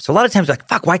charge him. So a lot of times,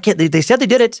 fuck, why can't they? They said they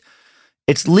did it.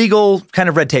 It's legal kind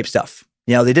of red tape stuff.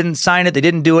 They didn't sign it. They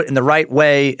didn't do it in the right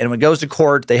way. And when it goes to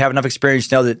court, they have enough experience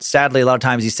to know that sadly, a lot of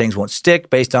times these things won't stick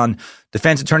based on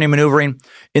defense attorney maneuvering.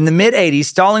 In the mid-'80s,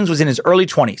 Stallings was in his early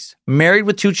 20s, married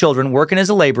with 2 children, working as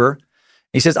a laborer.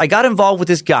 He says, I got involved with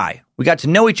this guy. We got to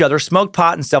know each other, smoked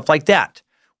pot and stuff like that.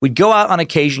 We'd go out on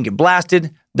occasion, get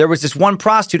blasted. There was this one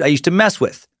prostitute I used to mess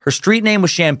with. Her street name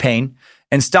was Champagne,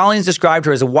 and Stallings described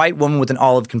her as a white woman with an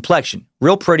olive complexion,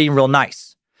 real pretty and real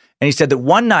nice. And he said that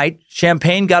one night,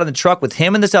 Champagne got in the truck with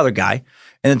him and this other guy,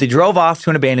 and that they drove off to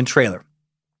an abandoned trailer.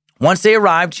 Once they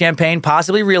arrived, Champagne,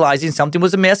 possibly realizing something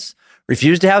was amiss,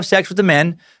 refused to have sex with the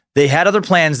men. They had other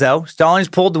plans, though. Stallings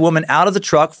pulled the woman out of the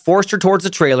truck, forced her towards the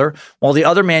trailer, while the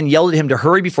other man yelled at him to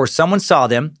hurry before someone saw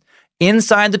them.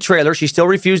 Inside the trailer, she still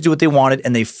refused to do what they wanted,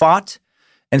 and they fought.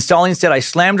 And Stallings said, I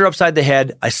slammed her upside the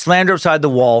head, I slammed her upside the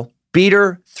wall, beat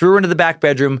her, threw her into the back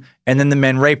bedroom, and then the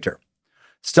men raped her.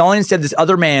 Stallings said this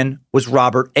other man was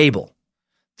Robert Abel,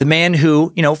 the man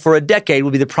who, for a decade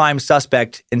would be the prime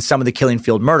suspect in some of the Killing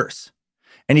Field murders.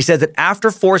 And he said that after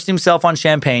forcing himself on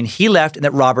Champagne, he left and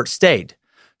that Robert stayed.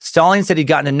 Stallings said he'd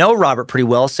gotten to know Robert pretty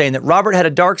well, saying that Robert had a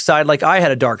dark side like I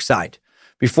had a dark side.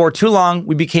 Before too long,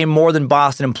 we became more than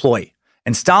boss and employee.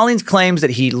 And Stallings claims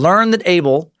that he learned that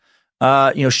Abel,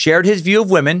 shared his view of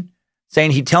women,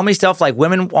 saying he'd tell me stuff like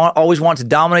women always want to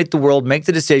dominate the world, make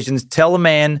the decisions, tell a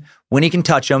man when he can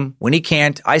touch them, when he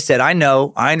can't. I said, I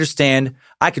know, I understand.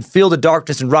 I could feel the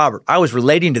darkness in Robert. I was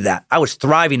relating to that. I was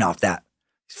thriving off that.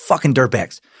 Fucking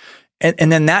dirtbags.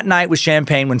 And then that night with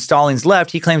Champagne, when Stallings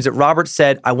left, he claims that Robert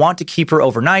said, I want to keep her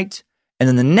overnight. And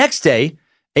then the next day,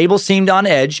 Abel seemed on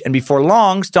edge. And before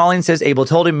long, Stallings says Abel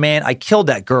told him, man, I killed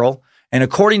that girl. And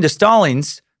according to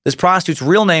Stallings, this prostitute's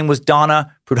real name was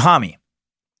Donna Prudhomme.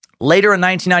 Later in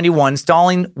 1991,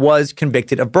 Stallings was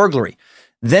convicted of burglary.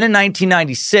 Then in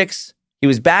 1996, he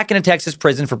was back in a Texas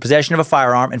prison for possession of a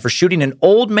firearm and for shooting an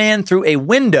old man through a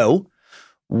window,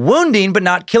 wounding but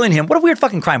not killing him. What a weird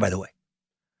fucking crime, by the way.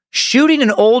 Shooting an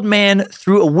old man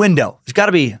through a window. There's got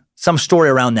to be some story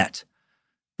around that.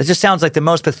 It just sounds like the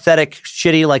most pathetic,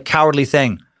 shitty, cowardly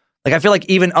thing. I feel like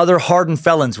even other hardened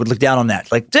felons would look down on that.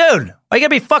 Dude, why you gotta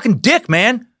be a fucking dick,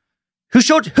 man? Who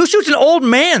shoots an old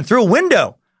man through a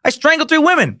window? I strangled 3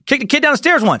 women, kicked a kid down the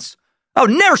stairs once. I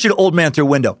would never shoot an old man through a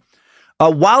window.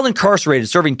 While incarcerated,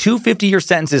 serving 2 50-year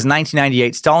sentences in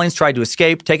 1998, Stallings tried to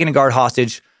escape, taking a guard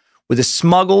hostage with a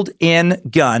smuggled-in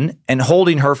gun and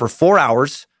holding her for 4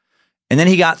 hours. And then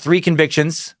he got 3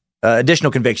 convictions,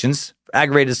 additional convictions,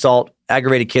 aggravated assault,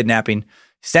 aggravated kidnapping,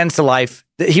 sentenced to life.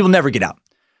 He will never get out.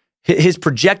 His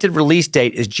projected release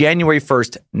date is January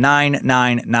 1st,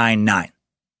 9999.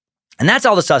 And that's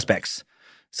all the suspects.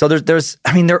 So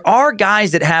there are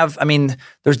guys that have,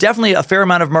 there's definitely a fair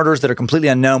amount of murders that are completely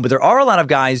unknown, but there are a lot of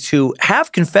guys who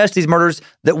have confessed these murders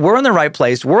that were in the right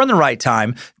place, were in the right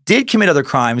time, did commit other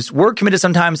crimes, were committed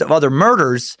sometimes of other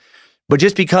murders, but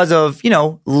just because of,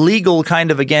 legal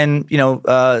kind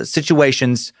of,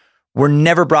 situations, were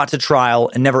never brought to trial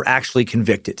and never actually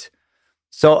convicted.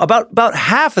 So about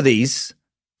half of these,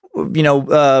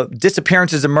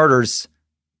 disappearances and murders,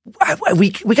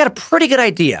 we got a pretty good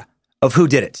idea of who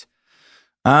did it.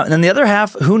 And then the other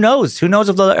half, who knows? Who knows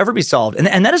if they'll ever be solved?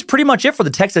 And that is pretty much it for the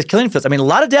Texas killing fields. I mean, a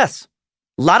lot of deaths,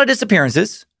 a lot of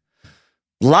disappearances,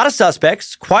 a lot of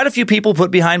suspects, quite a few people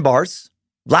put behind bars,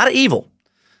 a lot of evil.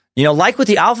 You know, like with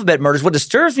the Alphabet murders, what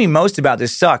disturbs me most about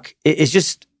this suck is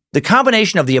just the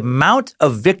combination of the amount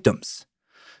of victims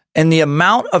and the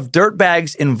amount of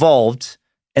dirtbags involved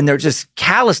and their just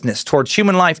callousness towards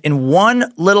human life in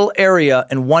one little area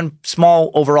in one small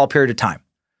overall period of time.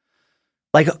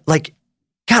 Like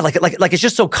it's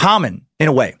just so common in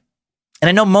a way. And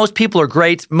I know most people are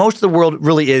great. Most of the world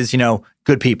really is,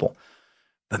 good people.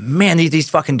 But man, these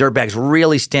fucking dirtbags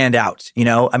really stand out,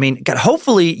 I mean, God,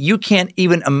 hopefully you can't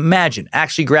even imagine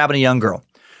actually grabbing a young girl,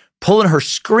 pulling her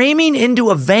screaming into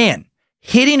a van,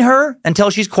 hitting her until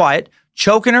she's quiet,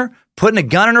 choking her, putting a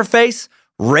gun in her face,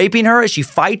 raping her as she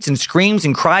fights and screams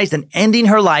and cries, then ending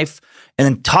her life, and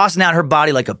then tossing out her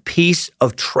body like a piece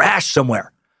of trash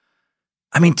somewhere.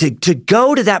 I mean, to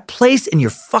go to that place in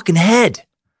your fucking head.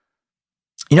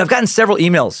 I've gotten several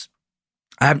emails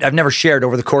I've never shared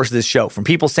over the course of this show from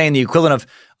people saying the equivalent of,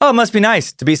 oh, it must be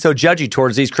nice to be so judgy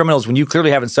towards these criminals when you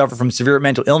clearly haven't suffered from severe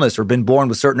mental illness or been born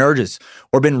with certain urges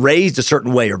or been raised a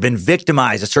certain way or been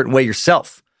victimized a certain way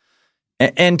yourself.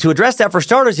 And to address that for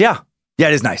starters, yeah,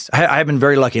 it is nice. I've been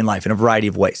very lucky in life in a variety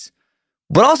of ways.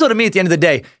 But also to me, at the end of the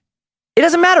day, it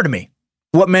doesn't matter to me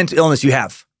what mental illness you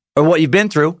have or what you've been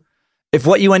through if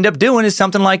what you end up doing is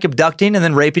something like abducting and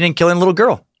then raping and killing a little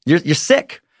girl. You're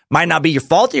sick. Might not be your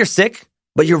fault that you're sick,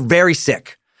 but you're very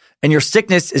sick. And your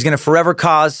sickness is going to forever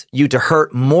cause you to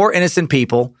hurt more innocent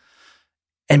people.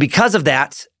 And because of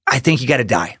that, I think you got to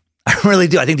die. I really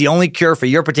do. I think the only cure for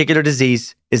your particular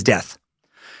disease is death.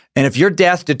 And if your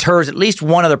death deters at least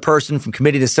one other person from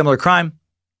committing a similar crime,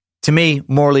 to me,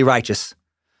 morally righteous.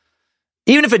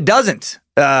 Even if it doesn't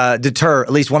deter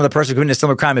at least one other person from committing a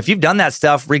similar crime, if you've done that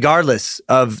stuff, regardless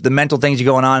of the mental things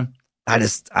you're going on, I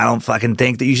don't fucking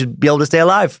think that you should be able to stay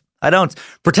alive. I don't.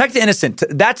 Protect the innocent.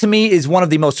 That to me is one of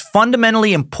the most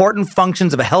fundamentally important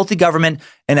functions of a healthy government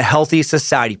and a healthy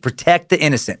society. Protect the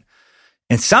innocent.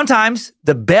 And sometimes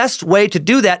the best way to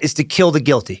do that is to kill the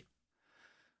guilty.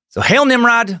 So hail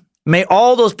Nimrod. May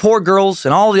all those poor girls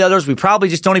and all the others we probably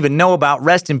just don't even know about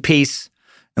rest in peace.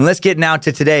 And let's get now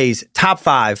to today's top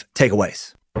 5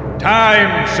 takeaways.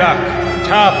 Time Suck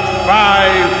Top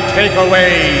 5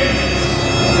 Takeaways.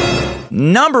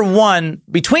 Number 1,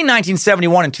 between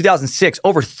 1971 and 2006,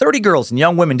 over 30 girls and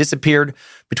young women disappeared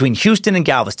between Houston and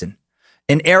Galveston,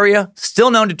 an area still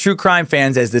known to true crime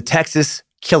fans as the Texas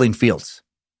Killing Fields.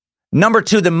 Number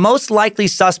 2, the most likely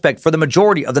suspect for the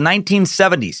majority of the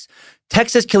 1970s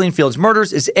Texas Killing Fields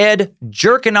murders is Ed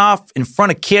jerking off in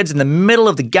front of kids in the middle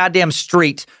of the goddamn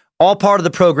street, all part of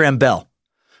the program Bell.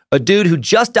 A dude who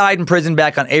just died in prison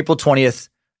back on April 20th.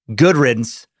 Good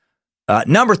riddance.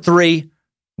 Number 3,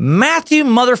 Matthew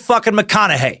motherfucking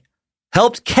McConaughey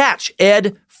helped catch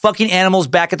Ed fucking animals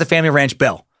back at the family ranch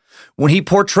Bell when he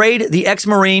portrayed the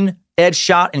ex-Marine Ed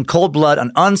shot in cold blood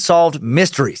on Unsolved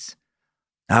Mysteries.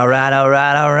 All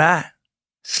right.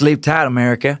 Sleep tight,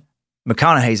 America.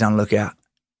 McConaughey's on lookout.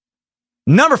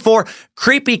 Number 4,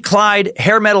 creepy Clyde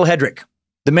hair metal Hedrick,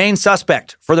 the main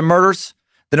suspect for the murders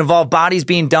that involved bodies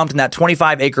being dumped in that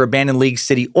 25-acre abandoned League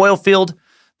City oil field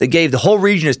that gave the whole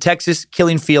region its Texas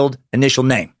Killing Field initial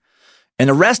name. And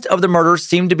the rest of the murders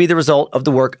seem to be the result of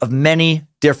the work of many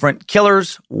different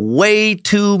killers. Way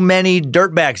too many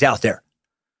dirtbags out there.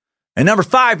 And number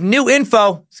 5, new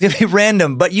info. It's going to be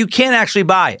random, but you can actually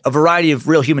buy a variety of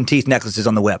real human teeth necklaces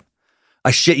on the web. I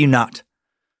shit you not.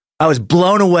 I was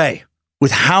blown away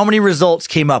with how many results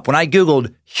came up when I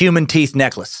Googled human teeth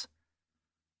necklace.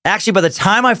 Actually, by the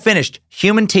time I finished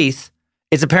human teeth,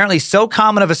 it's apparently so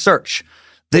common of a search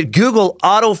that Google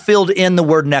auto-filled in the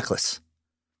word necklace.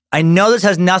 I know this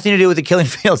has nothing to do with the Killing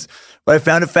Fields, but I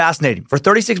found it fascinating. For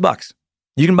 $36,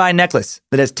 you can buy a necklace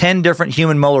that has 10 different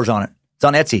human molars on it. It's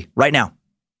on Etsy right now.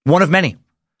 One of many.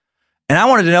 And I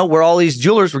wanted to know where all these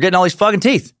jewelers were getting all these fucking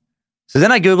teeth. So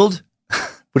then I Googled,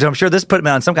 which I'm sure this put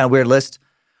me on some kind of weird list,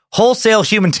 wholesale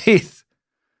human teeth.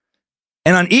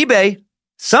 And on eBay,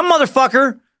 some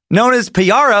motherfucker known as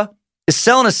Piara is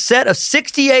selling a set of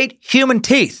 68 human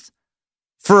teeth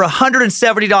for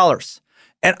 $170.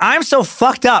 And I'm so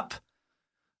fucked up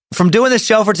from doing this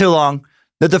show for too long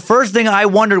that the first thing I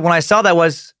wondered when I saw that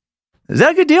was, is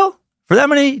that a good deal for that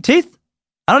many teeth?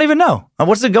 I don't even know.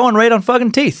 What's the going rate on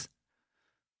fucking teeth?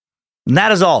 And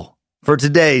that is all for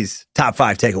today's top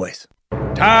 5 takeaways.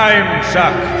 Time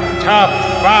Suck Top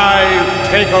 5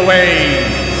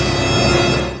 Takeaways.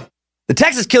 The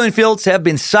Texas Killing Fields have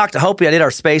been sucked. I hope I did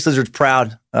our space lizards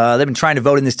proud. They've been trying to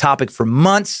vote in this topic for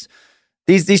months.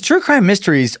 These true crime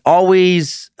mysteries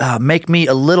always make me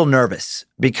a little nervous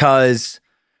because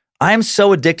I'm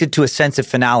so addicted to a sense of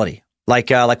finality. Like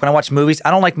when I watch movies,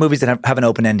 I don't like movies that have an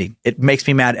open ending. It makes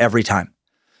me mad every time.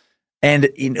 And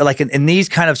like in these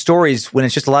kind of stories, when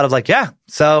it's just a lot of like, yeah,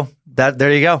 so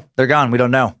there you go, they're gone. We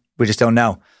don't know. We just don't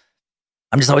know.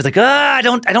 I'm just always like, I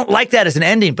don't like that as an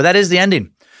ending, but that is the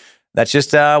ending. That's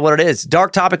just what it is.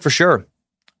 Dark topic for sure.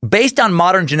 Based on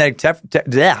modern genetic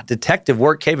detective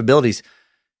work capabilities,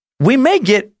 we may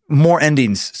get more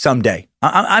endings someday.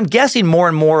 I'm guessing more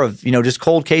and more of, just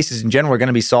cold cases in general are going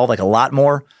to be solved, like a lot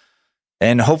more.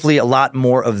 And hopefully a lot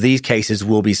more of these cases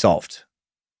will be solved.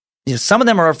 Some of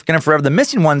them are going to forever. The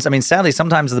missing ones, sadly,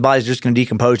 sometimes the body's just going to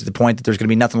decompose to the point that there's going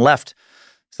to be nothing left.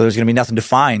 So there's going to be nothing to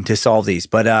find to solve these.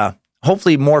 But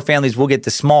hopefully more families will get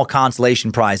the small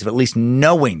consolation prize of at least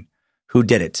knowing who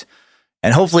did it.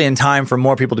 And hopefully in time for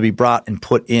more people to be brought and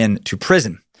put into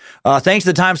prison. Thanks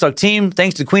to the Time Suck team.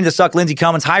 Thanks to Queen of the Suck, Lindsay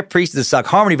Cummins, High Priest of the Suck,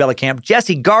 Harmony Vellicamp,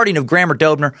 Jesse Guardian of Grammar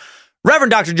Dobner,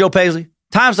 Reverend Dr. Joe Paisley,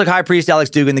 Time Suck High Priest Alex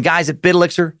Dugan, the guys at Bit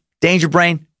Elixir, Danger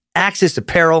Brain, Axis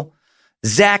Apparel,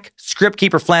 Zach, Script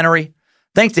Keeper Flannery.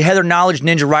 Thanks to Heather Knowledge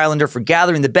Ninja Rylander for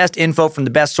gathering the best info from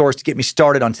the best source to get me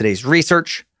started on today's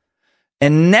research.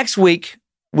 And next week,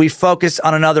 we focus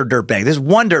on another dirtbag. There's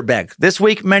one dirtbag. This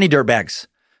week, many dirtbags.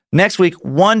 Next week,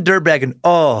 one dirtbag, and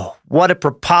oh, what a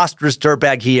preposterous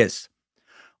dirtbag he is.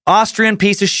 Austrian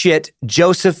piece of shit,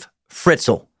 Joseph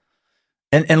Fritzl.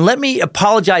 And let me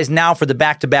apologize now for the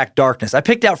back-to-back darkness. I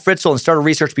picked out Fritzl and started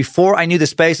research before I knew the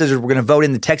spaces were going to vote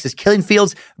in the Texas killing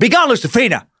fields. Be gone,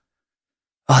 Lucifina!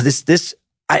 Oh,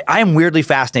 I am weirdly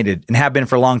fascinated and have been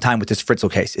for a long time with this Fritzl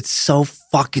case. It's so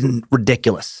fucking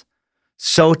ridiculous.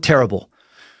 So terrible.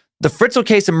 The Fritzl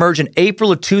case emerged in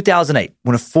April of 2008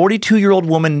 when a 42-year-old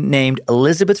woman named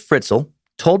Elizabeth Fritzl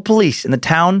told police in the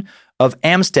town of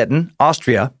Amstetten,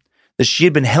 Austria, that she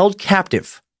had been held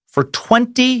captive for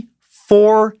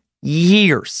 24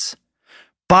 years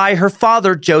by her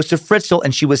father, Joseph Fritzl,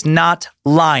 and she was not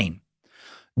lying.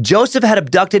 Joseph had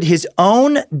abducted his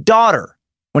own daughter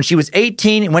when she was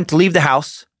 18 and went to leave the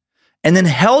house, and then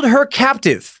held her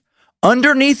captive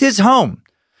underneath his home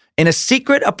in a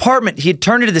secret apartment he had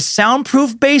turned into the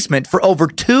soundproof basement for over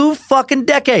 2 fucking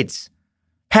decades.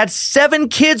 Had 7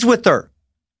 kids with her.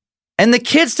 And the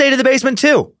kids stayed in the basement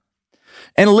too.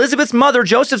 And Elizabeth's mother,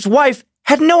 Joseph's wife,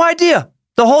 had no idea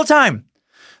the whole time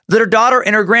that her daughter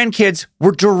and her grandkids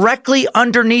were directly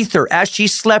underneath her as she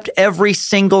slept every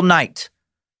single night.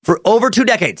 For over 2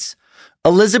 decades,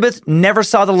 Elizabeth never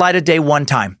saw the light of day one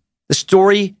time. The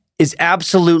story is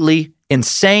absolutely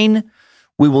insane.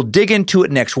 We will dig into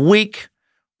it next week.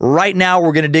 Right now,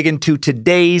 we're going to dig into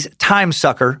today's Time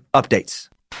Sucker updates.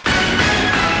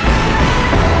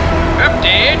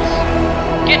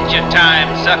 Updates? Get your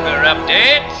Time Sucker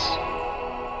updates.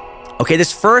 Okay,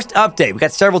 this first update, we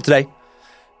got several today,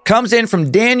 comes in from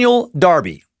Daniel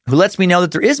Darby, who lets me know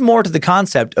that there is more to the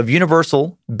concept of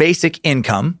universal basic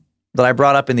income that I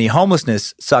brought up in the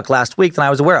homelessness suck last week than I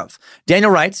was aware of.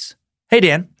 Daniel writes, "Hey,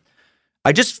 Dan.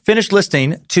 I just finished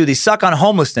listening to the Suck on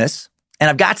Homelessness, and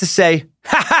I've got to say,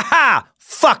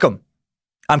 fuck them.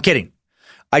 I'm kidding.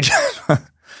 I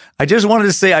just wanted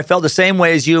to say I felt the same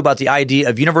way as you about the idea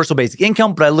of universal basic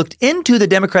income, but I looked into the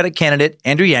Democratic candidate,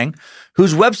 Andrew Yang,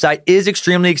 whose website is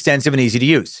extremely extensive and easy to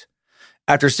use.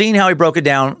 After seeing how he broke it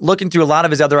down, looking through a lot of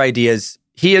his other ideas,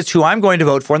 he is who I'm going to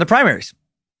vote for in the primaries.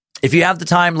 If you have the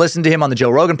time, listen to him on the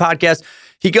Joe Rogan podcast.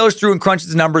 He goes through and crunches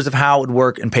the numbers of how it would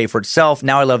work and pay for itself.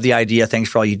 Now I love the idea. Thanks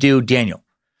for all you do, Daniel."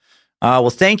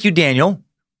 Well, thank you, Daniel.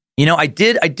 I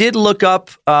did look up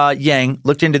Yang,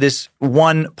 looked into this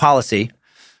one policy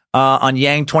on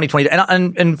Yang 2020.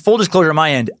 And full disclosure on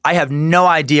my end, I have no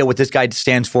idea what this guy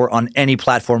stands for on any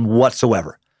platform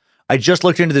whatsoever. I just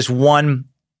looked into this one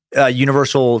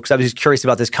universal, because I was just curious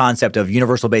about this concept of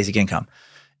universal basic income.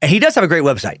 And he does have a great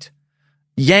website.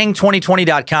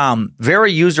 Yang2020.com,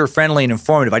 very user-friendly and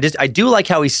informative. I do like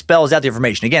how he spells out the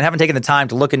information. Again, haven't taken the time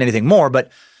to look into anything more,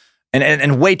 but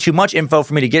and way too much info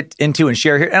for me to get into and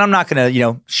share here. And I'm not going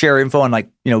to, share info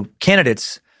on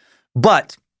candidates.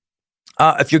 But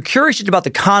if you're curious about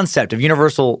the concept of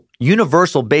universal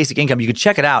basic income, you could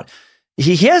check it out.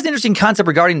 He has an interesting concept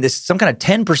regarding this, some kind of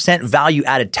 10%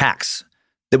 value-added tax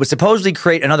that would supposedly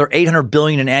create another $800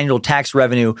 billion in annual tax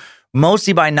revenue,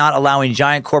 mostly by not allowing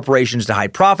giant corporations to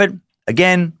hide profit.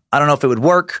 Again, I don't know if it would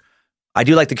work. I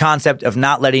do like the concept of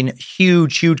not letting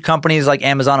huge companies like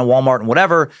Amazon and Walmart and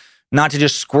whatever, not to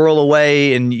just squirrel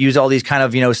away and use all these kind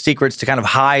of, secrets to kind of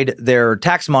hide their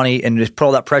tax money and just put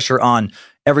all that pressure on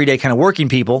everyday kind of working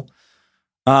people.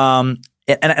 And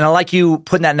I like you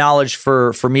putting that knowledge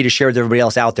for me to share with everybody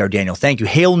else out there, Daniel. Thank you.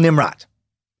 Hail Nimrod.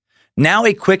 Now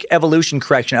a quick evolution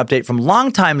correction update from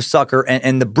longtime sucker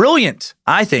and the brilliant,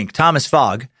 I think, Thomas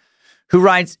Fogg, who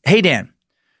writes, "Hey, Dan,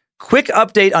 quick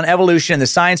update on evolution and the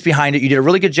science behind it. You did a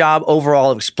really good job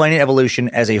overall of explaining evolution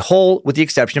as a whole with the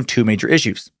exception of two major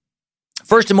issues.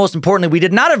 First and most importantly, we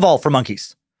did not evolve from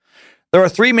monkeys. There are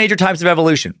three major types of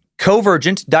evolution: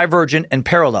 convergent, divergent, and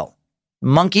parallel.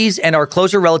 Monkeys and our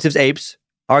closer relatives apes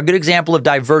are a good example of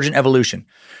divergent evolution.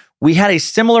 We had a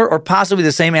similar or possibly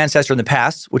the same ancestor in the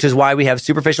past, which is why we have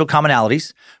superficial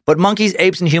commonalities, but monkeys,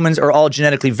 apes, and humans are all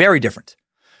genetically very different.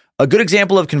 A good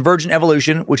example of convergent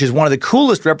evolution, which is one of the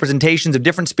coolest representations of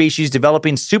different species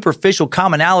developing superficial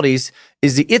commonalities,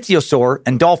 is the ichthyosaur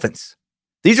and dolphins.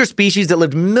 These are species that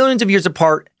lived millions of years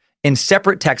apart in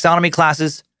separate taxonomy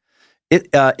classes.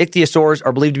 Ichthyosaurs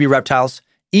are believed to be reptiles.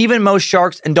 Even most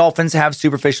sharks and dolphins have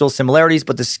superficial similarities,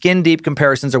 but the skin-deep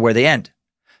comparisons are where they end.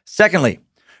 Secondly,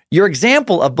 your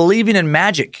example of believing in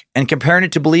magic and comparing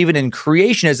it to believing in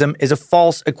creationism is a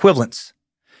false equivalence.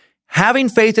 Having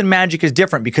faith in magic is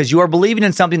different because you are believing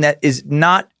in something that is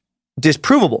not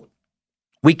disprovable.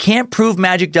 We can't prove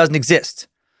magic doesn't exist,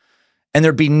 and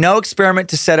there'd be no experiment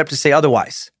to set up to say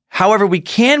otherwise. However, we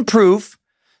can prove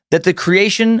that the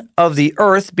creation of the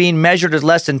earth being measured as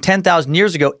less than 10,000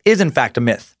 years ago is in fact a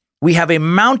myth. We have a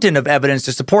mountain of evidence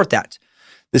to support that.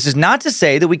 This is not to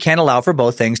say that we can't allow for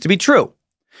both things to be true.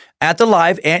 At the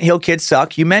live Anthill Kids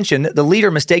Suck, you mentioned the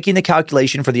leader mistaking the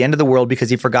calculation for the end of the world because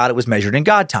he forgot it was measured in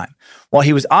God time. While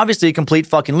he was obviously a complete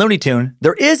fucking Looney Tune,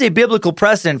 there is a biblical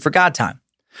precedent for God time.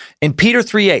 In Peter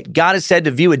 3:8, God is said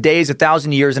to view a day as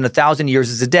 1,000 years and 1,000 years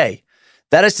as a day.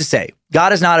 That is to say,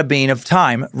 God is not a being of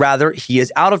time. Rather, he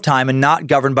is out of time and not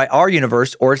governed by our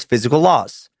universe or its physical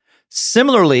laws.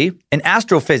 Similarly, in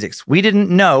astrophysics, we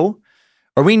know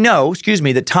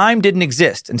that time didn't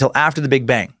exist until after the Big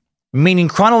Bang. Meaning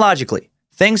chronologically,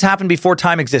 things happened before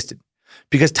time existed.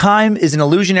 Because time is an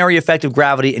illusionary effect of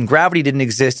gravity, and gravity didn't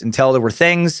exist until there were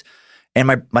things, and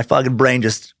my fucking brain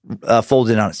just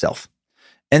folded in on itself.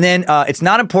 And then it's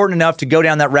not important enough to go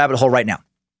down that rabbit hole right now.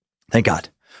 Thank God.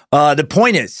 The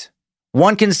point is,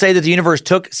 one can say that the universe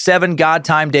took 7 God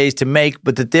time days to make,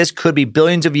 but that this could be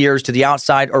billions of years to the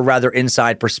outside or rather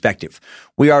inside perspective.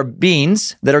 We are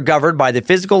beings that are governed by the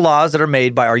physical laws that are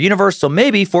made by our universe, so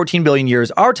maybe 14 billion years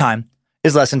our time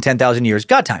is less than 10,000 years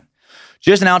God time.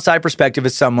 Just an outside perspective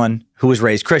as someone who was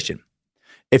raised Christian.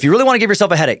 If you really want to give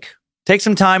yourself a headache, take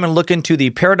some time and look into the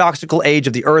paradoxical age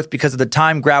of the earth because of the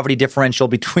time-gravity differential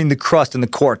between the crust and the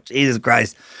core. Jesus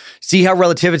Christ. See how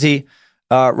relativity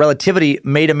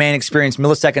made a man experience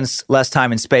milliseconds less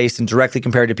time in space and directly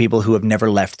compared to people who have never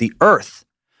left the earth.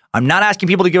 I'm not asking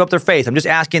people to give up their faith. I'm just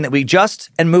asking that we adjust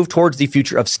and move towards the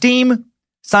future of STEAM,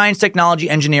 science, technology,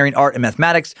 engineering, art, and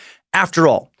mathematics. After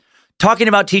all, talking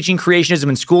about teaching creationism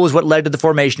in school is what led to the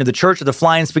formation of the Church of the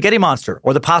Flying Spaghetti Monster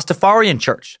or the Pastafarian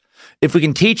Church. If we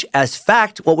can teach as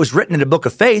fact what was written in a book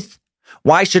of faith,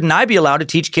 why shouldn't I be allowed to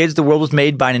teach kids the world was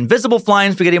made by an invisible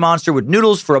flying spaghetti monster with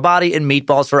noodles for a body and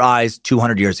meatballs for eyes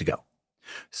 200 years ago?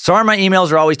 Sorry my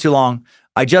emails are always too long.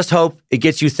 I just hope it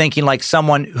gets you thinking like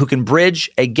someone who can bridge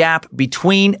a gap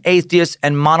between atheists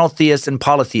and monotheists and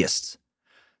polytheists.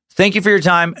 Thank you for your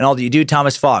time and all that you do,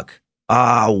 Thomas Fogg.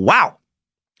 Wow.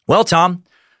 Well, Tom,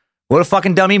 what a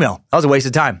fucking dumb email. That was a waste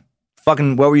of time.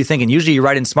 Fucking, what were you thinking? Usually you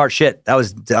write in smart shit. That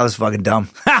was fucking dumb.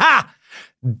 Ha ha!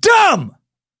 Dumb!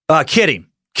 Kidding.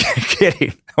 Kidding.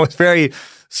 That was very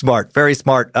smart,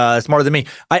 smarter than me.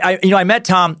 I met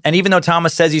Tom, and even though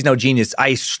Thomas says he's no genius,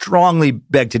 I strongly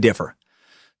beg to differ.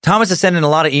 Thomas has sent in a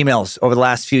lot of emails over the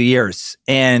last few years,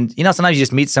 and sometimes you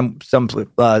just meet some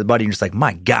buddy and you're just like,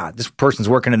 my God, this person's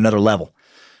working at another level.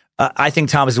 I think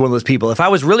Thomas is one of those people. If I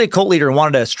was really a cult leader and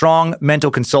wanted a strong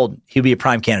mental consultant, he'd be a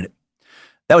prime candidate.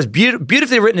 That was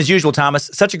beautifully written as usual, Thomas.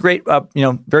 Such a great,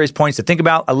 various points to think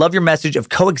about. I love your message of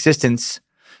coexistence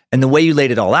and the way you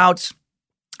laid it all out.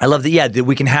 I love that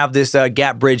we can have this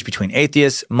gap bridge between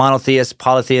atheists, monotheists,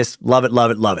 polytheists. Love it, love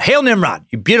it, love it. Hail Nimrod,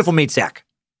 you beautiful meat sack.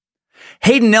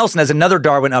 Hayden Nelson has another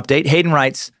Darwin update. Hayden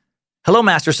writes, hello,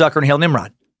 Master Sucker and Hail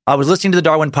Nimrod. I was listening to the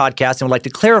Darwin podcast and would like to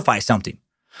clarify something.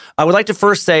 I would like to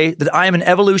first say that I am an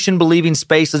evolution-believing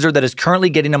space lizard that is currently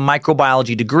getting a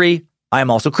microbiology degree. I am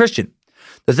also Christian.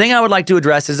 The thing I would like to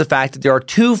address is the fact that there are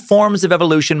two forms of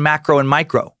evolution, macro and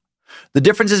micro. The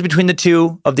differences between the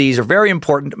two of these are very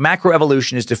important.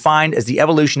 Macroevolution is defined as the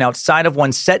evolution outside of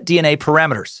one's set DNA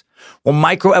parameters, while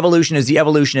microevolution is the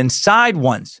evolution inside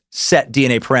one's set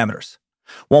DNA parameters.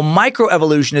 While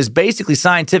microevolution is basically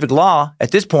scientific law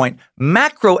at this point,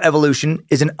 macroevolution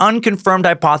is an unconfirmed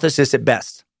hypothesis at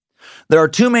best. There are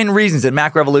two main reasons that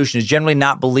macroevolution is generally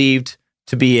not believed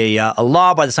to be a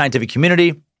law by the scientific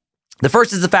community. The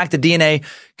first is the fact that DNA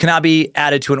cannot be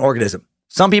added to an organism.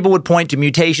 Some people would point to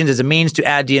mutations as a means to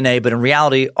add DNA, but in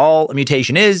reality, all a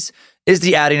mutation is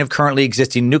the adding of currently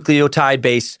existing nucleotide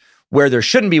base where there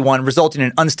shouldn't be one, resulting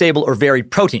in unstable or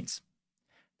varied proteins.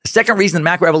 The second reason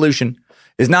that macroevolution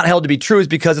is not held to be true is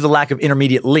because of the lack of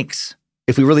intermediate links.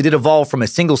 If we really did evolve from a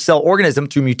single-cell organism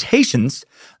through mutations,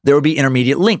 there would be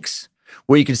intermediate links,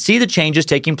 where you can see the changes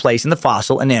taking place in the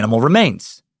fossil and animal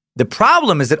remains. The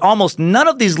problem is that almost none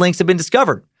of these links have been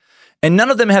discovered, and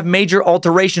none of them have major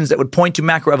alterations that would point to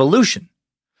macroevolution.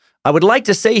 I would like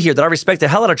to say here that I respect the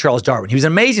hell out of Charles Darwin. He was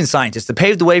an amazing scientist that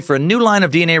paved the way for a new line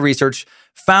of DNA research,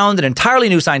 found an entirely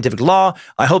new scientific law.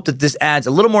 I hope that this adds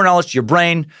a little more knowledge to your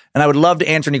brain, and I would love to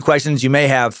answer any questions you may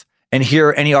have and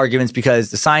hear any arguments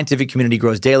because the scientific community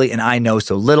grows daily and I know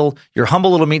so little. Your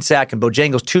humble little meat sack and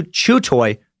Bojangles chew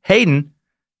toy, Hayden.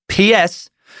 P.S.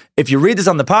 If you read this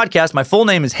on the podcast, my full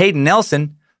name is Hayden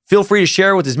Nelson. Feel free to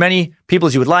share with as many people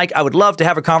as you would like. I would love to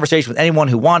have a conversation with anyone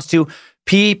who wants to.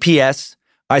 P.P.S.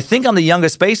 I think I'm the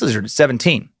youngest space lizard at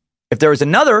 17. If there is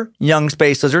another young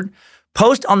space lizard,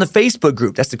 post on the Facebook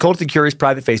group. That's the Cult of the Curious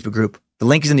private Facebook group. The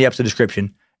link is in the episode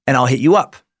description, and I'll hit you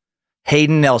up.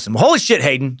 Hayden Nelson. Well, holy shit,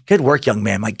 Hayden. Good work, young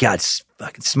man. My God,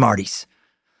 fucking smarties.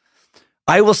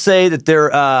 I will say that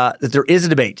there is a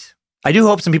debate. I do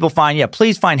hope some people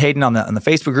please find Hayden on the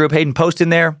Facebook group. Hayden, post in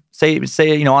there. Say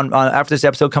on after this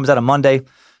episode comes out on Monday,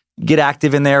 get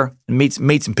active in there and meet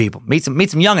some people. Meet some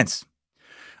youngins.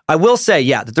 I will say,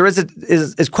 that there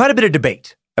is quite a bit of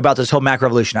debate about this whole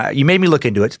macroevolution. You made me look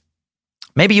into it.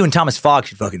 Maybe you and Thomas Fogg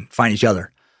should fucking find each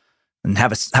other and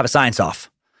have a science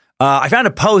off. I found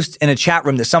a post in a chat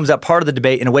room that sums up part of the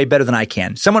debate in a way better than I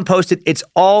can. Someone posted, it's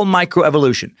all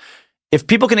microevolution. If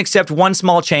people can accept one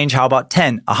small change, how about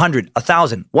 10, 100,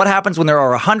 1,000? What happens when there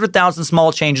are 100,000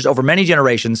 small changes over many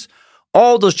generations?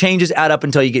 All those changes add up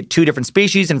until you get 2 different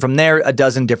species, and from there, a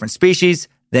dozen different species,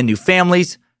 then new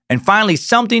families, and finally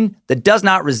something that does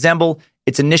not resemble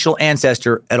its initial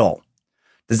ancestor at all.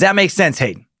 Does that make sense,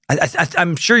 Hayden?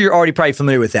 I'm sure you're already probably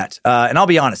familiar with that. And I'll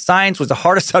be honest, science was the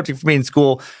hardest subject for me in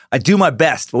school. I do my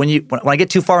best, but when I get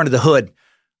too far into the hood,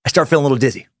 I start feeling a little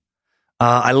dizzy.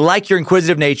 I like your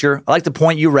inquisitive nature. I like the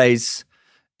point you raise.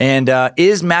 And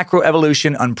is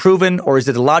macroevolution unproven, or is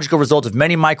it the logical result of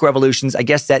many microevolutions? I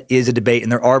guess that is a debate,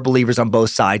 and there are believers on both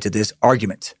sides of this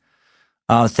argument.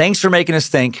 Thanks for making us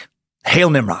think. Hail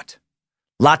Nimrod.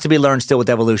 Lot to be learned still with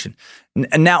evolution.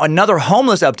 And now another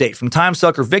homeless update from Time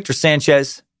Sucker Victor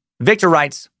Sanchez. Victor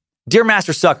writes, Dear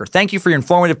Master Sucker, thank you for your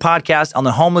informative podcast on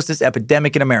the homelessness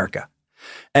epidemic in America.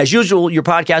 As usual, your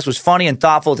podcast was funny and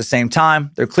thoughtful at the same time.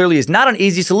 There clearly is not an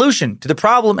easy solution to the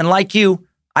problem, and like you,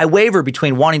 I waver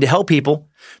between wanting to help people,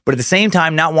 but at the same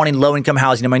time not wanting low-income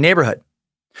housing in my neighborhood.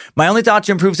 My only thought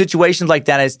to improve situations like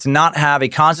that is to not have a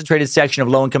concentrated section of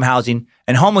low-income housing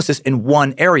and homelessness in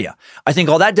one area. I think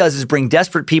all that does is bring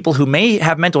desperate people who may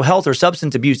have mental health or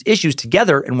substance abuse issues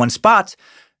together in one spot,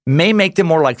 may make them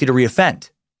more likely to reoffend.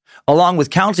 Along with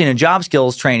counseling and job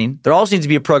skills training, there also needs to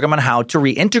be a program on how to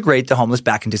reintegrate the homeless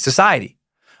back into society.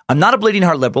 I'm not a bleeding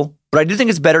heart liberal, but I do think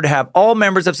it's better to have all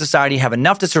members of society have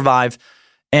enough to survive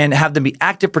and have them be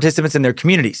active participants in their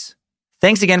communities.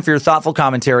 Thanks again for your thoughtful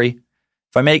commentary.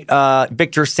 If I make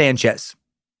Victor Sanchez.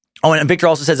 Oh, and Victor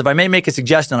also says, if I may make a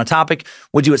suggestion on a topic,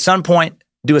 would you at some point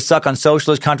do a suck on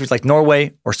socialist countries like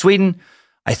Norway or Sweden?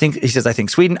 I think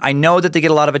Sweden. I know that they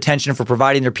get a lot of attention for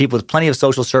providing their people with plenty of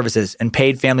social services and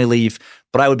paid family leave,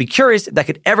 but I would be curious if that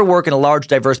could ever work in a large,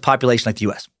 diverse population like the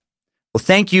U.S. Well,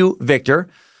 thank you, Victor.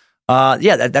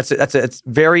 That's a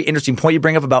very interesting point you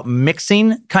bring up about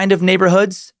mixing kind of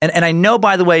neighborhoods. And I know,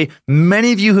 by the way,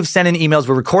 many of you have sent in emails.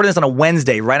 We're recording this on a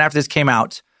Wednesday, right after this came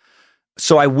out.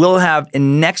 So I will have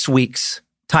in next week's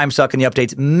Time Suck and the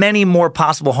updates, many more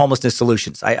possible homelessness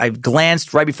solutions. I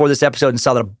glanced right before this episode and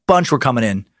saw that a bunch were coming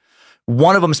in.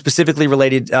 One of them specifically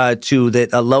related to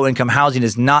that low-income housing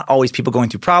is not always people going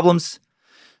through problems,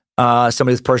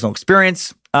 somebody with personal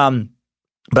experience.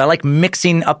 But I like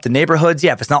mixing up the neighborhoods.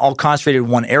 Yeah, if it's not all concentrated in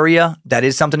one area, that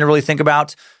is something to really think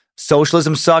about.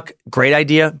 Socialism suck. Great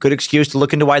idea. Good excuse to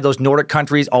look into why those Nordic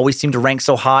countries always seem to rank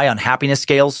so high on happiness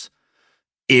scales.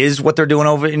 Is what they're doing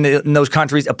over in those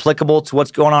countries applicable to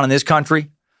what's going on in this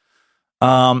country?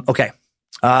 Okay.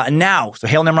 Now, so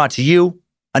Hail Nimrod to you.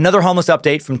 Another homeless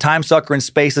update from Time Sucker and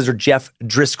Space Lizard Jeff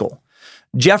Driscoll.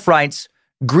 Jeff writes,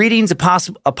 greetings,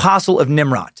 apostle of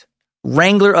Nimrod,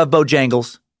 wrangler of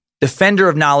Bojangles, defender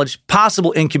of knowledge,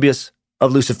 possible incubus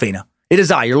of Lucifina. It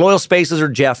is I, your loyal Space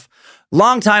Lizard Jeff,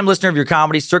 longtime listener of your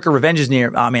comedy, Circa Revenge is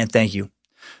Near. Oh man, thank you.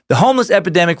 The homeless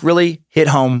epidemic really hit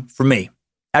home for me.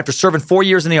 After serving 4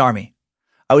 years in the Army,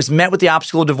 I was met with the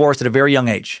obstacle of divorce at a very young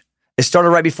age. It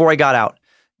started right before I got out.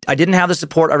 I didn't have the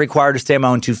support I required to stay on my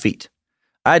own 2 feet.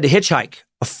 I had to hitchhike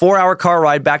a 4-hour car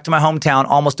ride back to my hometown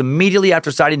almost immediately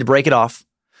after deciding to break it off.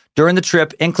 During the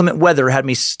trip, inclement weather had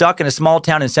me stuck in a small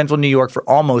town in central New York for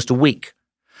almost a week.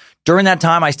 During that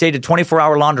time, I stayed at a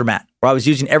 24-hour laundromat where I was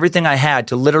using everything I had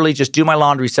to literally just do my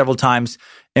laundry several times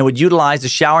and would utilize the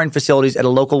showering facilities at a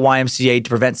local YMCA to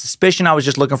prevent suspicion I was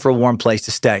just looking for a warm place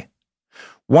to stay.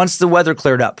 Once the weather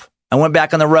cleared up, I went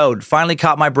back on the road, finally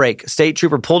caught my break. A state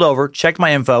trooper pulled over, checked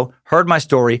my info, heard my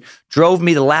story, drove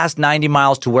me the last 90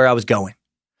 miles to where I was going.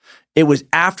 It was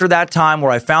after that time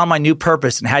where I found my new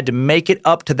purpose and had to make it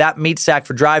up to that meat sack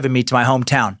for driving me to my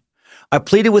hometown. I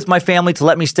pleaded with my family to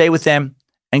let me stay with them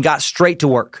and got straight to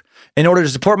work. In order to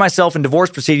support myself in divorce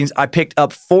proceedings, I picked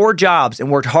up 4 jobs and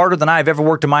worked harder than I have ever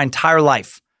worked in my entire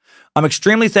life. I'm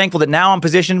extremely thankful that now I'm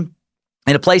positioned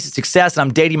in a place of success and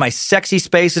I'm dating my sexy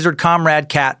space lizard comrade,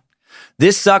 Kat.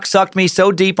 This sucked me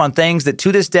so deep on things that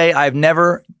to this day, I've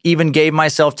never even gave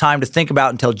myself time to think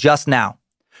about until just now.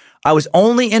 I was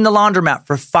only in the laundromat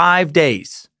for 5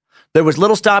 days. There was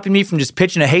little stopping me from just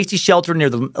pitching a hasty shelter near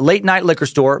the late night liquor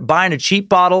store, buying a cheap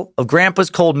bottle of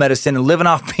Grandpa's cold medicine and living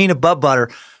off peanut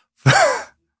butter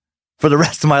for the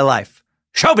rest of my life.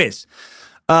 Showbiz.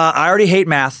 I already hate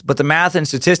math, but the math and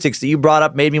statistics that you brought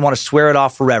up made me want to swear it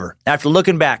off forever. After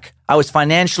looking back, I was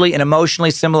financially and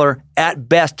emotionally similar at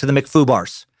best to the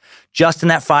McFoobars, just in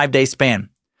that 5-day span.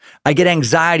 I get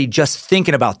anxiety just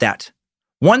thinking about that.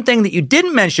 One thing that you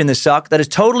didn't mention in this suck that is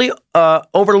totally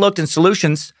overlooked in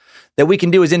solutions that we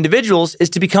can do as individuals is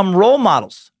to become role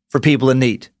models for people in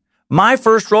need. My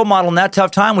first role model in that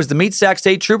tough time was the meat sack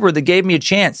state trooper that gave me a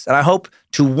chance, and I hope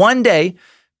to one day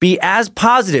be as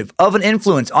positive of an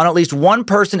influence on at least one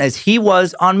person as he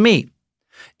was on me.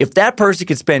 If that person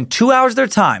could spend 2 hours of their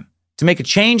time to make a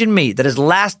change in me that is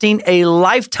lasting a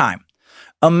lifetime,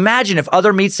 imagine if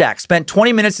other meat sacks spent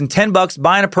 20 minutes and $10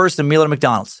 buying a person a meal at a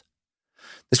McDonald's.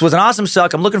 This was an awesome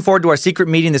suck. I'm looking forward to our secret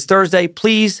meeting this Thursday.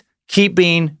 Please keep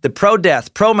being the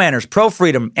pro-death, pro-manners,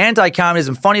 pro-freedom,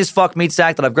 anti-communism, funny as fuck meat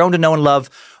sack that I've grown to know and love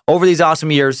over these awesome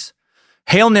years.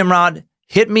 Hail Nimrod.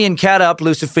 Hit me and Cat up,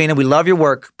 Lucifina. We love your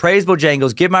work. Praise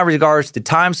Bojangles. Give my regards to the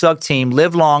Time Suck team.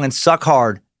 Live long and suck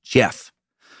hard. Jeff.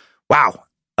 Wow.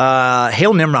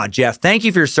 Hail Nimrod, Jeff. Thank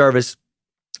you for your service.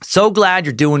 So glad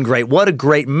you're doing great. What a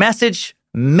great message.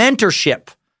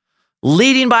 Mentorship.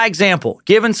 Leading by example.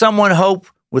 Giving someone hope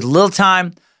with a little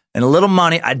time and a little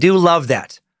money. I do love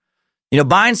that. You know,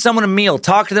 buying someone a meal.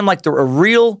 Talk to them like they're a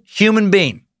real human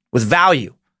being with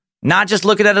value. Not just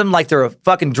looking at them like they're a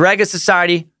fucking drag of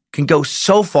society. Can go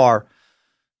so far.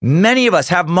 Many of us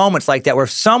have moments like that where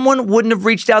if someone wouldn't have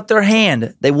reached out their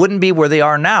hand, they wouldn't be where they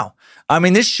are now. I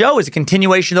mean, this show is a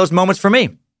continuation of those moments for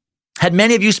me. Had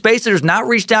many of you spacers not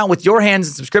reached out with your hands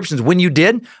and subscriptions when you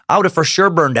did, I would have for sure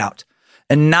burned out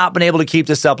and not been able to keep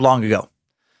this up long ago.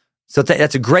 So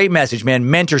that's a great message, man.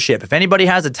 Mentorship. If anybody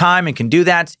has the time and can do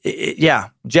that,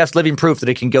 Jeff's living proof that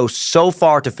it can go so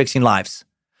far to fixing lives.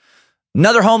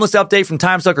 Another homeless update from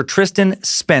Time Sucker Tristan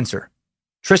Spencer.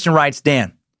 Tristan writes,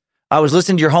 Dan, I was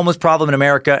listening to your homeless problem in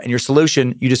America and your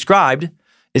solution you described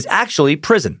is actually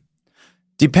prison.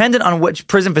 Dependent on which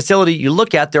prison facility you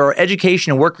look at, there are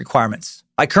education and work requirements.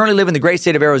 I currently live in the great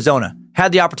state of Arizona,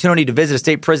 had the opportunity to visit a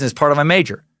state prison as part of my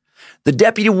major. The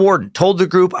deputy warden told the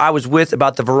group I was with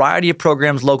about the variety of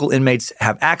programs local inmates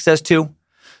have access to.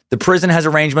 The prison has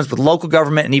arrangements with local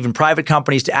government and even private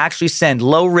companies to actually send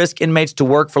low-risk inmates to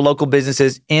work for local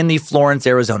businesses in the Florence,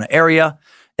 Arizona area.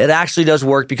 It actually does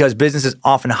work because businesses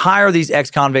often hire these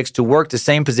ex-convicts to work the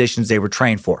same positions they were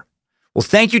trained for. Well,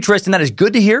 thank you, Tristan. That is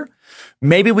good to hear.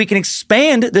 Maybe we can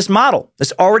expand this model,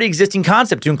 this already existing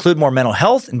concept to include more mental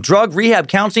health and drug rehab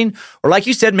counseling, or like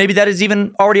you said, maybe that is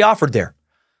even already offered there.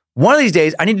 One of these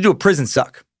days, I need to do a prison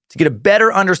suck to get a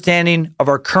better understanding of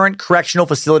our current correctional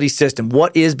facility system.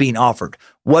 What is being offered?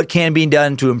 What can be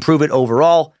done to improve it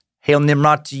overall? Hail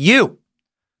Nimrod to you.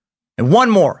 And one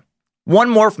more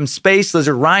from Space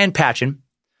Lizard Ryan Patchen.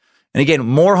 And again,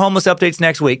 more homeless updates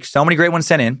next week. So many great ones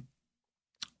sent in.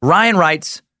 Ryan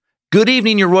writes, good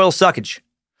evening, your royal suckage.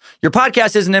 Your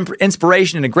podcast is an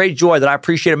inspiration and a great joy that I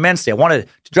appreciate immensely. I wanted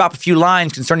to drop a few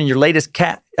lines concerning your latest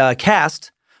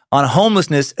cast on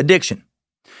homelessness addiction.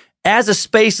 As a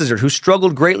space lizard who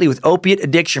struggled greatly with opiate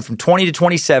addiction from 20 to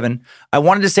 27, I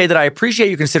wanted to say that I appreciate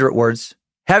your considerate words.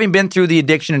 Having been through the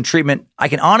addiction and treatment, I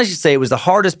can honestly say it was the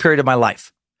hardest period of my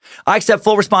life. I accept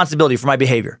full responsibility for my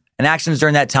behavior and actions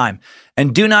during that time,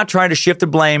 and do not try to shift the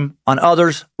blame on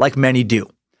others like many do.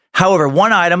 However,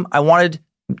 one item I wanted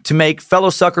to make fellow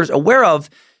suckers aware of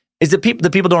is that the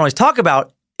people don't always talk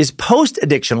about is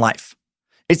post-addiction life.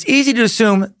 It's easy to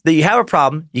assume that you have a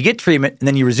problem, you get treatment, and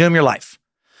then you resume your life.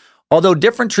 Although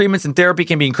different treatments and therapy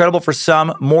can be incredible for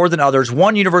some more than others,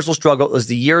 one universal struggle is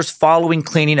the years following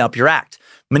cleaning up your act.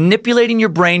 Manipulating your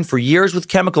brain for years with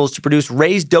chemicals to produce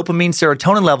raised dopamine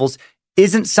serotonin levels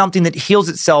isn't something that heals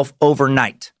itself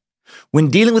overnight. When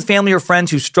dealing with family or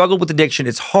friends who struggle with addiction,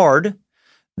 it's hard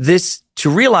to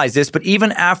realize this, but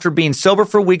even after being sober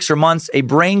for weeks or months, a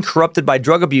brain corrupted by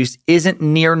drug abuse isn't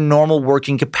near normal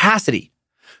working capacity.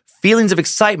 Feelings of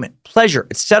excitement, pleasure,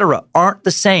 etc. aren't the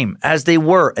same as they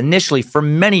were initially for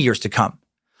many years to come.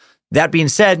 That being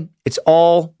said, it's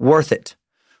all worth it.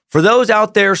 For those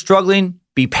out there struggling,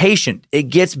 be patient. It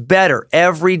gets better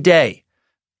every day.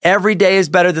 Every day is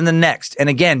better than the next. And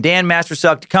again, Dan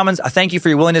Mastersuck Cummins, I thank you for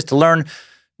your willingness to learn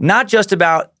not just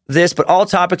about this, but all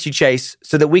topics you chase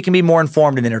so that we can be more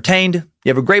informed and entertained. You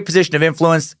have a great position of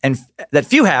influence and that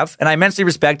few have, and I immensely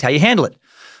respect how you handle it.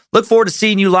 Look forward to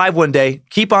seeing you live one day.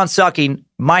 Keep on sucking.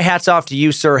 My hat's off to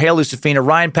you, sir. Hail Lucifina.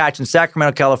 Ryan Patch in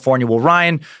Sacramento, California. Well,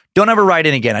 Ryan, don't ever write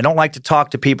in again. I don't like to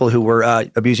talk to people who were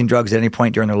abusing drugs at any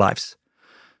point during their lives.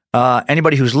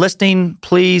 Anybody who's listening,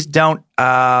 please don't.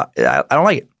 I don't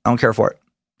like it. I don't care for it.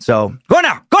 So go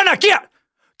now. Get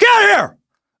out of here.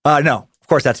 No, of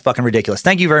course, that's fucking ridiculous.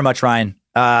 Thank you very much, Ryan.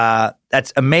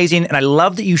 That's amazing. And I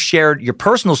love that you shared your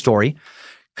personal story,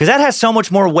 because that has so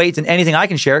much more weight than anything I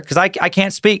can share, because I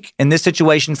can't speak in this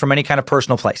situation from any kind of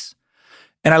personal place.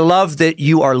 And I love that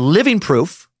you are living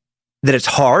proof that it's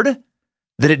hard,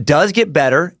 that it does get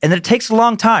better, and that it takes a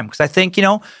long time. Because I think,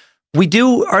 we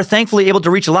are thankfully able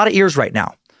to reach a lot of ears right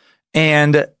now.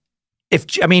 And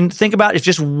think about if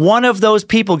just one of those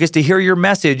people gets to hear your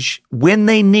message when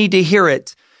they need to hear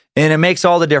it, and it makes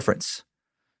all the difference.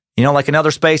 Like another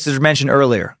space as mentioned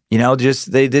earlier, they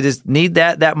just need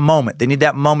that moment. They need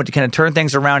that moment to kind of turn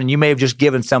things around, and you may have just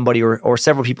given somebody or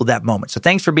several people that moment. So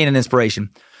thanks for being an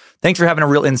inspiration. Thanks for having a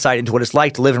real insight into what it's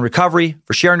like to live in recovery,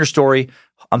 for sharing your story.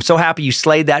 I'm so happy you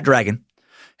slayed that dragon.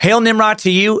 Hail Nimrod to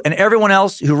you and everyone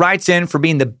else who writes in for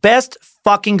being the best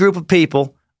fucking group of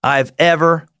people I've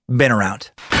ever been around.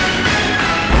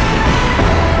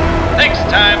 Thanks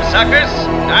time, suckers.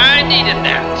 I needed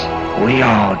that. We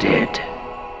all did.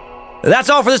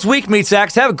 That's all for this week, Meat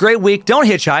Sacks. Have a great week. Don't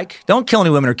hitchhike. Don't kill any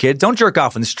women or kids. Don't jerk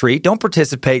off in the street. Don't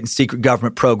participate in secret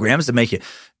government programs that make your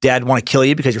dad want to kill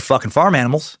you because you're fucking farm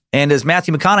animals. And as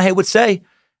Matthew McConaughey would say,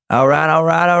 all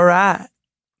right.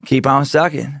 Keep on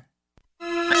sucking.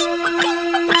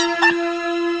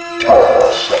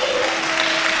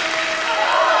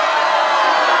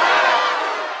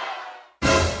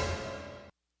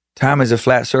 Time is a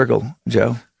flat circle,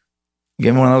 Joe.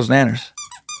 Give me one of those nanners.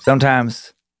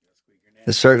 Sometimes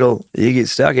the circle you get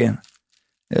stuck in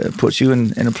puts you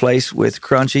in a place with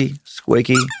crunchy,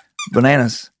 squeaky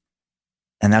bananas.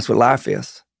 And that's what life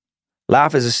is.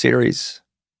 Life is a series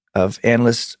of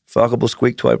endless, fuckable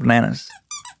squeak toy bananas.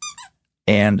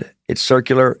 And it's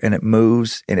circular, and it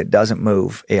moves, and it doesn't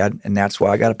move. And that's why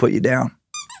I got to put you down.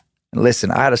 And listen,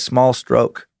 I had a small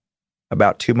stroke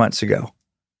about 2 months ago.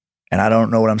 And I don't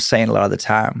know what I'm saying a lot of the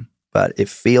time, but it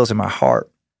feels in my heart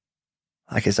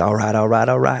like it's all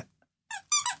right.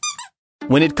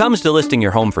 When it comes to listing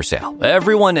your home for sale,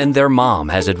 everyone and their mom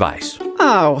has advice.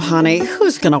 Oh, honey,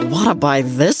 who's going to want to buy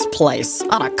this place?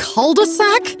 On a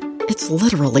cul-de-sac? It's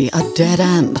literally a dead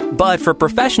end. But for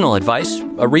professional advice,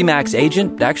 a RE/MAX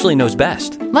agent actually knows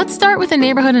best. Let's start with a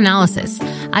neighborhood analysis.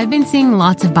 I've been seeing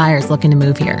lots of buyers looking to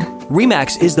move here.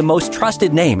 RE/MAX is the most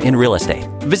trusted name in real estate.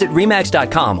 Visit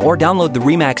RE/MAX.com or download the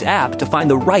RE/MAX app to find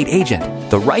the right agent.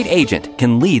 The right agent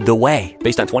can lead the way.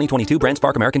 Based on 2022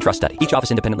 BrandSpark American Trust Study. Each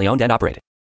office independently owned and operated.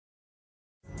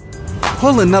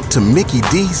 Pulling up to Mickey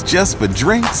D's just for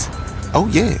drinks? Oh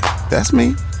yeah, that's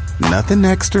me. Nothing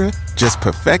extra, just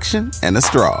perfection and a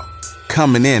straw.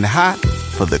 Coming in hot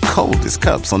for the coldest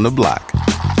cups on the block.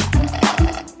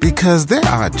 Because there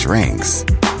are drinks.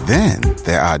 Then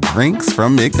there are drinks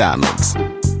from McDonald's.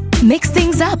 Mix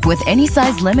things up with any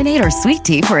size lemonade or sweet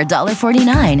tea for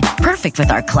 $1.49. Perfect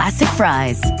with our classic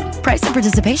fries. Price and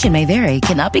participation may vary.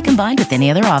 Cannot be combined with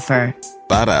any other offer.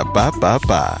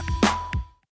 Ba-da-ba-ba-ba.